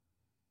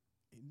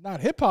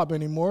 Not hip hop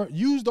anymore.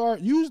 Used our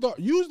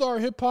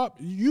hip hop,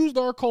 used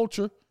our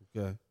culture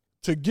Okay.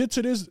 to get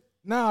to this.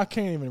 Now I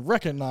can't even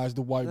recognize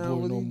the white Now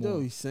boy what no do you more. do?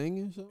 He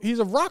singing something? He's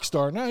a rock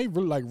star now. He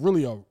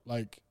really a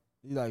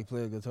He like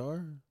play a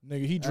guitar?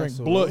 nigga. He drink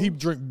Axl blood. Rose? He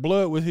drink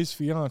blood with his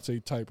fiance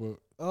type of.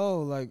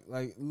 Oh, like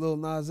Lil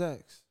Nas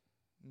X.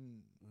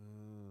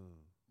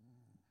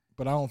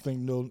 But I don't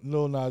think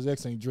Lil Nas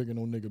X ain't drinking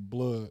no nigga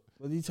blood.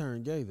 But he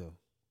turned gay though.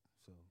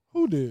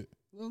 Who did?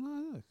 Lil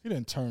Nas X. He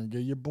didn't turn gay.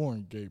 You're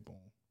born gay, boom.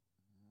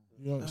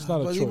 You know, it's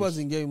not a But choice. he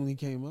wasn't gay when he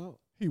came out.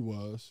 He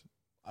was.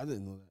 I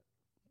didn't know that.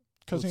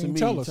 Because So he to didn't me,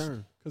 tell he us.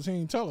 turned. Because he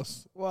didn't tell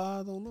us. Well,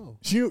 I don't know.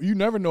 You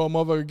never know a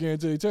motherfucker again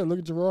until they tell you. Look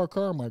at Gerard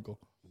Carmichael.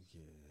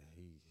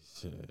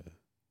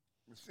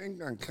 Machine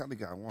Gun Kelly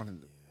got one of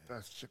the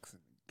best chicks in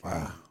the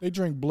game. They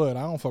drink blood.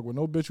 I don't fuck with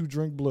no bitch who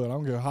drink blood. I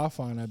don't care how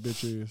fine that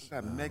bitch is.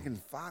 That Megan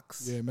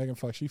Fox. Yeah, Megan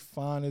Fox. She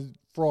fine as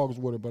frogs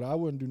with her, but I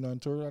wouldn't do nothing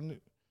to her.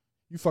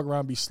 You fuck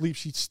around, be sleep.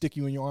 She'd stick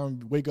you in your arm.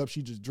 Wake up,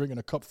 she just drinking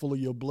a cup full of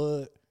your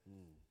blood.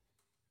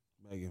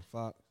 Megan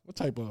Fox. What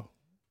type of?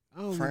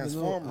 I don't even know.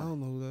 Transformer. I don't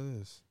know who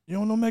that is. You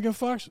don't know Megan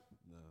Fox?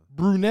 No.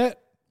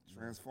 Brunette?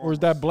 Transformers. Or is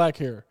that black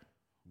hair?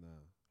 No.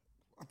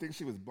 I think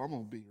she was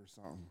Bumblebee or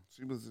something.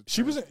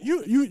 She was.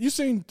 You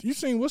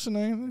seen what's her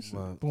name?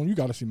 What? Boom, you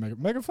got to see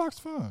Megan Fox.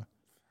 Fine.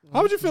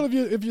 How would you feel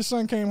if your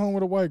son came home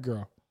with a white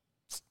girl?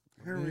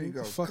 Here Man, we what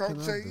go. the fuck Coach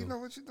can I Jay, do? you know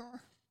what you're doing?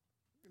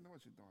 You know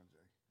what you're doing, Jay.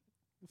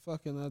 What the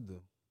fuck can I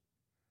do?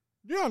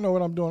 You don't know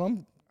what I'm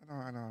doing.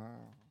 I know.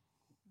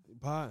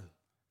 Pie.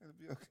 It'll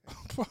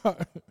be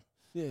okay.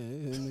 Yeah. I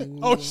mean,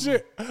 Oh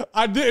shit!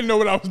 I didn't know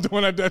what I was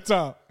doing at that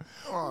time.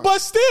 But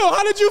still,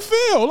 how did you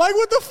feel? Like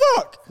what the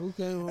fuck? Who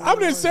came home? I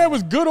didn't say it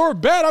was good or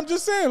bad. I'm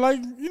just saying, like,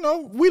 you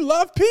know, we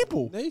love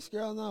people. Nate's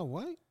girl not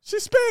white.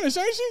 She's Spanish,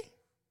 ain't she?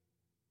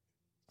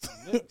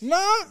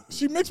 Nah,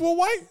 she mixed with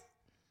white.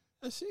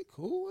 She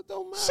cool. It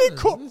don't matter. She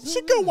cool. It's She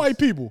who it good is. white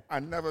people. I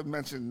never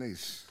mentioned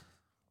niche.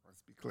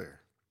 Let's be clear.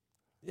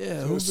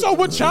 Yeah. So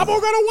what? Chavo got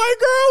a white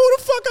girl? Who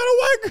the fuck got a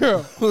white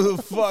girl? Who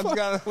the fuck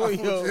got a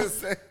yo?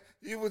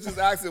 You was just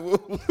asking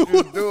what would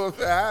you do if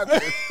it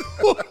happened.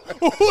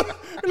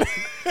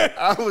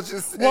 I was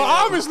just saying. Well,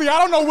 obviously, I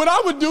don't know what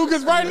I would do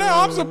because right now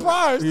I'm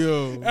surprised.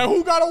 Yo. And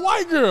who got a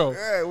white girl?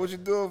 Yeah, what you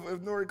do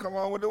if Nori come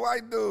on with the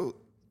white dude?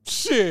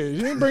 Shit,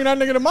 you didn't bring that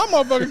nigga to my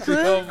motherfucking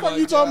crib. What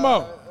you talking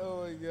about?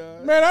 Oh my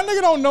god. Man, that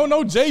nigga don't know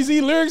no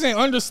Jay-Z lyrics, ain't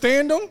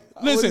understand them.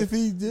 Listen, if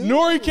he do?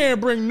 Nori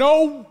can't bring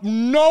no.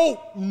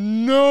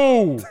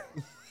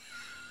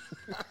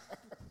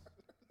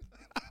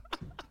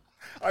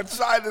 I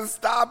tried to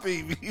stop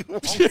him. He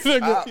won't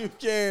stop. You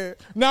can't.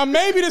 Now,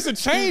 maybe this will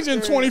change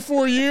in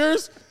 24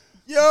 years,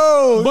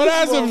 Yo. but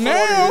as of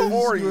now,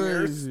 4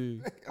 years.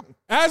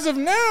 as of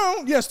now,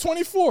 yes,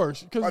 24. My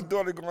Because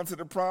daughter going to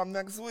the prom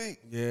next week.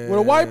 Yeah. with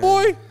a white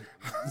boy,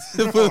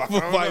 I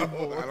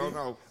don't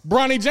know.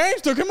 Bronny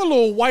James took him a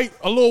little white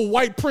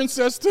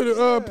princess to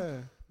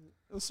the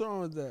What's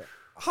wrong with that?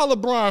 how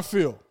LeBron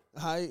feel.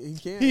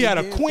 He Had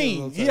a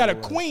queen. He had a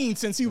queen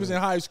since he was in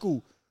high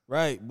school.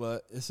 Right,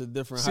 but it's a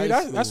different See, high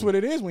school. that's what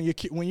it is when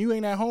you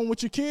ain't at home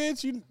with your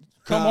kids. You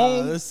come Nah,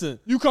 home. listen.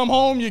 You come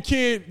home. Your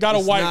kid got a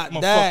It's white not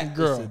motherfucking that.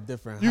 girl. It's a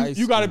different you high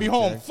you got to be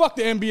school, home. Jay. Fuck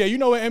the NBA. You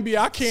know what NBA?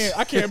 I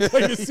can't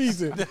play this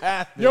season.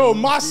 Yo,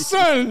 my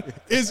son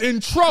is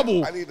in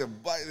trouble. I need to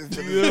bite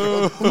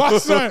this. My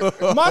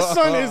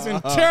son is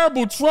in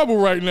terrible trouble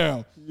right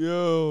now.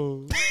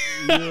 Yo.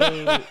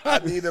 I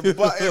need a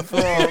button for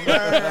him,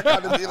 man. I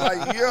got to be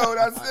like, yo,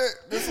 that's it.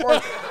 This one.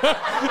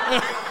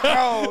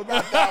 No,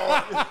 not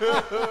that one.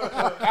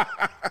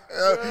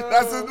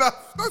 That's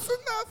enough. That's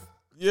enough.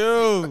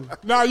 Yo.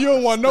 Now you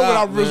don't want to know what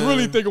I Stop, was man.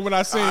 really thinking when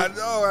I seen. I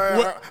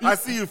know. I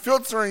see you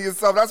filtering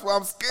yourself. That's why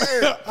I'm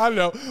scared. I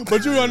know,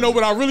 but you don't know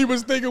what I really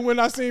was thinking when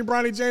I seen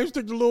Bronny James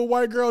took the little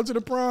white girl to the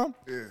prom.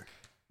 Yeah.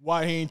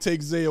 Why he ain't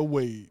take Zaya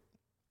Wade?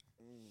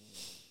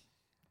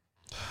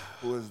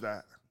 Who is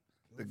that?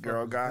 The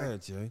girl Go guy?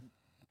 ahead, Jay.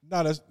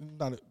 Not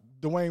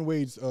Dwayne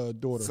Wade's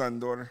daughter. Son,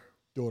 daughter?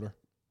 Daughter.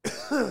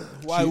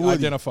 Why She would he?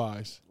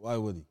 identifies. Why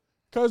would he?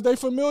 Because they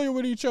familiar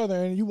with each other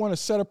and you want to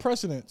set a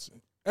precedence.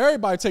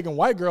 Everybody taking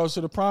white girls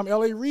to the prom.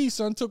 L.A. Reid's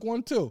son took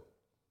one too.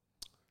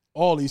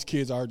 All these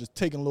kids are just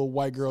taking little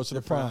white girls to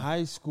the Different prom.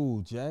 high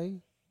school, Jay.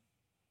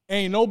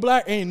 Ain't no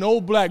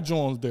black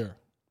Jones there.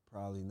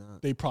 Probably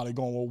not. They probably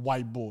going with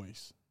white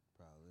boys.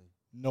 Probably.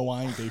 No,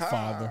 I ain't they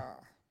father.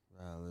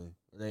 Probably.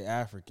 They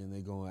African.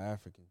 They going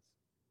Africans.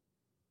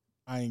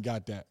 I ain't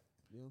got that.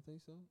 You don't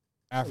think so?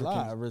 Africans. A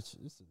lot of rich.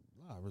 It's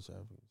a lot of rich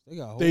Africans. They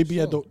got a whole They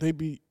be at show. they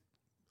be.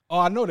 Oh,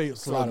 I know they.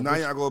 It's a So lot of now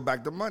rich- y'all go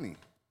back to money.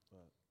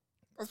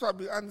 That's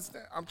probably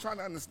understand. I'm trying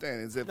to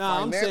understand. Is it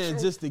Nah, I'm financial? saying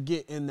just to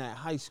get in that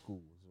high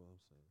school is what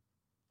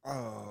I'm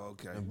saying. Oh,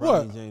 okay. And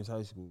What? Bronny James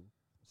High School,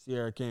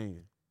 Sierra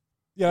Canyon.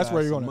 Yeah, that's got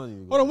where you're some going.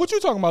 money to go. Hold on, what you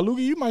talking about,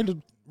 Lukey? You might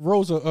have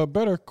rose a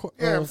better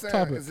Yeah, I'm saying,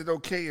 topic. is it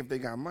okay if they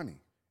got money?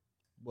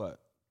 What?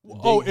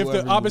 Oh, Date if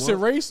whoever the you opposite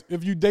want? race,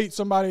 if you date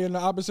somebody in the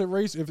opposite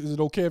race, is it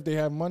okay if they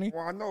have money?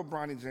 Well, I know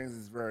Bronny James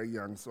is very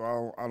young,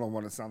 so I don't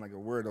want to sound like a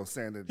weirdo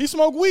saying that He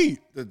smoked weed.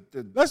 the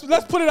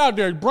Let's put it out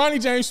there.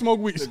 Bronny James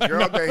smoked weed. the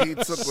girl that he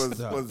took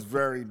was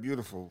very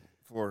beautiful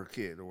for a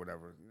kid or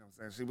whatever. You know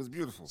what I'm saying? She was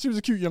beautiful. She was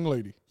a cute young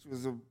lady. She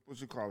was a,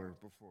 what you call her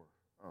before?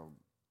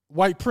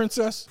 White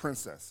princess.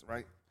 Princess,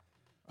 right?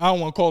 I don't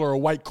want to call her a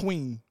white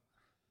queen.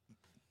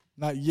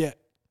 Not yet.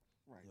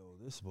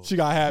 Yo, this boy. She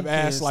gotta have He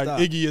can't ass like stop.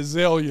 Iggy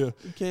Azalea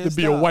He can't to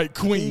be a stop. white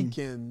He queen.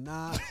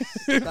 cannot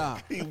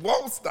stop. He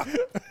won't stop.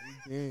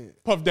 Yeah.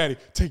 Puff Daddy,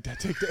 take that.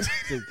 Take that.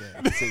 Take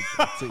that.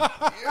 Take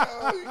that.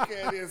 Yo, you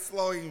can't even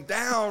slow him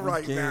down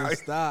right now. Can't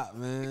stop,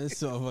 man.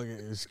 This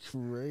motherfucker is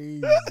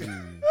crazy.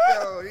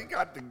 Yo, he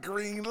got the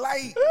green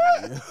light.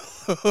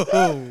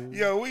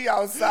 Yo, we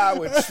outside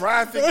with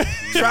traffic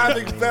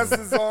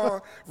vests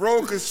on,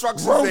 road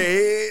construction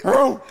ahead.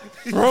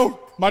 Bro,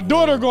 my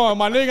daughter gone,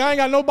 my nigga. I ain't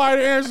got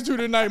nobody to answer to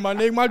tonight, my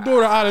nigga. My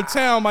daughter out of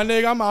town, my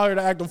nigga. I'm out here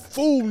to act a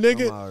fool,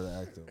 nigga. I'm out to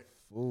act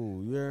a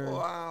fool. Yeah.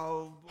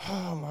 Wow.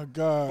 Oh my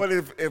God. But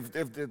if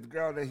the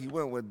girl that he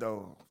went with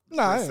though,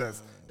 Nah,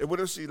 princess, what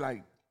if she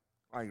like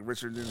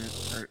richer than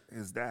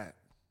his dad?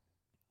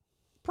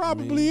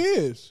 Probably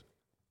is.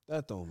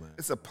 That don't matter.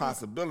 It's a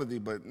possibility,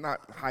 but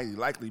not highly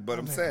likely. But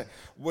I'm saying,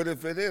 what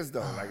if it is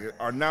though? Like,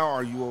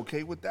 are you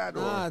okay with that?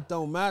 Or Nah, it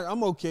don't matter.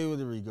 I'm okay with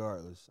it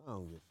regardless. I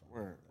don't give a fuck.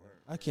 Word.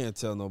 I can't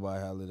tell nobody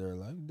how to live their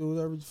life. Do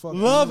whatever the fuck.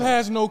 Love you want.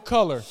 has no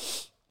color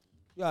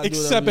You gotta do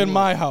except whatever in you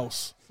my want.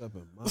 house. Except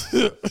in my house.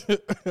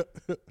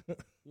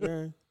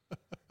 Yeah.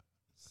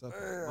 Except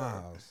in my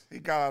house. He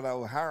got out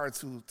of O'Hara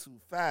too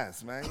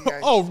fast, man.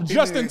 Oh,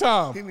 just in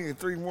time. He needed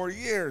 3 more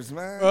years,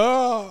 man.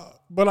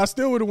 But I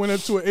still would have went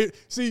into it.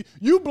 See,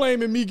 you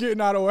blaming me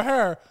getting out of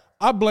O'Hara.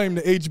 I blame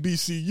the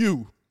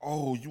HBCU.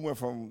 Oh, you went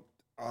from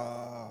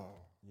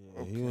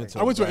He went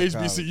I went to an black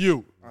college.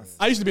 HBCU.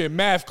 I used to be in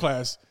math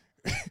class.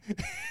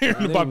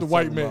 hearing about the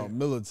white man. About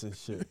militant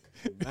shit.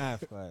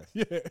 Math class.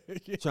 Yeah.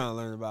 Trying to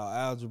learn about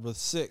algebra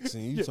 6,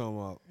 and you talking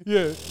about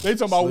They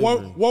talking about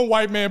one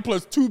white man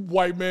plus 2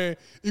 white men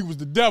equals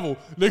the devil.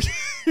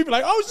 He be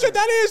like, oh shit,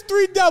 that is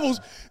 3 devils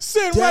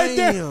sitting right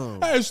there.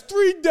 That is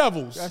 3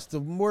 devils. That's the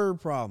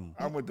word problem.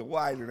 I went to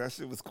Wider. That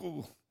shit was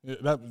cool.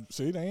 Yeah,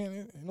 see, there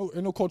ain't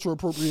no cultural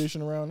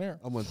appropriation around there.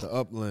 I went to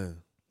Upland.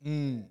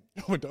 I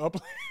went to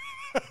Upland.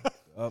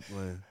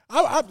 Upland.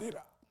 I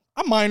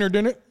minored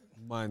in it.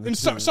 In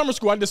Too. summer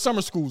school, I did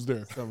summer schools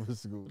there. Summer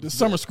school. The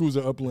summer schools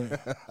at Upland.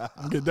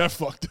 I get that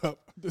fucked up.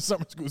 The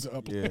summer schools at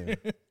Upland.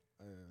 Yeah.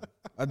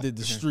 I did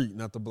the street,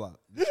 not the block.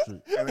 The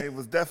street. And it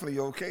was definitely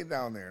okay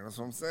down there. That's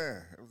what I'm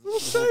saying. It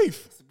was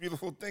safe. It's a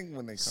beautiful thing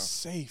when they come.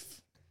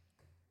 Safe.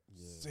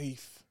 Yeah.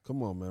 Safe.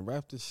 Come on, man.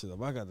 Wrap this shit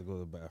up. I got to go to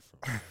the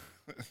bathroom.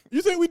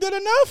 You think we did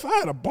enough? I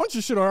had a bunch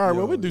of shit on. All right,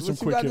 well, we'll do some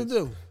quick hits. What you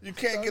got to do? You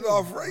can't get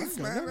off race,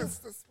 man.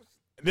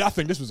 I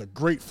think this was a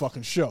great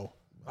fucking show.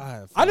 I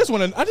had fun. I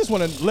just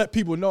want to let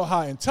people know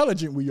how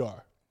intelligent we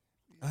are.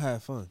 I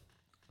had fun.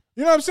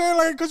 You know what I'm saying?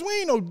 Like, because we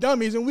ain't no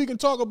dummies, and we can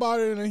talk about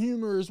it in a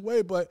humorous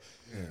way. But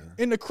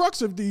in the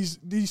crux of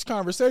these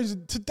conversations,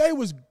 today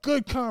was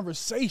good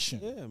conversation.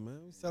 Yeah,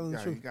 man, we telling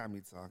the truth. You got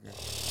me talking.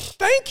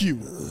 Thank you.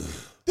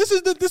 This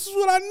is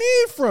what I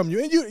need from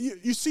you. And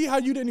you see how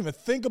you didn't even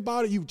think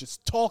about it. You were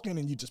just talking,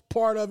 and you just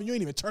part of it. You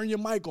ain't even turn your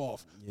mic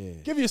off. Yeah.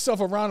 Give yourself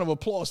a round of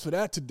applause for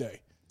that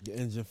today. Your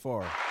engine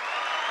far.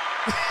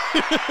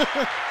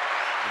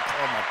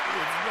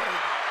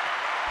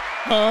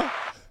 Huh?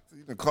 So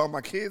you can call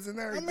my kids and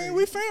everything. I mean,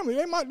 we family.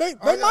 They like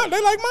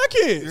my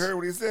kids. You heard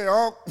what he said,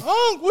 Unc?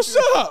 Unc, what's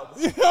up?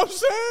 You know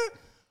what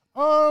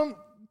I'm saying?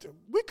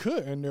 We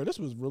could end there. This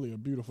was really a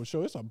beautiful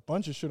show. It's a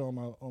bunch of shit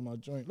on my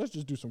joint. Let's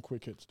just do some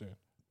quick hits then.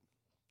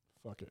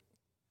 Fuck it.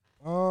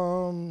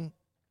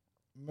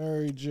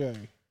 Mary J.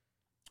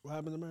 What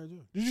happened to Mary J?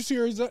 Did you see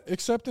her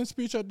acceptance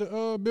speech at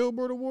the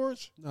Billboard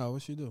Awards? No,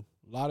 what she do?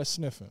 A lot of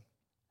sniffing.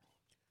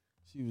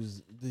 She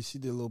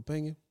did a little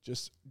pinging?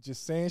 Just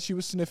saying she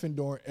was sniffing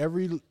during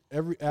every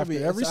it's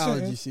sentence.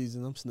 allergy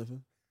season. I'm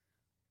sniffing.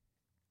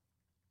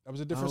 That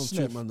was a different I don't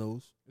sniff. check my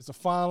nose. It's a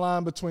fine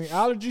line between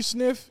allergy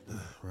sniff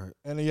right.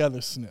 and the other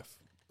sniff.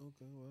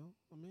 Okay, well,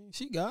 I mean,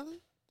 she got it.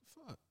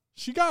 Fuck.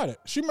 She got it.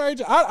 She married.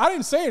 I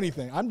didn't say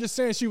anything. I'm just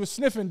saying she was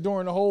sniffing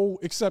during the whole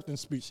acceptance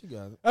speech. She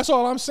got it. That's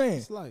all I'm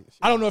saying.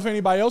 I don't know if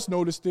anybody else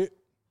noticed it.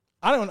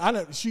 I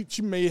don't.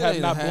 She may have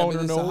not blown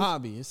her nose. It's a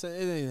hobby. It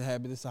ain't a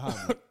habit. It's a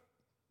hobby.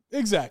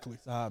 Exactly.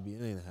 It's a hobby.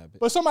 It ain't a habit.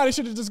 But somebody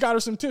should have just got her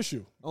some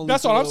tissue. Only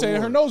That's all I'm saying.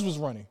 awards. Her nose was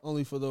running.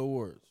 Only for the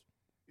awards.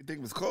 You think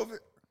it was COVID?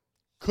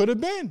 Could have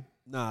been.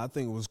 Nah, I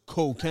think it was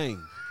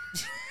cocaine.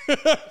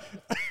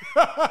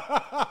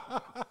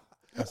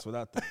 That's what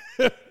I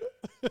think.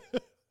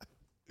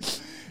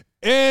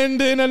 And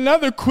then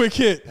another quick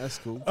hit. That's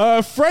cool.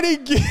 Freddie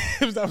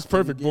Gibbs. That was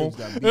perfect, boom.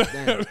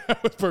 That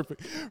was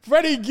perfect.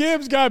 Freddie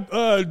Gibbs got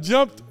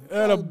jumped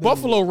at a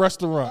Buffalo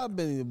restaurant. How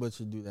Benny the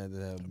Butcher do that to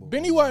that boy?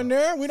 Benny wasn't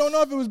there. We don't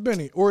know if it was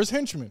Benny or his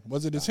henchman.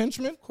 Was it his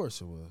henchman? Of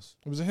course it was.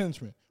 It was a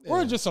henchman. Yeah.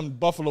 Or just some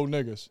Buffalo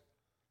niggas.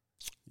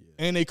 Yeah.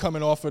 And they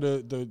coming off of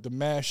the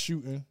mass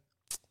shooting.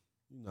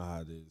 You know how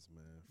it is,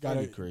 man.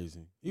 Freddie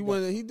crazy. He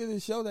did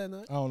his show that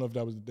night. I don't know if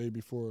that was the day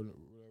before.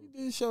 He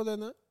did his show that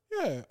night.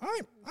 Yeah,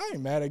 I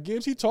ain't mad at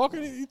Gibbs. He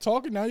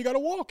talking. Now you got to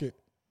walk it.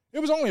 It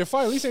was only a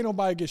fight. At least ain't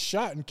nobody get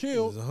shot and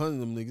killed. There's 100 of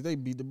them niggas. They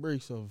beat the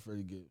brakes off of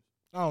Freddie Gibbs.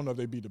 I don't know if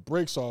they beat the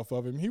brakes off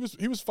of him. He was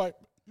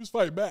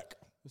fighting back.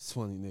 It's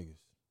 20 niggas.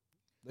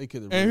 They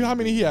could have. And how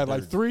many he had?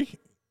 Like 3.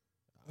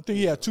 I think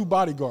he had 2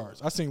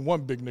 bodyguards. I seen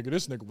one big nigga.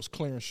 This nigga was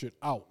clearing shit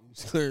out. He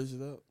was clearing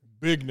shit out.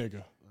 Big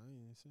nigga.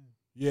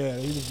 Yeah,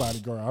 he was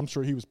bodyguard. I'm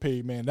sure he was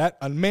paid, man.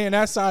 A man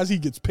that size, he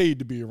gets paid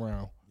to be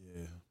around.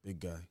 Yeah, big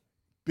guy.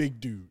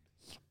 Big dude.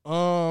 Where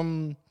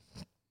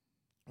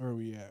are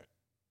we at?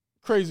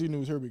 Crazy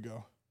news. Here we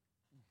go.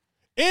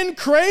 In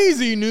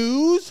crazy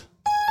news,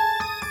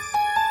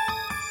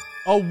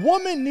 a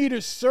woman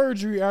needed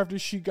surgery after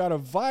she got a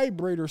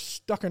vibrator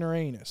stuck in her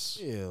anus.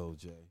 Yeah,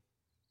 OJ.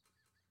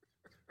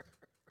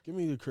 Give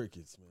me the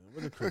crickets, man.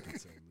 What the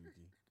crickets at,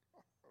 Lukey?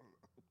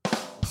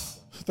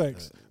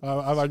 Thanks.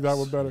 I like that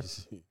one better.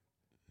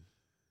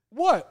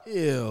 What?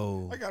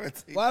 Ew. I gotta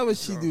take Why would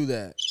she do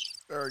that?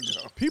 There we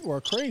go. People are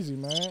crazy,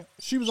 man.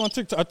 She was on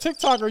TikTok. A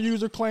TikToker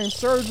user claimed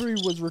surgery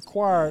was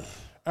required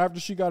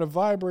after she got a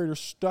vibrator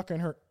stuck in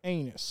her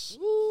anus.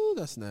 Ooh,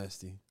 that's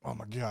nasty. Oh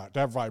my God,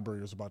 that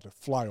vibrator is about to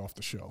fly off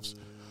the shelves.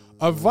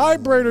 A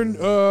vibrator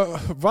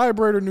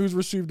news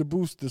received a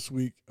boost this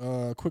week.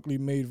 Quickly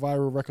made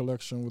viral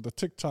recollection with a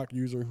TikTok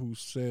user who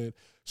said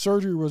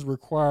surgery was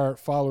required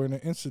following an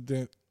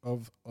incident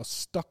of a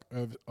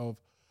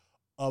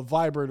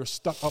vibrator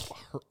stuck up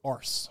her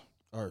arse.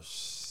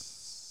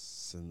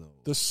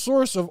 The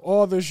source of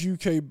all this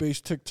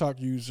UK-based TikTok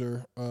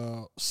user,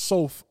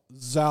 Soph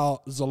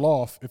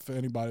Zaloff, if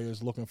anybody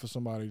is looking for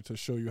somebody to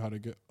show you how to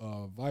get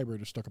a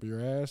vibrator stuck up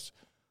your ass,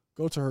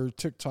 go to her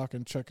TikTok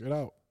and check it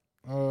out.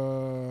 I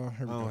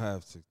don't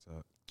have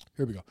TikTok.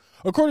 Here we go.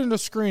 According to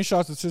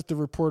screenshots the sister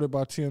reported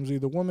by TMZ,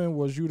 the woman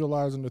was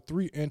utilizing the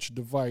 3-inch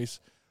device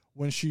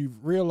when she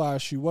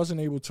realized she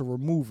wasn't able to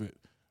remove it.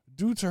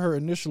 Due to her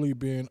initially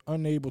being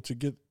unable to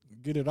get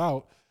it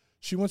out,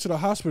 she went to the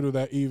hospital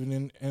that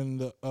evening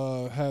and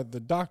had the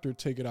doctor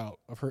take it out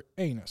of her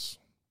anus.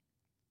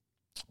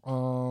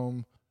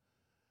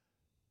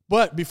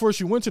 But before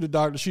she went to the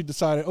doctor, she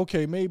decided,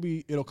 okay,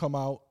 maybe it'll come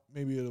out.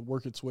 Maybe it'll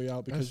work its way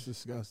out because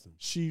That's disgusting.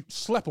 she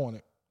slept on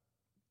it.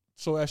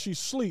 So as she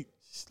sleep,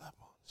 it's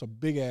a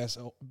big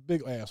asshole.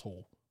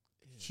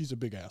 She's a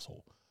big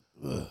asshole.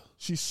 Ugh.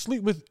 She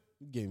sleep with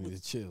Gave me the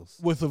chills.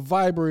 a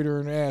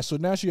vibrator in her ass. So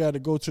now she had to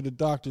go to the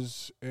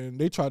doctors, and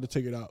they tried to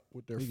take it out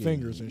with their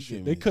fingers and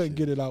shit. They couldn't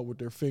get it out with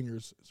their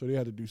fingers, so they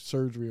had to do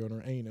surgery on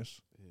her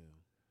anus. Yeah.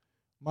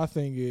 My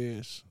thing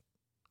is,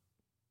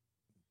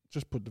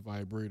 just put the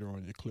vibrator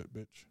on your clip,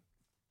 bitch.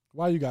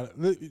 Why you got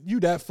it?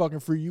 You that fucking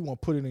free? You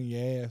want to put it in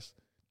your ass?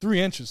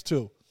 3 inches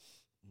too.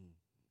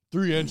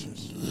 3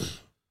 inches.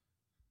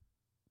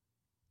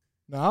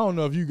 Now I don't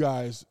know if you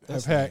guys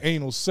have had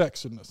anal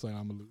sex or nothing.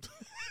 I'm gonna lose.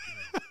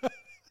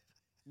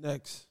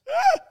 Next.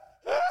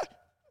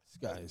 This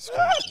guy is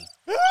crazy.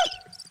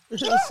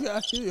 This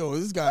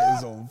guy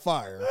is on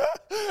fire.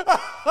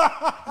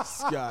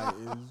 This guy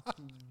is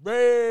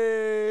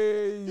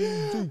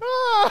crazy.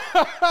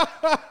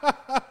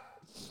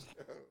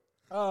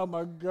 Oh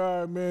my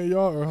God, man.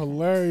 Y'all are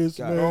hilarious,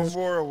 man. No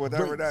more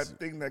whatever that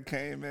thing that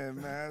came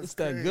in, man. It's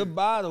that good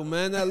bottle,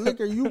 man. That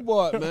liquor you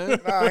bought, man.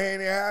 Nah, I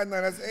ain't even had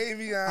none. That's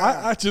Avion.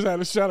 I just had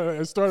a shout out.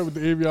 It started with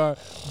the Avion,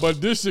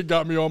 but this shit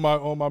got me on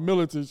my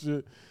militant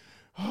shit.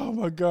 Oh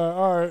my God.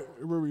 All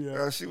right, where we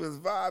at? She was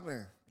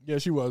vibing. Yeah,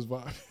 she was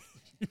vibing.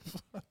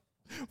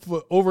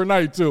 For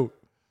overnight too.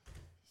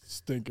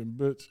 Stinking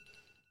bitch.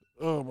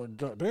 Oh my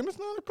God. Damn, it's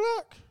 9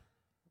 o'clock.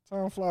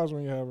 Time flies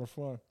when you're having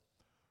fun.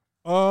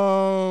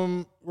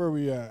 Where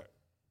we at?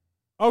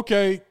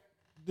 Okay.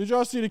 Did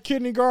y'all see the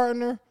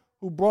kindergartner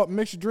who brought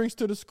mixed drinks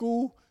to the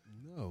school?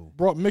 No.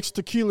 Brought mixed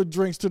tequila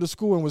drinks to the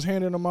school and was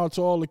handing them out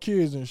to all the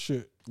kids and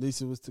shit. At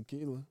least it was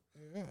tequila.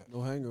 Yeah. No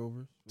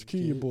hangovers.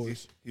 Tequila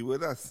boys. He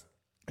with us.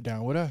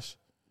 Down with us.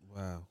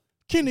 Wow.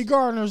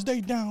 Kindergartners,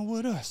 they down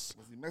with us.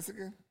 Was he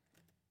Mexican?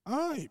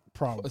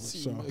 Probably Was he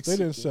so. Mexican? They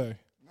didn't say.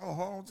 No,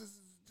 Holmes. This is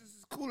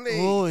Kool-Aid.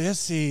 Oh,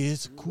 yes,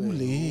 it's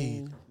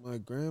Kool-Aid. My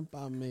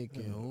grandpa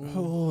making.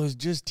 Oh, it's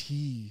just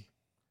tea.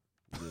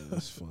 Yeah,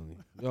 that's funny.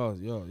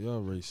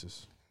 Y'all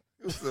racist.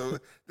 So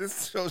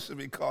this show should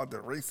be called The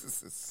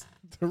Racists.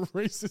 The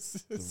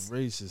racists. The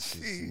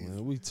racists,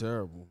 man. We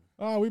terrible.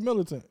 Oh, we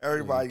militant.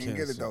 Everybody can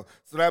get it though.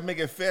 So that make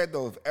it fair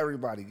though if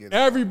everybody get it.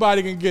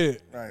 Everybody can get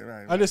it.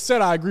 Right. I just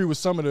said I agree with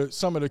some of the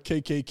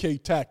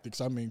KKK tactics.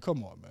 I mean,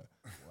 come on, man.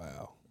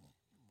 Wow.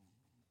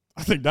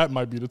 I think that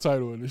might be the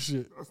title of this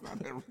shit. That's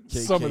not every-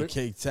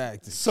 KKK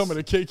tactics. Some of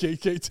the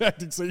KKK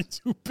tactics ain't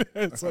too bad.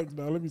 It's like,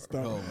 no, let me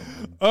stop.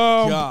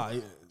 Oh,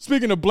 God.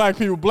 Speaking of black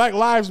people, Black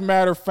Lives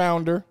Matter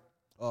founder,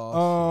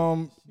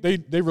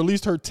 they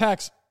released her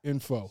tax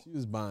info. She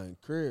was buying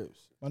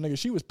cribs. My nigga,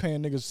 she was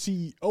paying niggas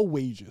CEO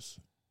wages.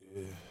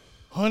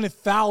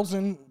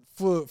 100,000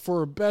 for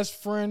her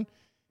best friend,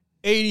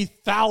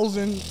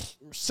 80,000,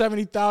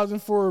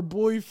 70,000 for her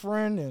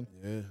boyfriend, and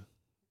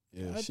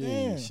Yeah, she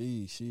a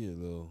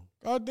little.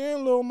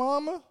 Goddamn, little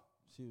mama.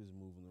 She was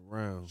moving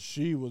around.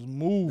 She was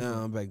moving.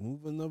 Now I'm back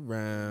moving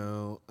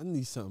around. I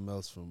need something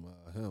else from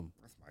him.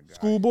 That's my guy.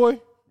 Schoolboy.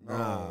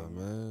 Nah,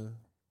 man.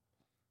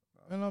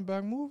 And I'm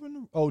back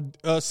moving. Oh,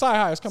 Sci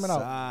High is coming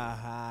out.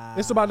 Sci-Hi.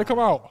 It's about to come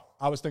out.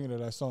 I was thinking of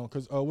that song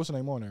because what's the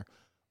name on there?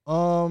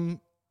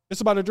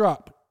 It's about to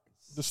drop.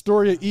 The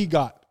story of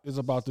EGOT is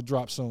about to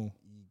drop soon.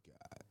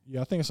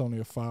 Yeah, I think it's only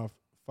a five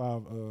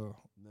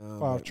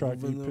track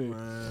EP.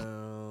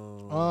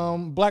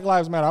 Black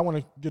Lives Matter. I want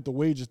to get the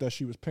wages that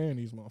she was paying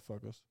these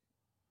motherfuckers.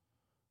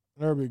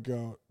 There we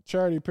go.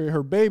 Charity paid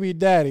her baby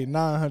daddy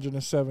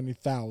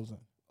 $970,000.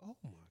 Oh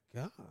my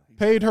God.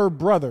 Paid her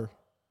brother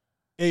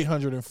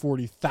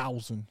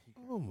 $840,000.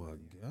 Oh my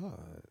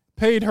God.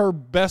 Paid her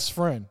best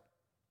friend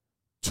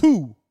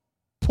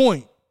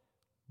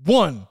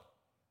 $2.1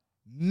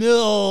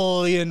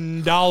 million.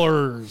 You got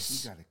a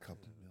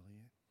couple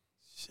million.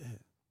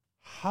 Shit.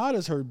 How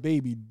does her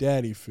baby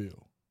daddy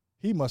feel?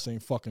 He must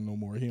ain't fucking no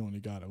more. He only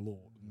got a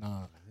little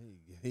 9.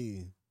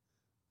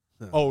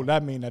 Oh,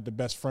 that mean that the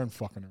best friend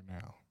fucking her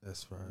now.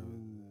 That's right.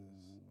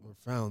 Or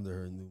found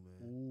her new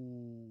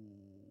man.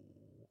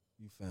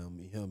 You found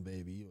me, him,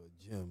 baby. You a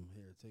gem.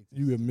 Here, take this.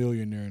 You a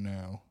millionaire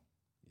now.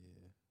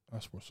 Yeah.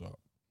 That's what's up.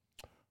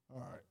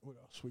 All right, what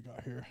else we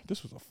got here?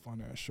 This was a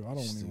fun ass show. I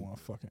don't even want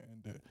to fucking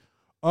end it.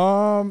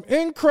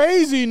 In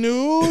crazy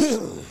news,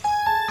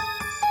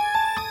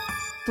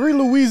 3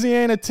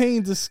 Louisiana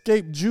teens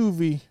escaped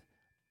juvie,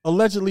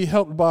 allegedly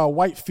helped by a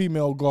white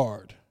female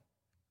guard.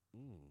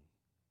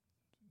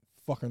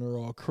 Fucking her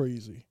all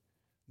crazy.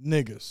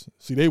 Niggas.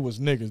 See, they was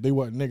niggas. They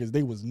wasn't niggas.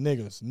 They was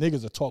niggas.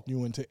 Niggas will talk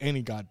you into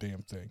any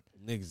goddamn thing.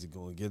 Niggas are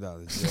going to get out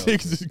of jail.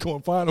 Niggas is going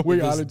to find a way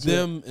out of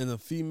jail. Them and a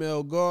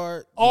female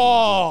guard.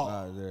 Oh,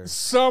 out of there.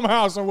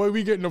 somehow, some way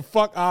we getting the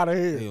fuck out of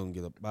They here. going to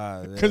get up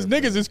out of there. Because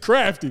niggas is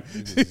crafty.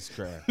 Niggas is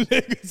crafty.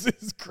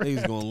 Niggas is crafty.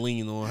 Niggas going to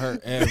lean on her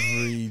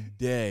every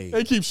day.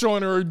 They keep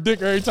showing her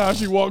dick every time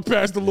she walk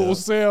past the little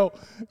cell.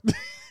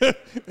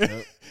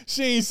 Yep.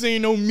 She ain't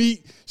seen no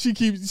meat. She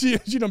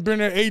done been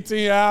there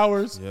 18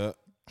 hours. Yep.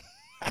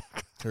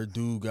 Her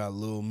dude got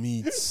little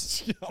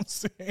meats. You know what I'm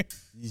saying?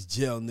 These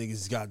jail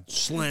niggas got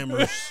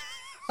slammers.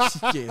 She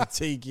can't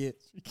take it.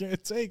 She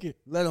can't take it.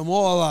 Let them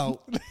all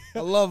out. I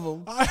love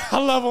them. I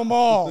love them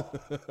all.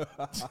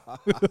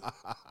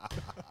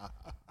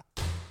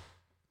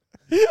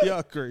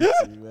 Y'all crazy,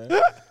 man.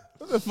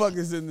 What the fuck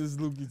is in this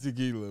Lukey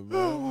tequila, man?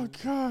 Oh my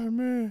God,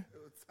 man.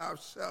 Top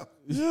shelf.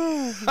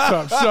 Yeah.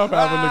 Top shelf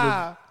have a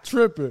nigga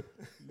tripping.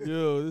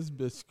 Yo, this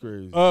bitch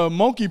crazy.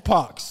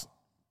 Monkeypox.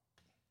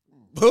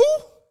 Who?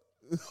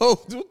 Oh,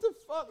 what the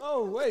fuck?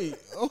 Oh, wait.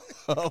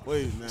 Oh,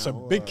 wait now. It's a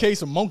big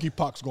case of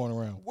monkeypox going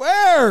around.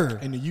 Where?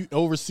 And the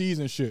overseas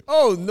and shit.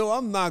 Oh, no,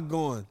 I'm not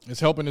going. It's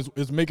helping.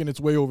 It's making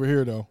its way over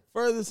here though.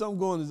 Furthest I'm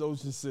going is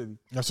Ocean City.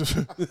 That's just,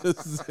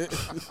 This is it.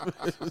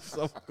 Furthest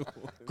I'm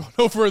going.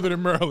 no further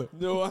than Maryland.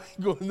 No, I ain't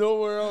going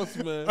nowhere else,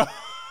 man.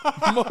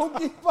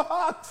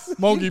 Monkeypox.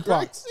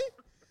 Monkeypox.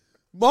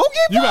 Monkeypox?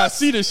 You gotta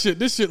see this shit.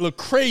 This shit look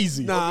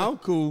crazy. Nah, I'm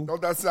cool. Don't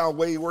that sound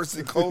way worse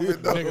than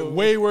COVID, though? Nigga,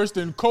 way worse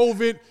than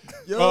COVID,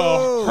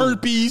 Yo.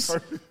 herpes,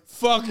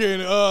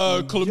 fucking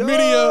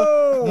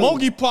chlamydia.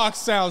 Monkeypox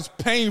sounds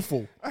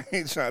painful. I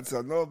ain't trying to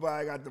tell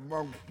nobody I got the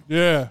monkey.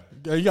 Yeah,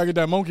 you gotta get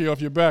that monkey off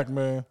your back,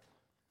 man.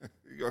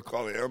 You gonna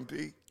call it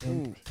MP?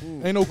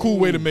 Ain't no cool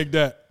way to make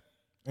that.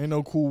 Ain't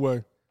no cool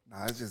way.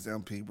 Nah, it's just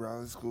MP,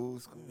 bro. It's cool.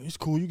 It's cool. It's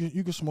cool.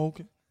 You can smoke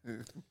it.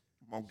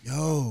 Monkey.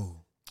 Yo.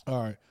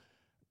 All right.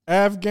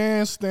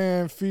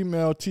 Afghanistan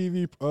female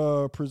TV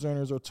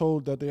presenters are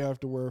told that they have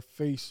to wear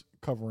face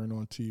covering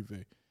on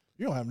TV.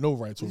 You don't have no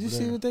rights Did over you there.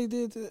 see what they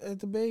did at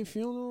the Babe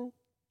funeral?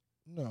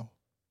 No.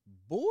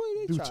 Boy,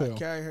 they Do tried tell. to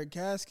carry her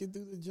casket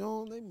through the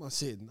joint. They must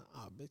have said,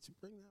 nah, bitch, you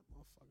bring that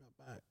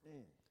motherfucker back.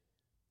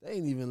 They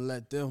ain't even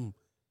let them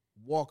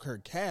walk her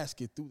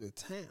casket through the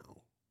town.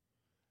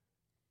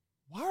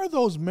 Why are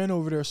those men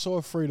over there so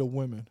afraid of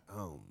women? I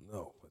don't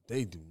know, but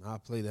they do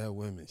not play that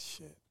women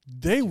shit.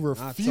 They not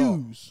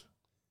refuse.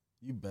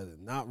 You better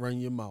not run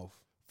your mouth.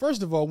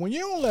 First of all, when you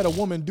don't let a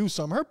woman do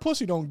something, her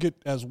pussy don't get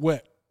as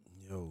wet.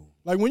 Yo.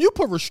 Like when you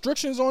put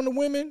restrictions on the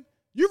women,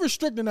 you're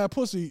restricting that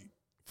pussy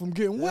from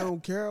getting They wet.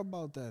 don't care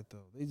about that,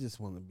 though. They just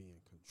want to be in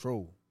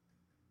control.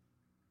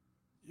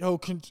 Yo,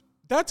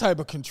 that type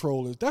of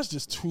control that's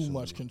just too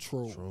much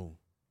control. Control.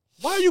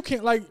 Why you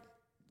can't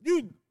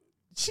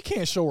she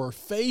can't show her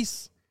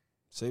face.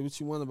 Say what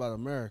you want about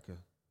America.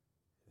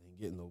 It ain't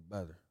getting no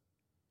better.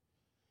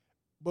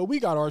 But we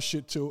got our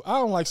shit too. I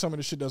don't like some of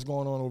the shit that's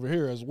going on over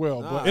here as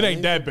well, Nah, but it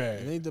ain't that the-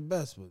 bad. It ain't the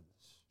best, but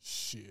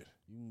Shit.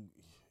 you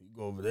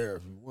go over there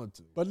if you want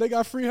to. But they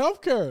got free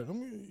health care. I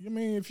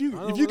mean, if you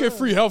know get that.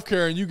 free health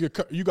care and you got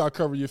to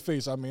cover your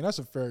face, I mean, that's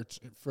a fair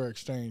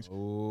exchange.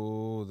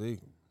 Oh, They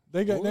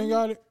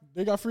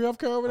got free health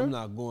care over there? I'm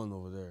not going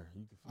over there.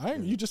 You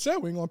can You just said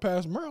we ain't going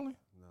past Maryland.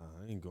 Nah,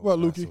 I ain't going What,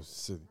 past Lukey? Ocean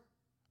City.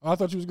 I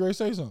thought you was going to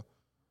say something.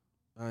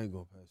 I ain't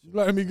going past You you.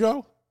 letting me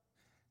go?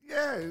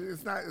 Yeah,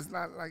 it's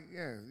not like,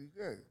 yeah, you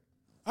good.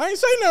 I ain't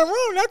saying nothing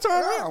wrong that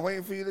time. Nah, I'm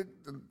waiting for you to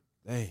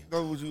Damn.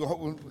 know what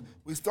you.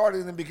 We started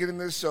in the beginning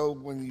of the show.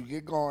 When you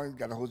get going, you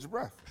gotta hold your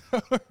breath.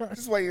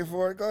 Just waiting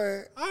for it. Go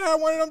ahead. I had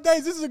one of them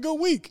days. This is a good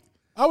week.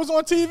 I was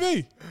on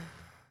TV.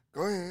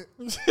 Go ahead.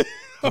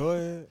 Go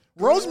ahead.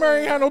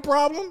 Rosemary ain't had no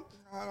problem.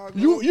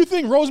 You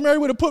think Rosemary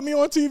would have put me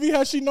on TV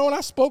had she known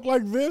I spoke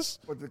like this?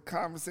 But the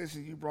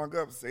conversation you brought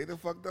up, say the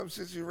fucked up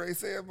shit you already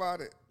say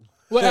about it.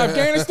 Well,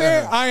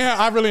 Afghanistan,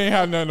 I really ain't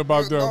had nothing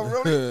about them. No,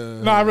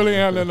 really? No, I really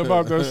ain't had nothing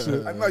about that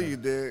shit. I know you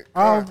did.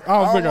 I don't think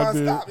I wanna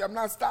did. Stop you. I'm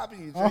not stopping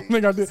you, Jay. I don't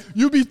think I did.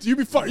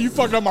 You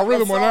fucked up my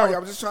rhythm I'm on sorry. that.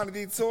 I'm just trying to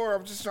detour.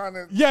 I'm just trying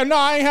to. Yeah, no,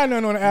 I ain't had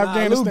nothing on the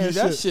Afghanistan Lukey,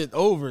 that shit. shit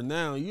over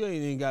now. You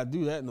ain't even got to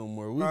do that no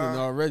more. We done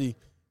already.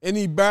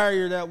 Any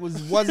barrier that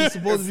wasn't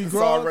supposed to be It's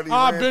crossed. already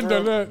I've ran been through.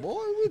 to that.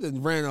 Boy, we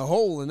done ran a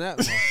hole in that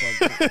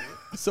motherfucker.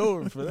 It's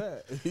over for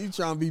that. He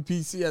trying to be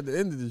PC at the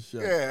end of the show.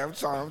 Yeah, I'm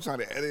trying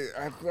to edit.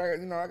 I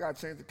got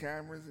to change the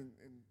cameras and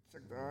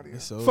check the audio.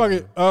 It's over. Fuck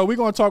it. We're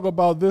going to talk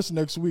about this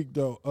next week,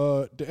 though.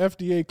 The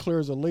FDA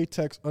clears a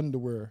latex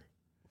underwear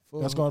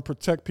that's going to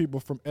protect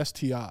people from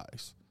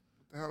STIs.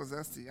 What the hell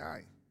is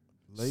STI?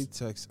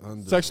 Latex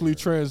under Sexually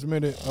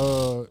transmitted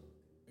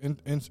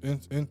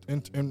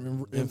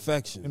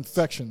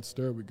infections.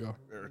 There we go.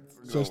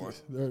 It's a good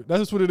one.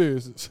 That's what it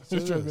is. It's It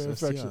is, transmitted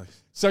infection. STIs.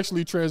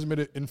 Sexually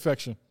transmitted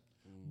infection.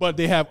 But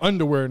they have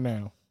underwear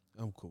now.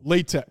 I'm cool.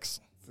 Latex.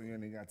 So you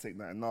ain't got to take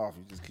nothing off.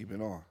 You just keep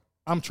it on.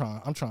 I'm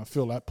trying to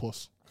feel that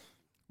puss.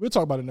 We'll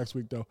talk about it next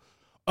week,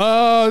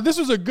 though. This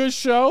was a good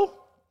show.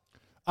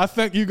 I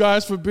thank you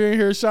guys for being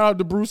here. Shout out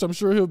to Bruce. I'm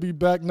sure he'll be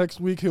back next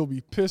week. He'll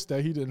be pissed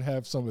that he didn't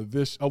have some of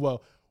this. Oh,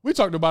 well, We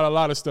talked about a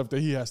lot of stuff that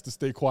he has to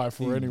stay quiet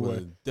for He anyway.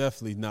 would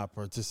definitely not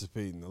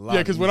participate in a lot.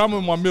 Yeah, because when I'm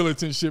in my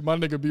militant shit, my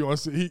nigga be on.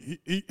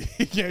 He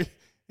can't.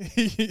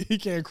 He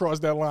can't cross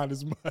that line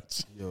as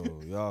much. Yo,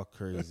 y'all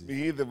crazy.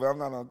 Me either, but I'm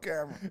not on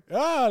camera.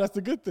 That's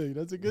a good thing.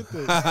 That's a good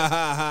thing.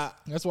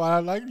 That's why I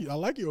like you. I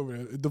like you over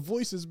there. The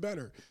voice is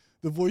better.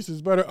 The voice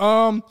is better.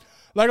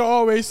 Like I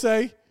always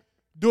say,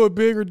 do it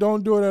big or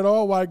don't do it at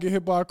all. Why get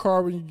hit by a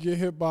car when you get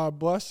hit by a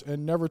bus?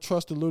 And never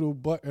trust a little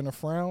butt and a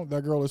frown.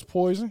 That girl is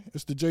poison.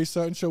 It's the Jay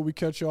Sutton Show. We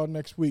catch y'all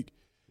next week.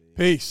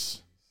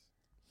 Peace.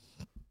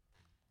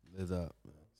 Lit up.